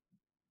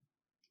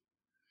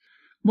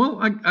 Well,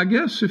 I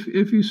guess if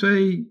you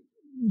say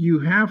you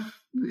have,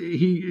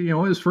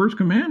 His first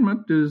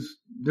commandment is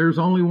there's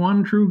only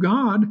one true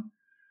God,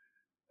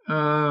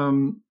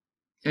 and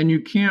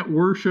you can't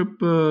worship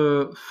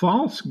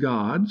false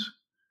gods.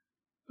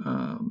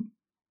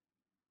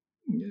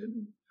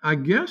 I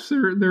guess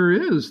there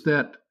is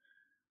that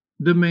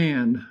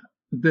demand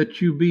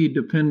that you be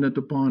dependent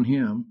upon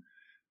Him.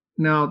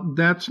 Now,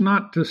 that's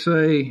not to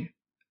say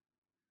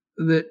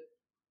that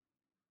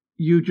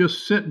you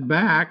just sit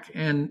back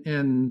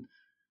and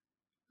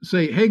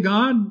say, "Hey,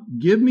 God,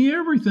 give me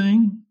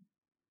everything.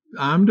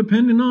 I'm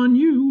dependent on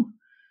you."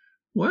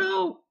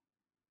 Well,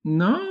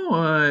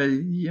 no,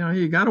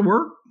 you got to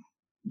work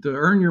to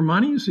earn your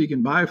money so you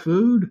can buy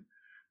food.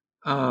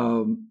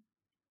 And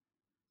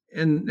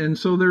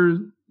so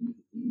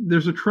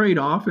there's a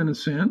trade-off in a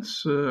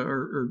sense,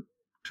 or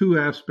two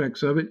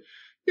aspects of it.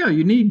 Yeah,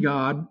 you need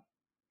God.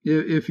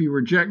 If you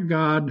reject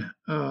God,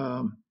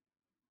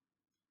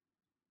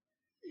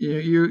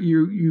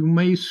 you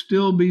may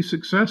still be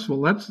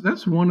successful.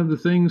 That's one of the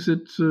things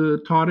that's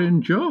taught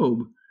in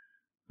Job.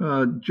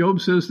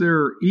 Job says there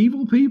are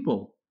evil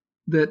people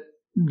that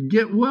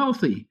get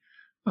wealthy,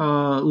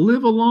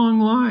 live a long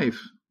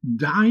life,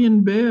 die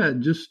in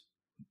bed, just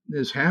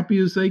as happy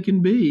as they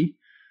can be,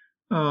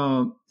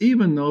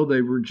 even though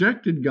they've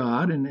rejected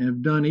God and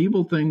have done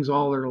evil things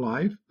all their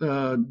life.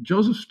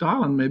 Joseph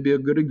Stalin may be a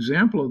good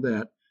example of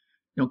that.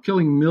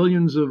 Killing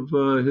millions of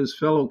his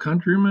fellow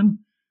countrymen.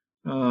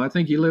 I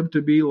think he lived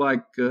to be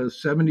like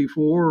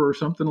 74 or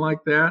something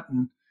like that,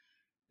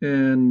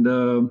 and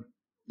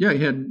he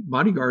had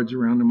bodyguards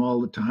around him all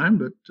the time,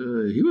 but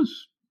he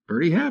was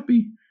pretty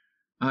happy,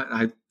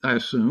 I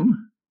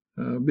assume,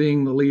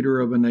 being the leader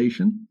of a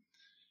nation.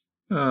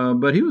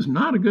 But he was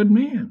not a good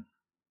man.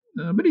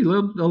 But he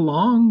lived a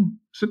long,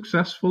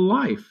 successful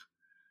life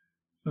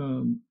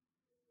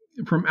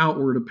from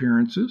outward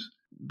appearances.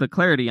 The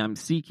clarity I'm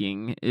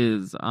seeking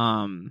is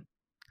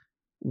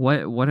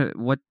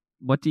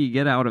what do you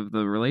get out of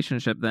the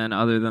relationship then,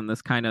 other than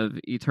this kind of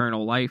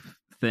eternal life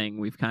thing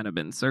we've kind of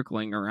been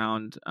circling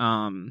around?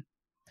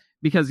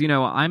 Because,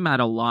 I'm at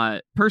a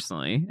lot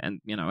personally,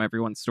 and,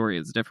 everyone's story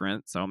is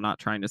different, so I'm not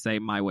trying to say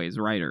my way is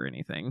right or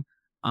anything.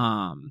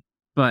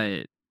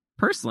 But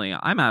personally,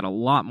 I'm at a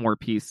lot more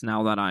peace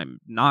now that I'm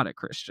not a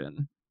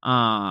Christian.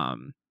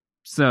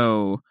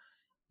 So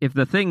if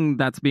the thing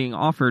that's being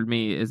offered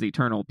me is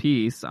eternal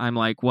peace, I'm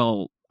like,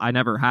 well, I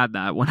never had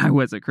that when I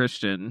was a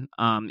Christian.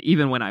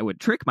 Even when I would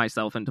trick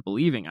myself into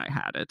believing I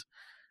had it,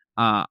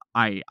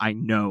 I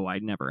know I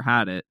never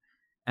had it.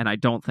 And I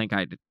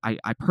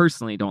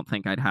personally don't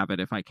think I'd have it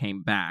if I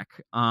came back.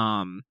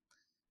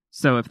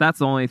 So if that's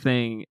the only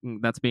thing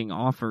that's being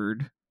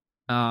offered,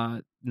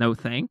 no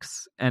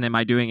thanks. And am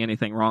I doing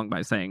anything wrong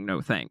by saying no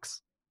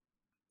thanks?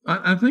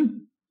 I think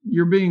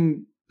you're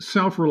being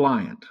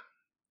self-reliant.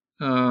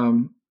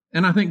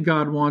 And I think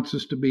God wants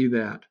us to be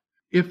that.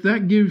 If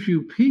that gives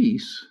you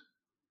peace,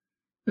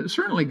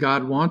 certainly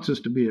God wants us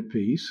to be at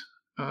peace.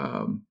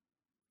 And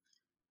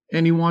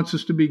he wants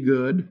us to be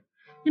good.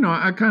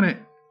 I kind of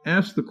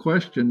asked the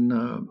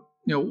question,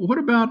 what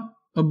about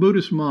a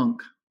Buddhist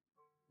monk?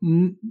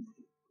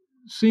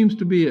 Seems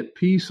to be at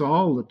peace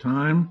all the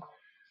time.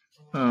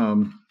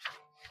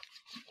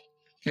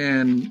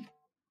 And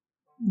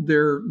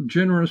they're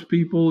generous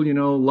people,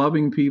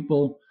 loving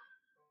people.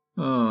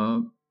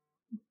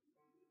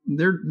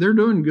 They're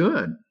doing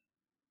good.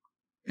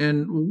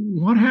 And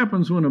what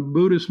happens when a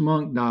Buddhist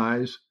monk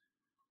dies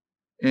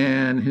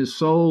and his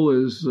soul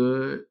is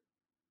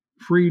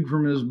freed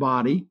from his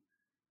body,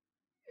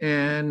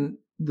 and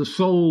the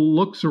soul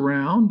looks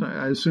around?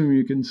 I assume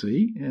you can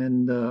see,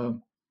 and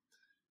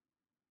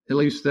at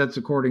least that's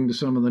according to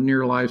some of the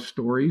near-life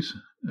stories,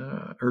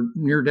 or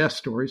near-death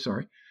stories,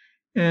 sorry.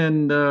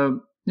 And,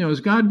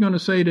 is God going to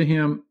say to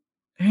him,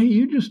 hey,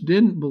 you just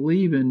didn't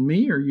believe in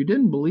me, or you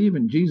didn't believe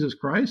in Jesus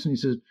Christ? And he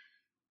says,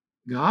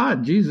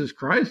 God, Jesus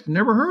Christ,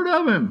 never heard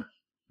of him.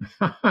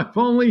 I've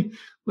only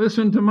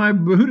listened to my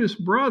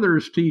Buddhist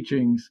brother's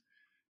teachings.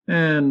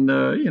 And,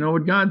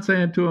 would God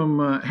say to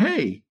him,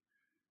 hey,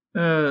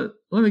 let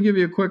me give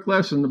you a quick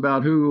lesson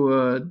about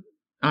who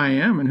I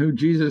am and who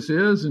Jesus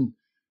is? And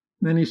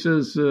then he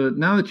says,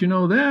 now that you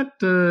know that,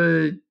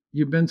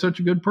 you've been such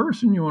a good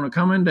person, you want to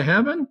come into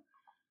heaven?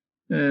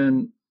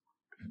 And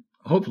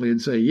hopefully he'd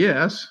say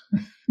yes.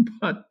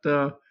 But,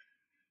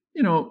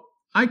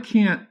 I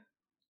can't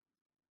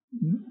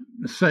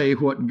say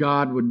what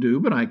God would do,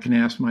 but I can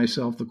ask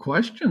myself the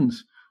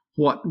questions.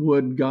 What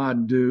would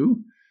God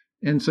do?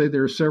 And say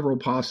there are several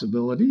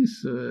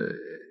possibilities,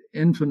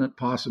 infinite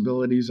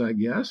possibilities, I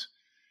guess.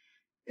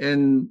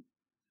 And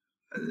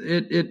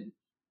it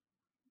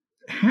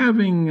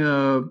having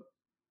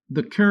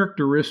the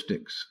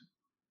characteristics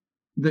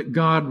that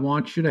God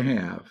wants you to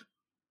have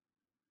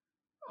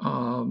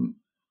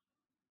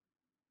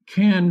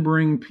can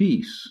bring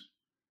peace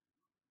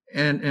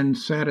and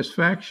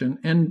satisfaction.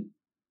 And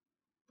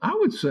I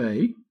would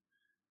say,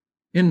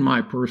 in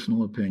my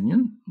personal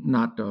opinion,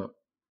 not to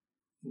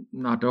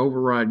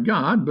override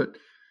God, but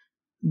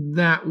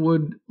that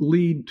would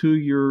lead to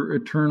your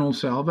eternal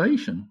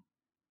salvation.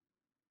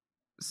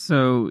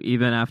 So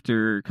even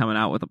after coming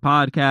out with a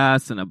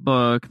podcast and a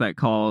book that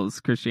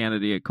calls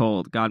Christianity a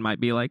cult, God might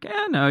be like,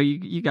 no,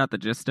 you got the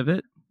gist of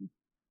it.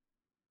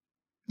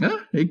 Yeah,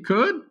 he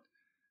could.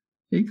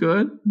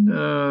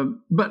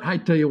 But I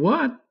tell you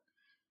what,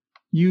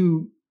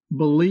 you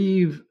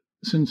believe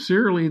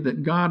sincerely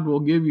that God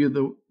will give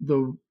you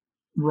the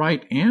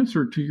right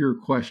answer to your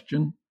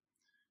question.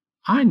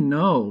 I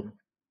know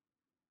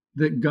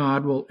that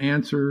God will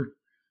answer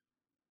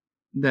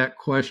that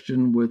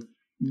question with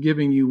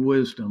giving you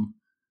wisdom,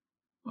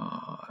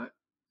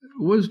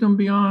 wisdom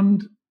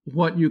beyond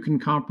what you can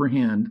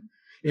comprehend.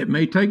 It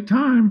may take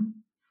time.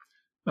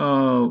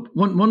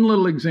 One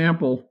little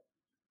example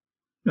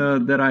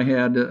that I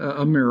had,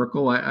 a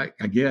miracle, I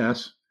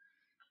guess,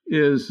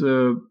 is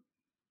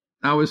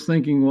I was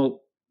thinking,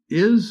 well,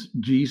 is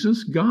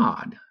Jesus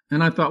God?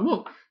 And I thought,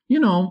 well,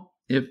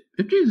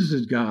 if Jesus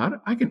is God,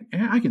 I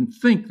can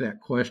think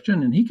that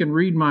question, and he can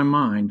read my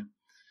mind.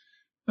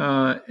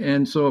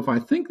 And so if I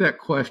think that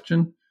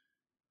question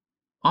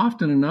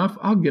often enough,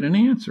 I'll get an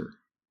answer.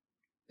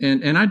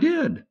 And I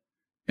did.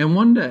 And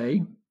one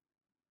day,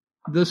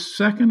 the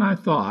second I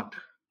thought,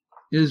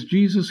 is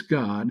Jesus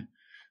God,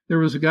 there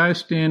was a guy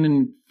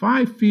standing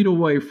 5 feet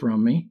away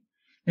from me,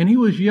 and he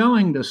was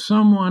yelling to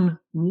someone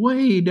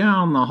way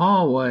down the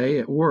hallway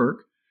at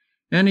work.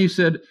 And he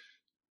said,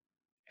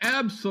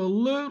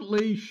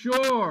 "Absolutely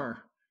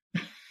sure."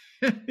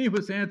 He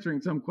was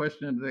answering some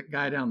question to that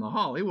guy down the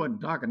hall. He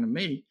wasn't talking to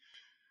me.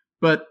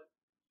 But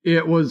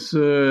it was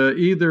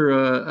either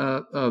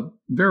a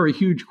very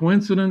huge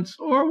coincidence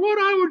or what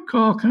I would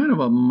call kind of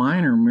a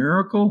minor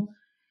miracle.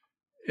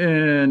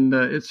 And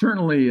it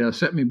certainly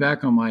set me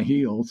back on my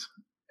heels.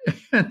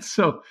 And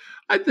so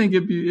I think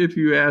if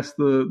you ask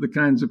the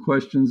kinds of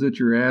questions that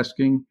you're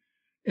asking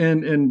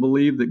and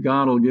believe that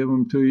God will give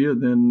them to you,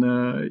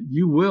 then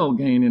you will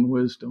gain in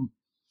wisdom.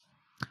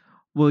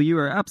 Well, you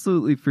are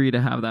absolutely free to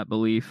have that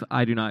belief.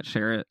 I do not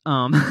share it.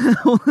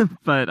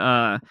 But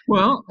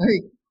well,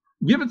 hey,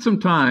 give it some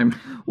time.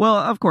 Well,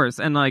 of course,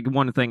 and like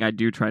one thing I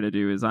do try to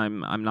do is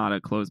I'm not a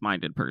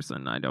closed-minded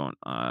person. I don't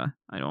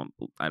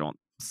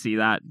see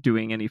that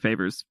doing any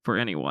favors for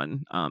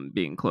anyone.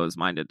 Being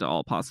closed-minded to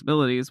all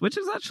possibilities, which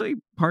is actually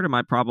part of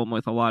my problem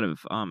with a lot of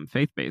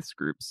faith-based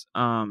groups.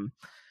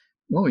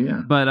 Oh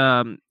yeah. But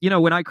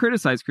when I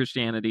criticize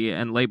Christianity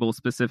and label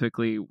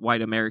specifically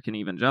white American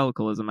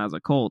evangelicalism as a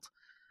cult,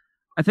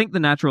 I think the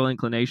natural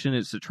inclination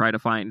is to try to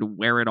find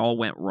where it all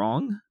went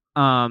wrong.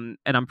 And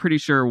I'm pretty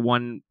sure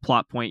one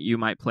plot point you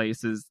might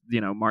place is,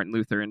 Martin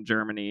Luther in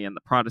Germany and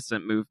the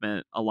Protestant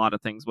movement. A lot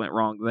of things went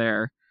wrong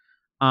there.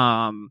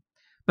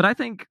 But I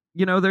think,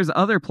 there's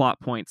other plot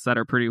points that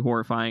are pretty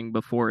horrifying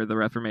before the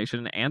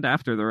Reformation and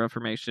after the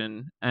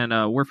Reformation.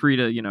 And we're free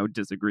to,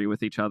 disagree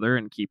with each other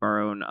and keep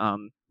our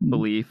own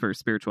belief or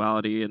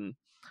spirituality and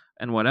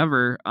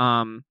whatever.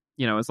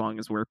 As long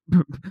as we're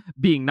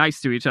being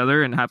nice to each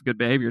other and have good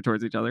behavior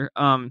towards each other.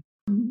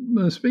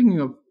 Speaking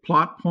of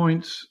plot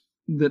points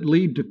that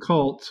lead to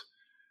cults,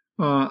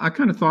 I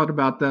kind of thought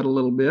about that a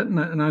little bit,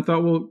 and I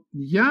thought, well,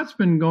 yeah, it's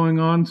been going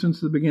on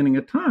since the beginning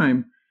of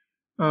time.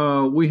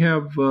 We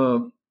have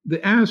the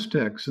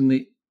Aztecs and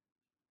the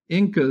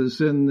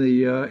Incas and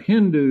the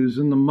Hindus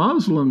and the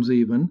Muslims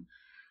even.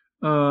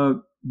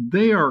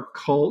 They are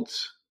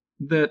cults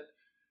that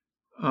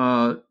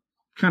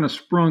kind of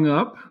sprung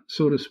up,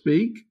 so to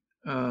speak,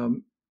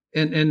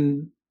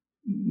 and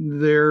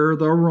they're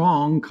the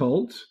wrong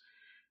cults.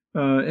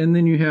 And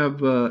then you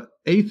have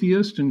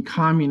atheist and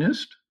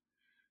communist.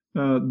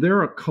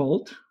 They're a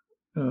cult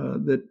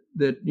that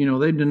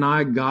they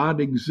deny God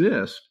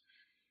exists.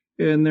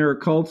 And there are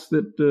cults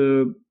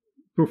that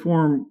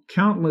perform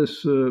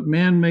countless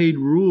man-made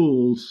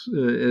rules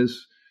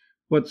as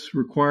what's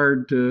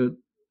required to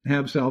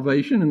have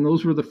salvation. And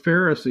those were the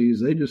Pharisees.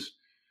 They just,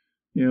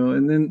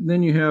 and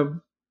then you have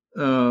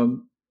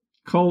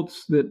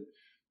cults that,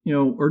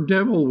 are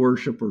devil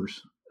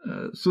worshipers.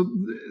 So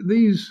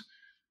these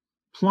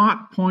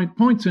plot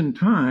points in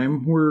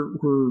time where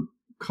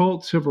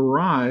cults have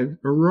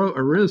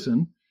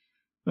arisen.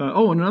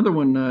 Another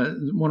one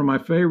of my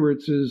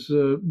favorites is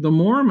the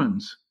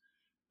Mormons.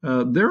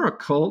 They're a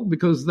cult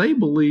because they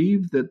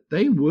believe that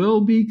they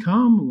will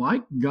become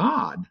like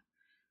God.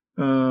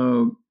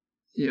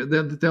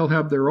 That they'll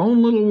have their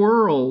own little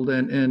world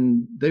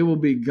and they will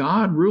be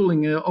God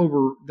ruling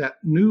over that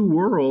new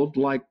world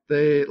like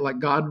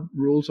God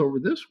rules over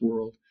this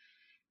world.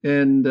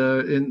 And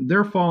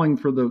they're falling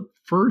for the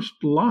first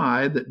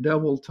lie that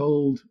devil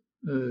told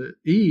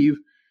Eve: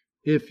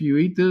 if you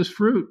eat this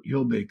fruit,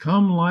 you'll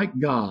become like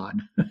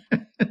God.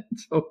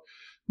 So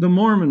the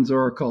Mormons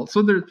are a cult.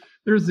 So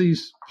there's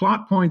these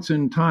plot points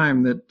in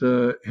time that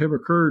have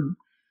occurred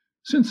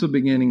since the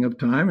beginning of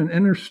time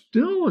and are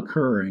still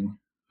occurring.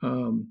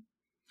 Even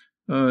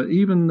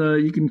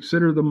you can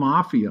consider the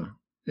mafia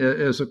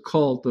as a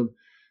cult of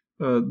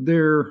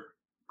their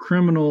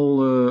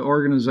criminal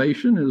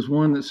organization is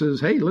one that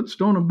says, hey, let's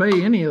don't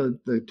obey any of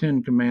the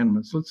 10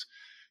 commandments. Let's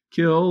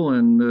kill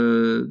and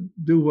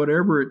do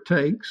whatever it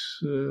takes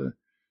to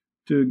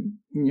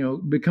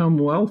become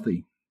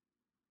wealthy.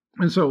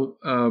 And so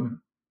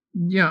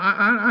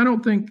I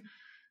don't think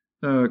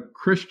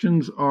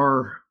Christians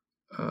are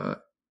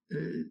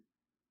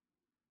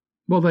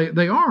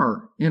they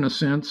are in a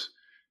sense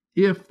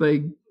if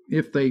they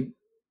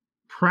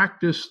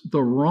practice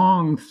the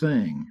wrong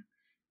thing,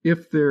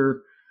 if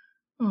their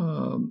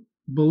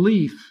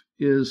belief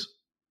is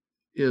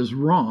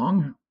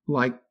wrong,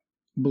 like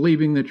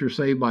believing that you're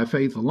saved by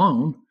faith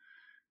alone,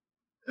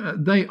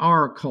 they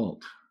are a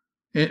cult.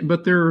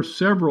 But there are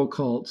several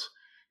cults,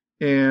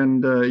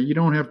 and you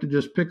don't have to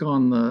just pick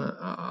on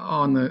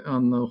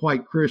the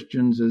white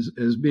Christians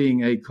as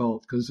being a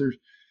cult, because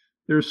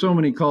there's so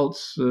many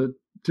cults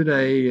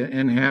today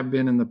and have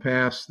been in the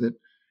past that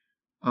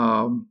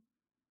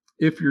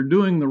if you're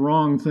doing the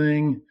wrong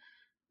thing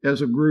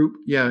as a group,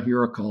 yeah,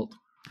 you're a cult.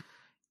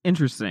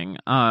 Interesting.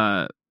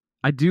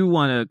 I do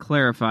want to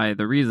clarify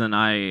the reason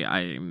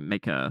I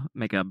make a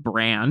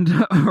brand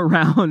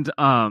around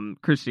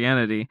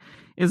Christianity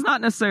is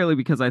not necessarily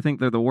because I think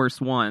they're the worst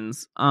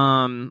ones,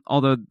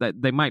 although that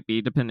they might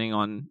be depending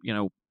on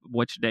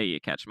which day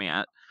you catch me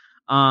at.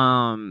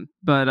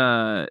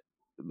 But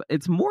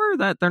it's more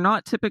that they're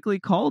not typically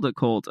called a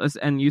cult,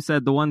 and you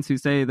said the ones who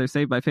say they're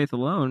saved by faith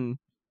alone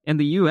in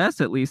the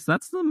U.S. at least,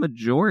 that's the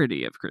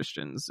majority of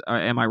Christians.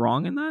 Am I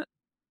wrong in that?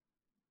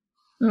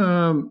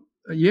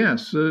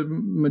 Yes,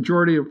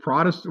 majority of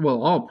Protestants,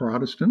 well, all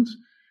Protestants,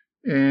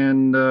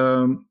 and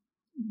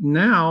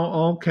now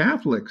all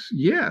Catholics.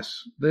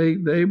 Yes, they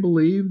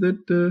believe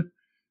that.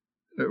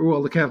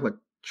 The Catholic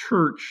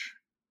Church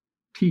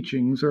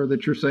teachings are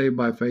that you're saved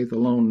by faith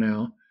alone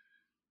now,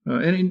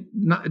 and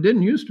it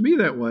didn't used to be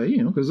that way,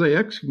 because they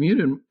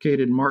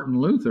excommunicated Martin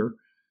Luther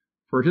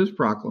for his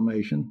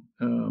proclamation.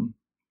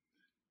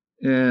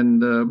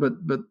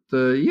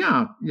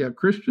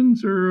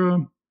 Christians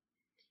are.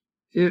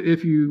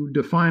 If you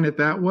define it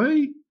that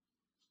way,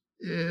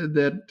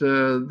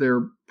 that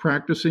they're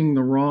practicing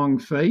the wrong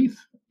faith,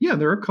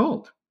 they're a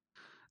cult.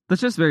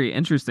 That's just very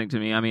interesting to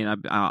me. I mean,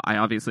 I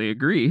obviously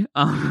agree,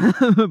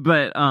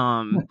 but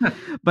I'm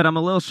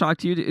a little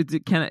shocked.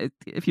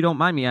 If you don't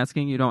mind me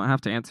asking, you don't have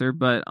to answer.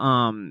 But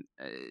are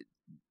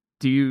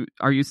you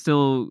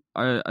still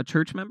a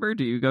church member?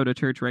 Do you go to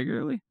church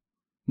regularly?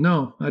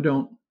 No, I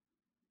don't.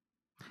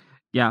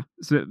 Yeah.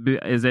 So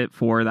is it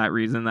for that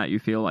reason that you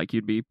feel like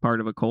you'd be part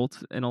of a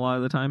cult in a lot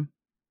of the time?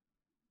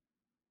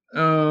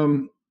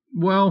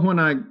 Well, when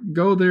I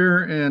go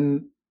there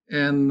and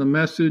the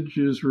message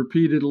is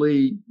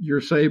repeatedly,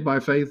 you're saved by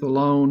faith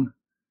alone,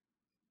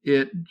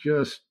 it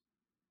just,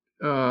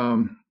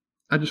 I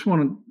just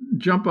want to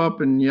jump up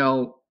and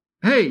yell,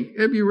 "Hey,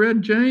 have you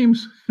read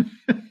James?"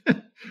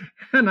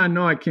 And I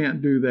know I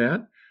can't do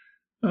that.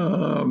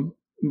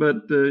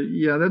 But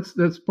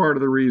that's part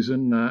of the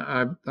reason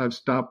I've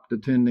stopped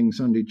attending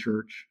Sunday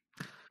church.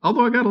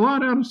 Although I got a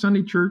lot out of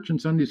Sunday church and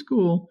Sunday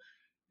school,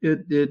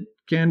 it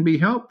can be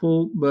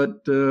helpful.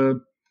 But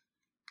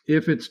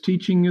if it's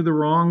teaching you the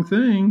wrong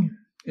thing,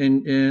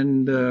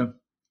 and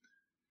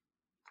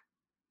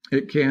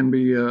it can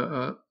be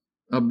a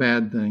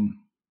bad thing.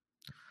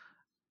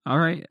 All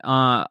right.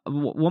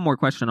 One more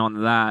question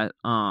on that,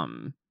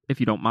 if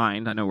you don't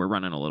mind. I know we're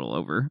running a little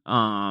over.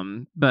 I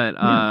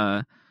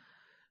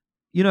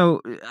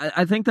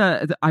think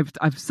that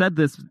I've said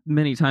this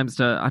many times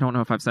I don't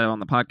know if I've said it on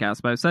the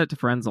podcast, but I've said it to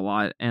friends a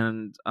lot,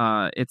 and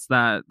it's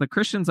that the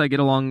Christians I get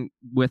along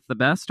with the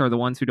best are the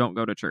ones who don't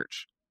go to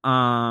church.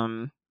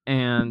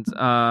 That's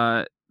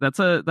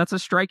a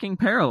striking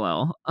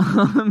parallel,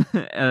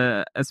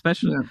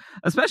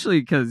 especially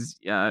because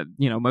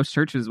most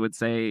churches would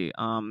say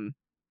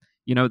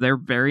they're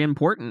very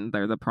important.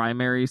 They're the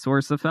primary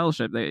source of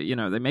fellowship. They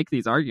make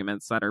these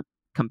arguments that are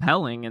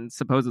compelling and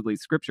supposedly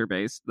scripture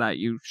based that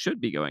you should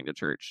be going to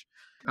church.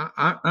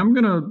 I'm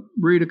going to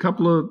read a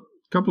couple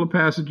of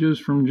passages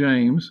from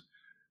James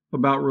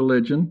about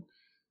religion.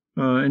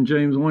 In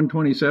James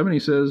 1:27, he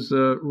says,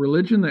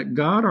 "Religion that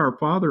God our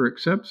Father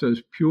accepts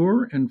as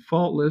pure and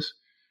faultless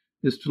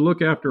is to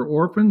look after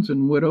orphans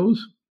and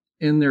widows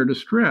in their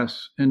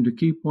distress and to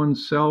keep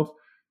oneself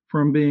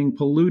from being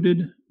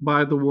polluted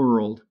by the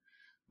world."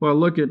 Well,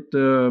 look at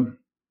Joel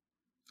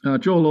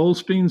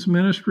Osteen's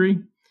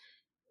ministry.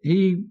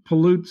 He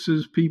pollutes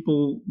his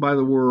people by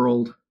the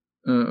world.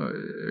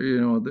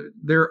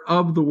 They're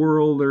of the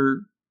world.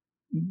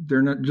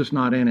 They're not just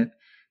not in it.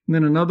 And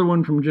then another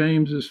one from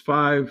James is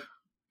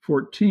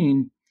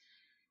 5:14.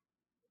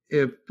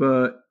 If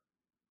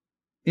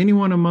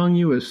anyone among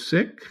you is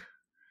sick,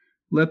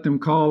 let them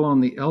call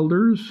on the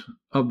elders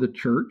of the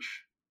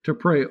church to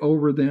pray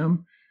over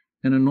them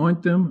and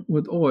anoint them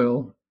with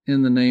oil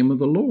in the name of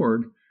the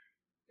Lord.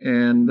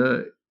 And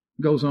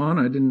goes on.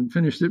 I didn't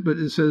finish it, but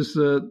it says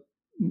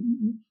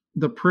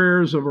the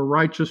prayers of a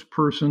righteous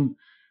person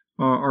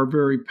are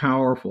very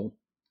powerful.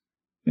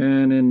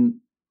 And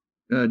in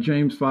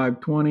James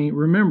 5:20,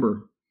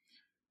 remember,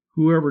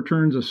 whoever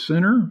turns a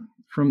sinner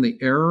from the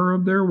error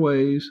of their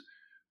ways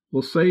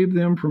will save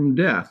them from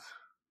death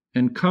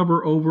and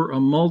cover over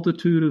a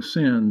multitude of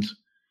sins.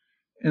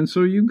 And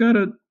so you've got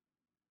to,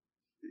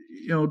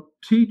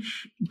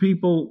 teach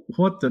people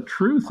what the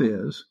truth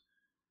is.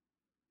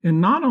 And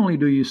not only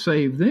do you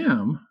save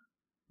them,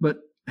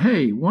 but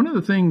hey, one of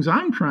the things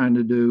I'm trying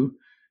to do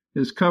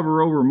is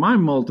cover over my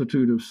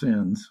multitude of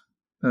sins,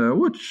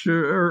 which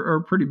are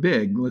pretty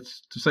big,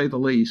 to say the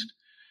least.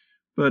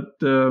 But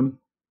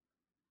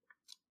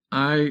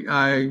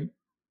I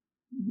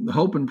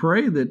hope and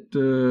pray that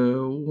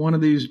one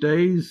of these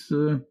days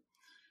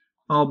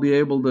I'll be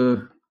able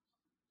to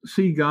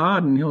see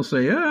God and he'll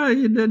say,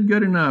 you did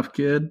good enough,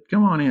 kid.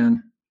 Come on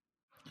in.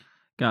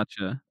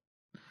 Gotcha.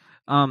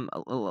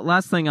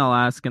 Last thing I'll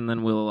ask, and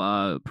then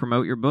we'll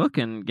promote your book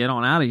and get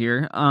on out of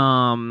here.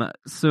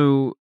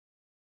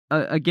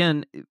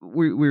 Again,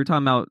 we were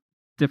talking about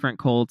different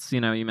cults.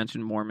 You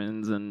mentioned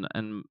Mormons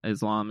and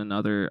Islam and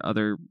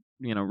other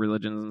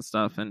religions and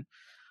stuff. And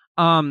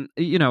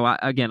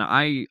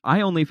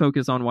I only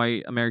focus on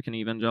white American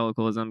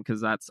evangelicalism because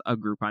that's a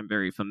group I'm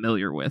very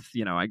familiar with.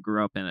 I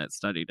grew up in it,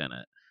 studied in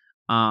it.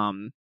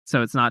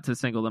 So it's not to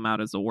single them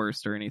out as the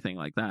worst or anything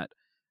like that.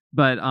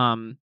 But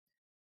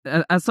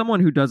as someone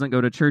who doesn't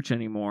go to church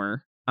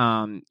anymore,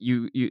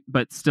 you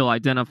but still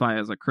identify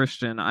as a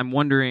Christian, I'm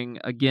wondering,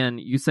 again,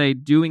 you say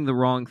doing the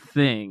wrong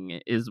thing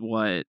is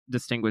what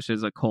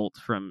distinguishes a cult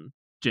from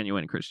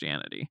genuine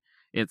Christianity.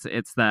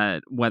 It's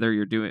that whether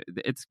you're doing,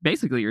 it's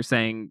basically you're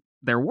saying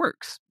their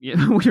works.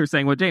 You're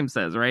saying what James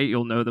says, right?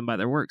 You'll know them by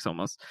their works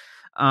almost.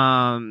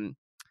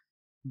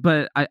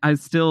 But I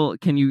still,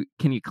 can you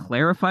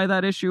clarify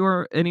that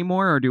issue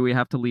anymore, or do we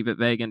have to leave it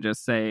vague and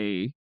just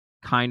say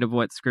kind of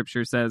what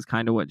Scripture says,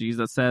 kind of what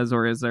Jesus says,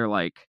 or is there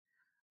like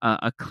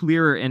a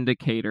clearer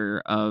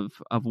indicator of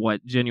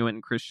what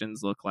genuine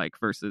Christians look like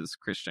versus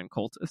Christian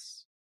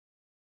cultists?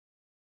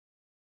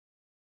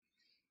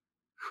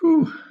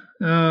 Whew.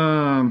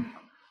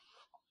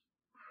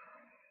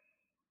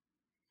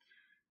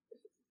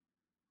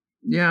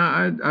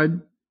 Yeah,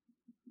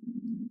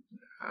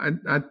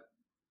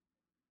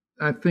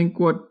 I think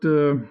what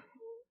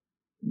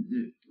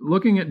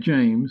looking at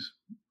James,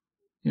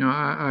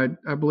 I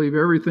believe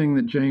everything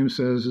that James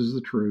says is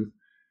the truth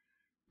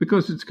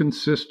because it's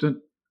consistent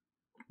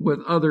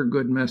with other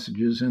good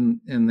messages in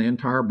the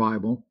entire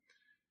Bible.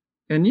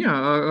 And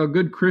yeah, a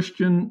good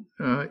Christian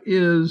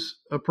is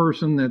a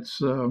person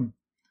that's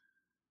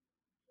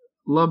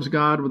loves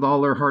God with all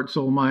their heart,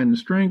 soul, mind, and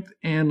strength,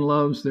 and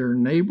loves their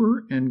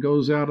neighbor and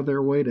goes out of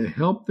their way to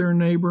help their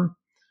neighbor.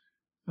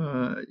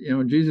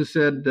 Jesus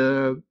said,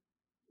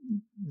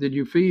 did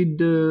you feed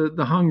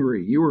the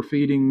hungry? You were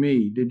feeding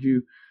me. Did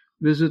you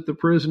visit the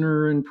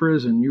prisoner in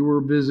prison? You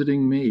were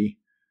visiting me.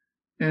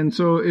 And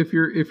so if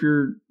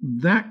you're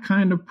that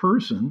kind of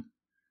person,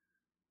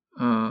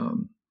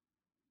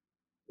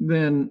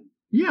 then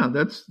yeah,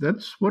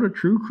 that's what a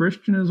true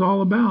Christian is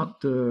all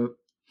about.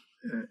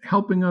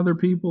 Helping other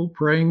people,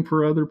 praying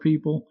for other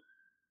people,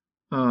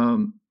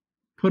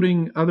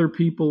 putting other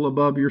people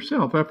above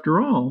yourself. After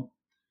all,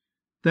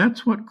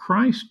 that's what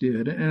Christ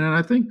did. And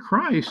I think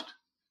Christ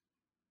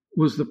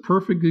was the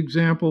perfect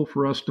example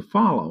for us to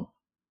follow.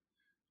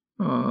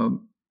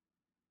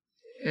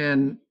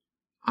 And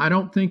I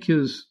don't think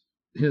his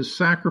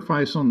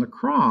sacrifice on the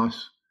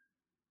cross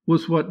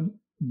was what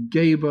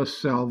gave us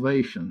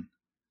salvation.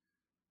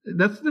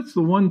 That's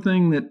the one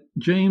thing that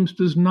James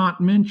does not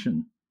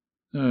mention.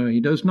 He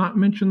does not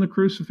mention the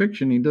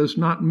crucifixion. He does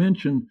not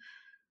mention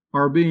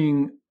our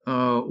being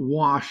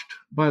washed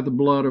by the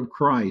blood of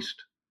Christ.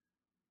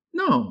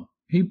 No,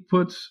 he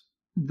puts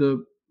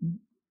the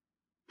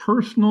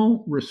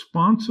personal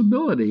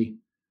responsibility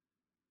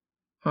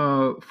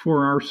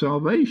for our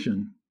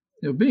salvation.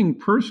 Being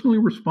personally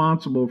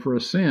responsible for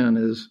a sin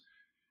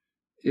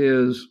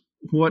is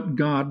what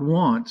God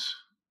wants.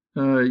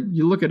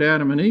 You look at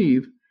Adam and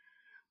Eve.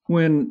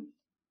 When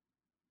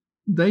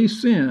they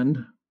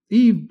sinned,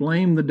 Eve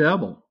blamed the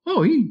devil.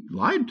 Oh, he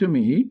lied to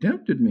me. He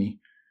tempted me.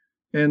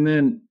 And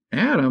then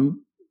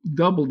Adam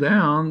doubles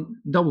down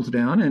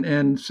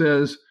and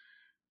says,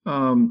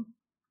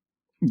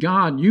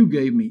 God, you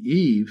gave me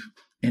Eve,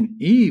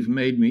 and Eve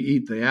made me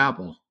eat the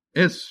apple.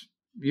 It's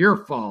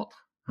your fault,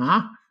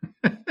 huh?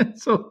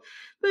 So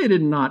they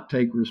did not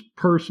take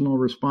personal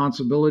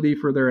responsibility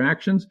for their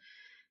actions,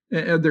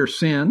 their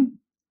sin.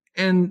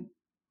 And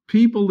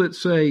people that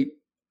say,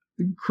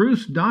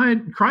 Christ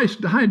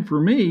died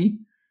for me,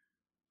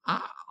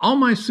 all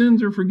my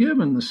sins are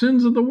forgiven. The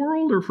sins of the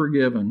world are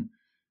forgiven.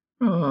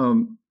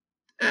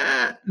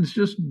 It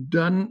just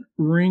doesn't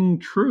ring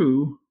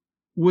true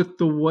with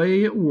the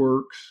way it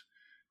works,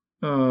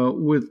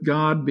 with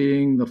God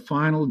being the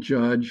final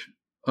judge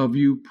of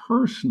you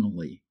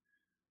personally.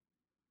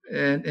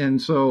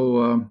 And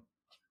so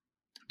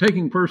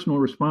taking personal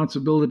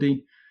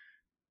responsibility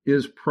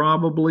is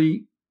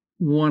probably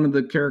one of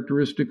the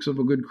characteristics of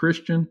a good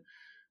Christian.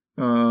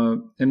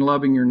 And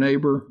loving your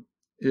neighbor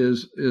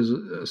is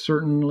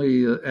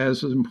certainly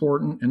as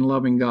important, and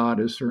loving God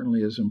is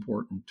certainly as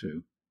important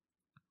too.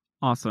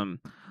 Awesome.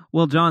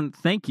 Well, John,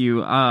 thank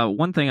you.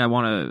 One thing I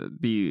want to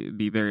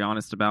be very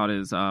honest about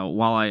is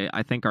while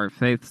I think our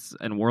faiths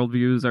and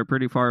worldviews are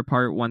pretty far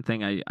apart, one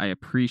thing I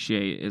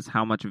appreciate is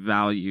how much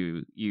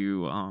value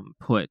you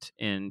put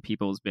in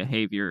people's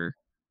behavior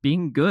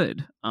being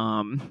good,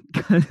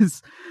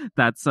 because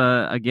that's,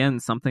 again,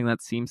 something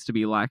that seems to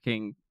be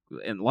lacking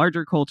in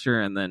larger culture,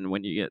 and then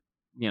when you get,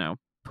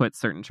 put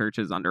certain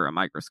churches under a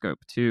microscope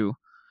too.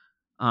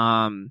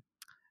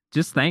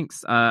 Just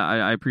thanks.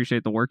 I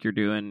appreciate the work you're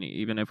doing,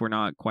 even if we're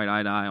not quite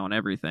eye to eye on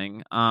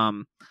everything.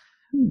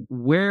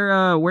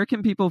 Where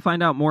can people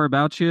find out more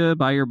about you,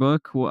 buy your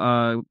book?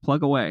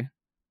 Plug away.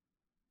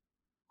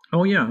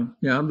 Oh, yeah.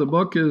 The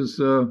book is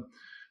The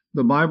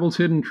Bible's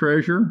Hidden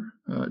Treasure.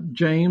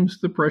 James,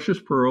 the Precious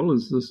Pearl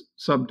is the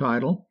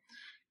subtitle.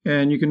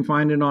 And you can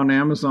find it on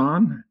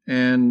Amazon.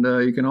 And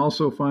you can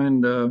also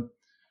find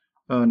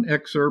an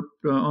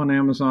excerpt on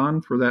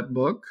Amazon for that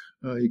book.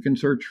 You can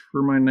search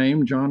for my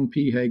name, John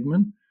P.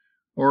 Hageman,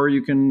 or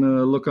you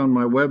can look on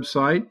my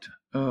website,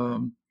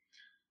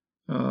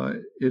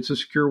 It's a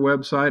secure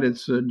website.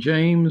 It's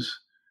James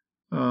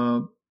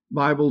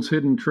Bible's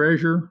Hidden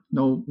Treasure,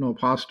 no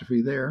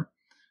apostrophe there,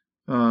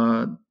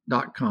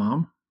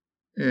 .com,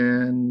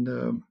 and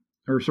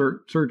or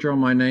search on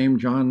my name,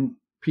 John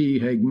P.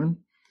 Hageman,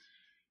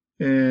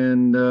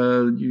 and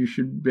you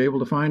should be able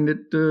to find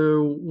it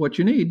what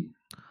you need.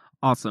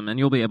 Awesome, and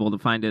you'll be able to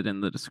find it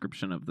in the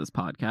description of this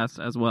podcast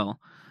as well.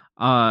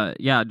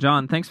 Yeah,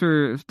 John, thanks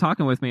for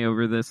talking with me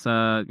over this,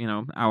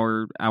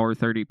 hour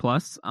 30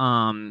 plus.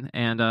 And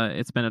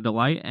it's been a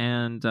delight.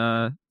 And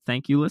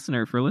thank you,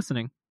 listener, for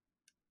listening.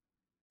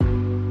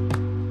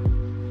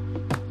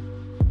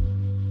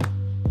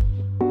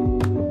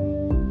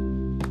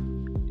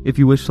 If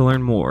you wish to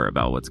learn more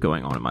about what's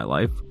going on in my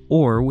life,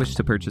 or wish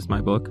to purchase my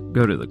book,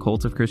 go to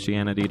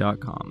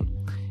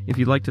thecultofchristianity.com. If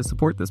you'd like to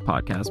support this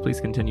podcast, please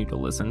continue to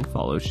listen,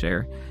 follow,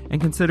 share, and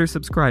consider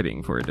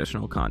subscribing for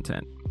additional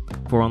content.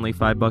 For only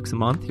 $5 a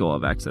month, you'll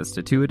have access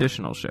to 2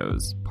 additional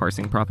shows,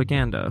 Parsing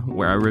Propaganda,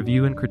 where I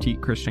review and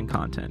critique Christian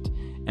content,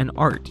 and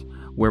Art,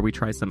 where we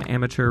try some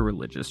amateur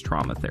religious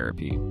trauma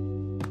therapy.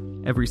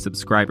 Every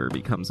subscriber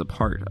becomes a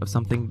part of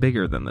something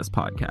bigger than this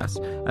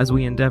podcast, as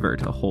we endeavor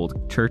to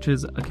hold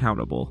churches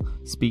accountable,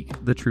 speak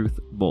the truth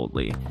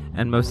boldly,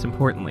 and most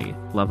importantly,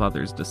 love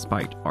others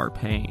despite our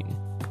pain.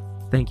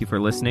 Thank you for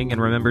listening, and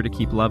remember to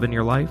keep love in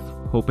your life,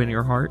 hope in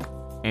your heart,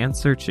 and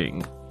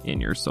searching in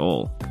your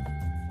soul.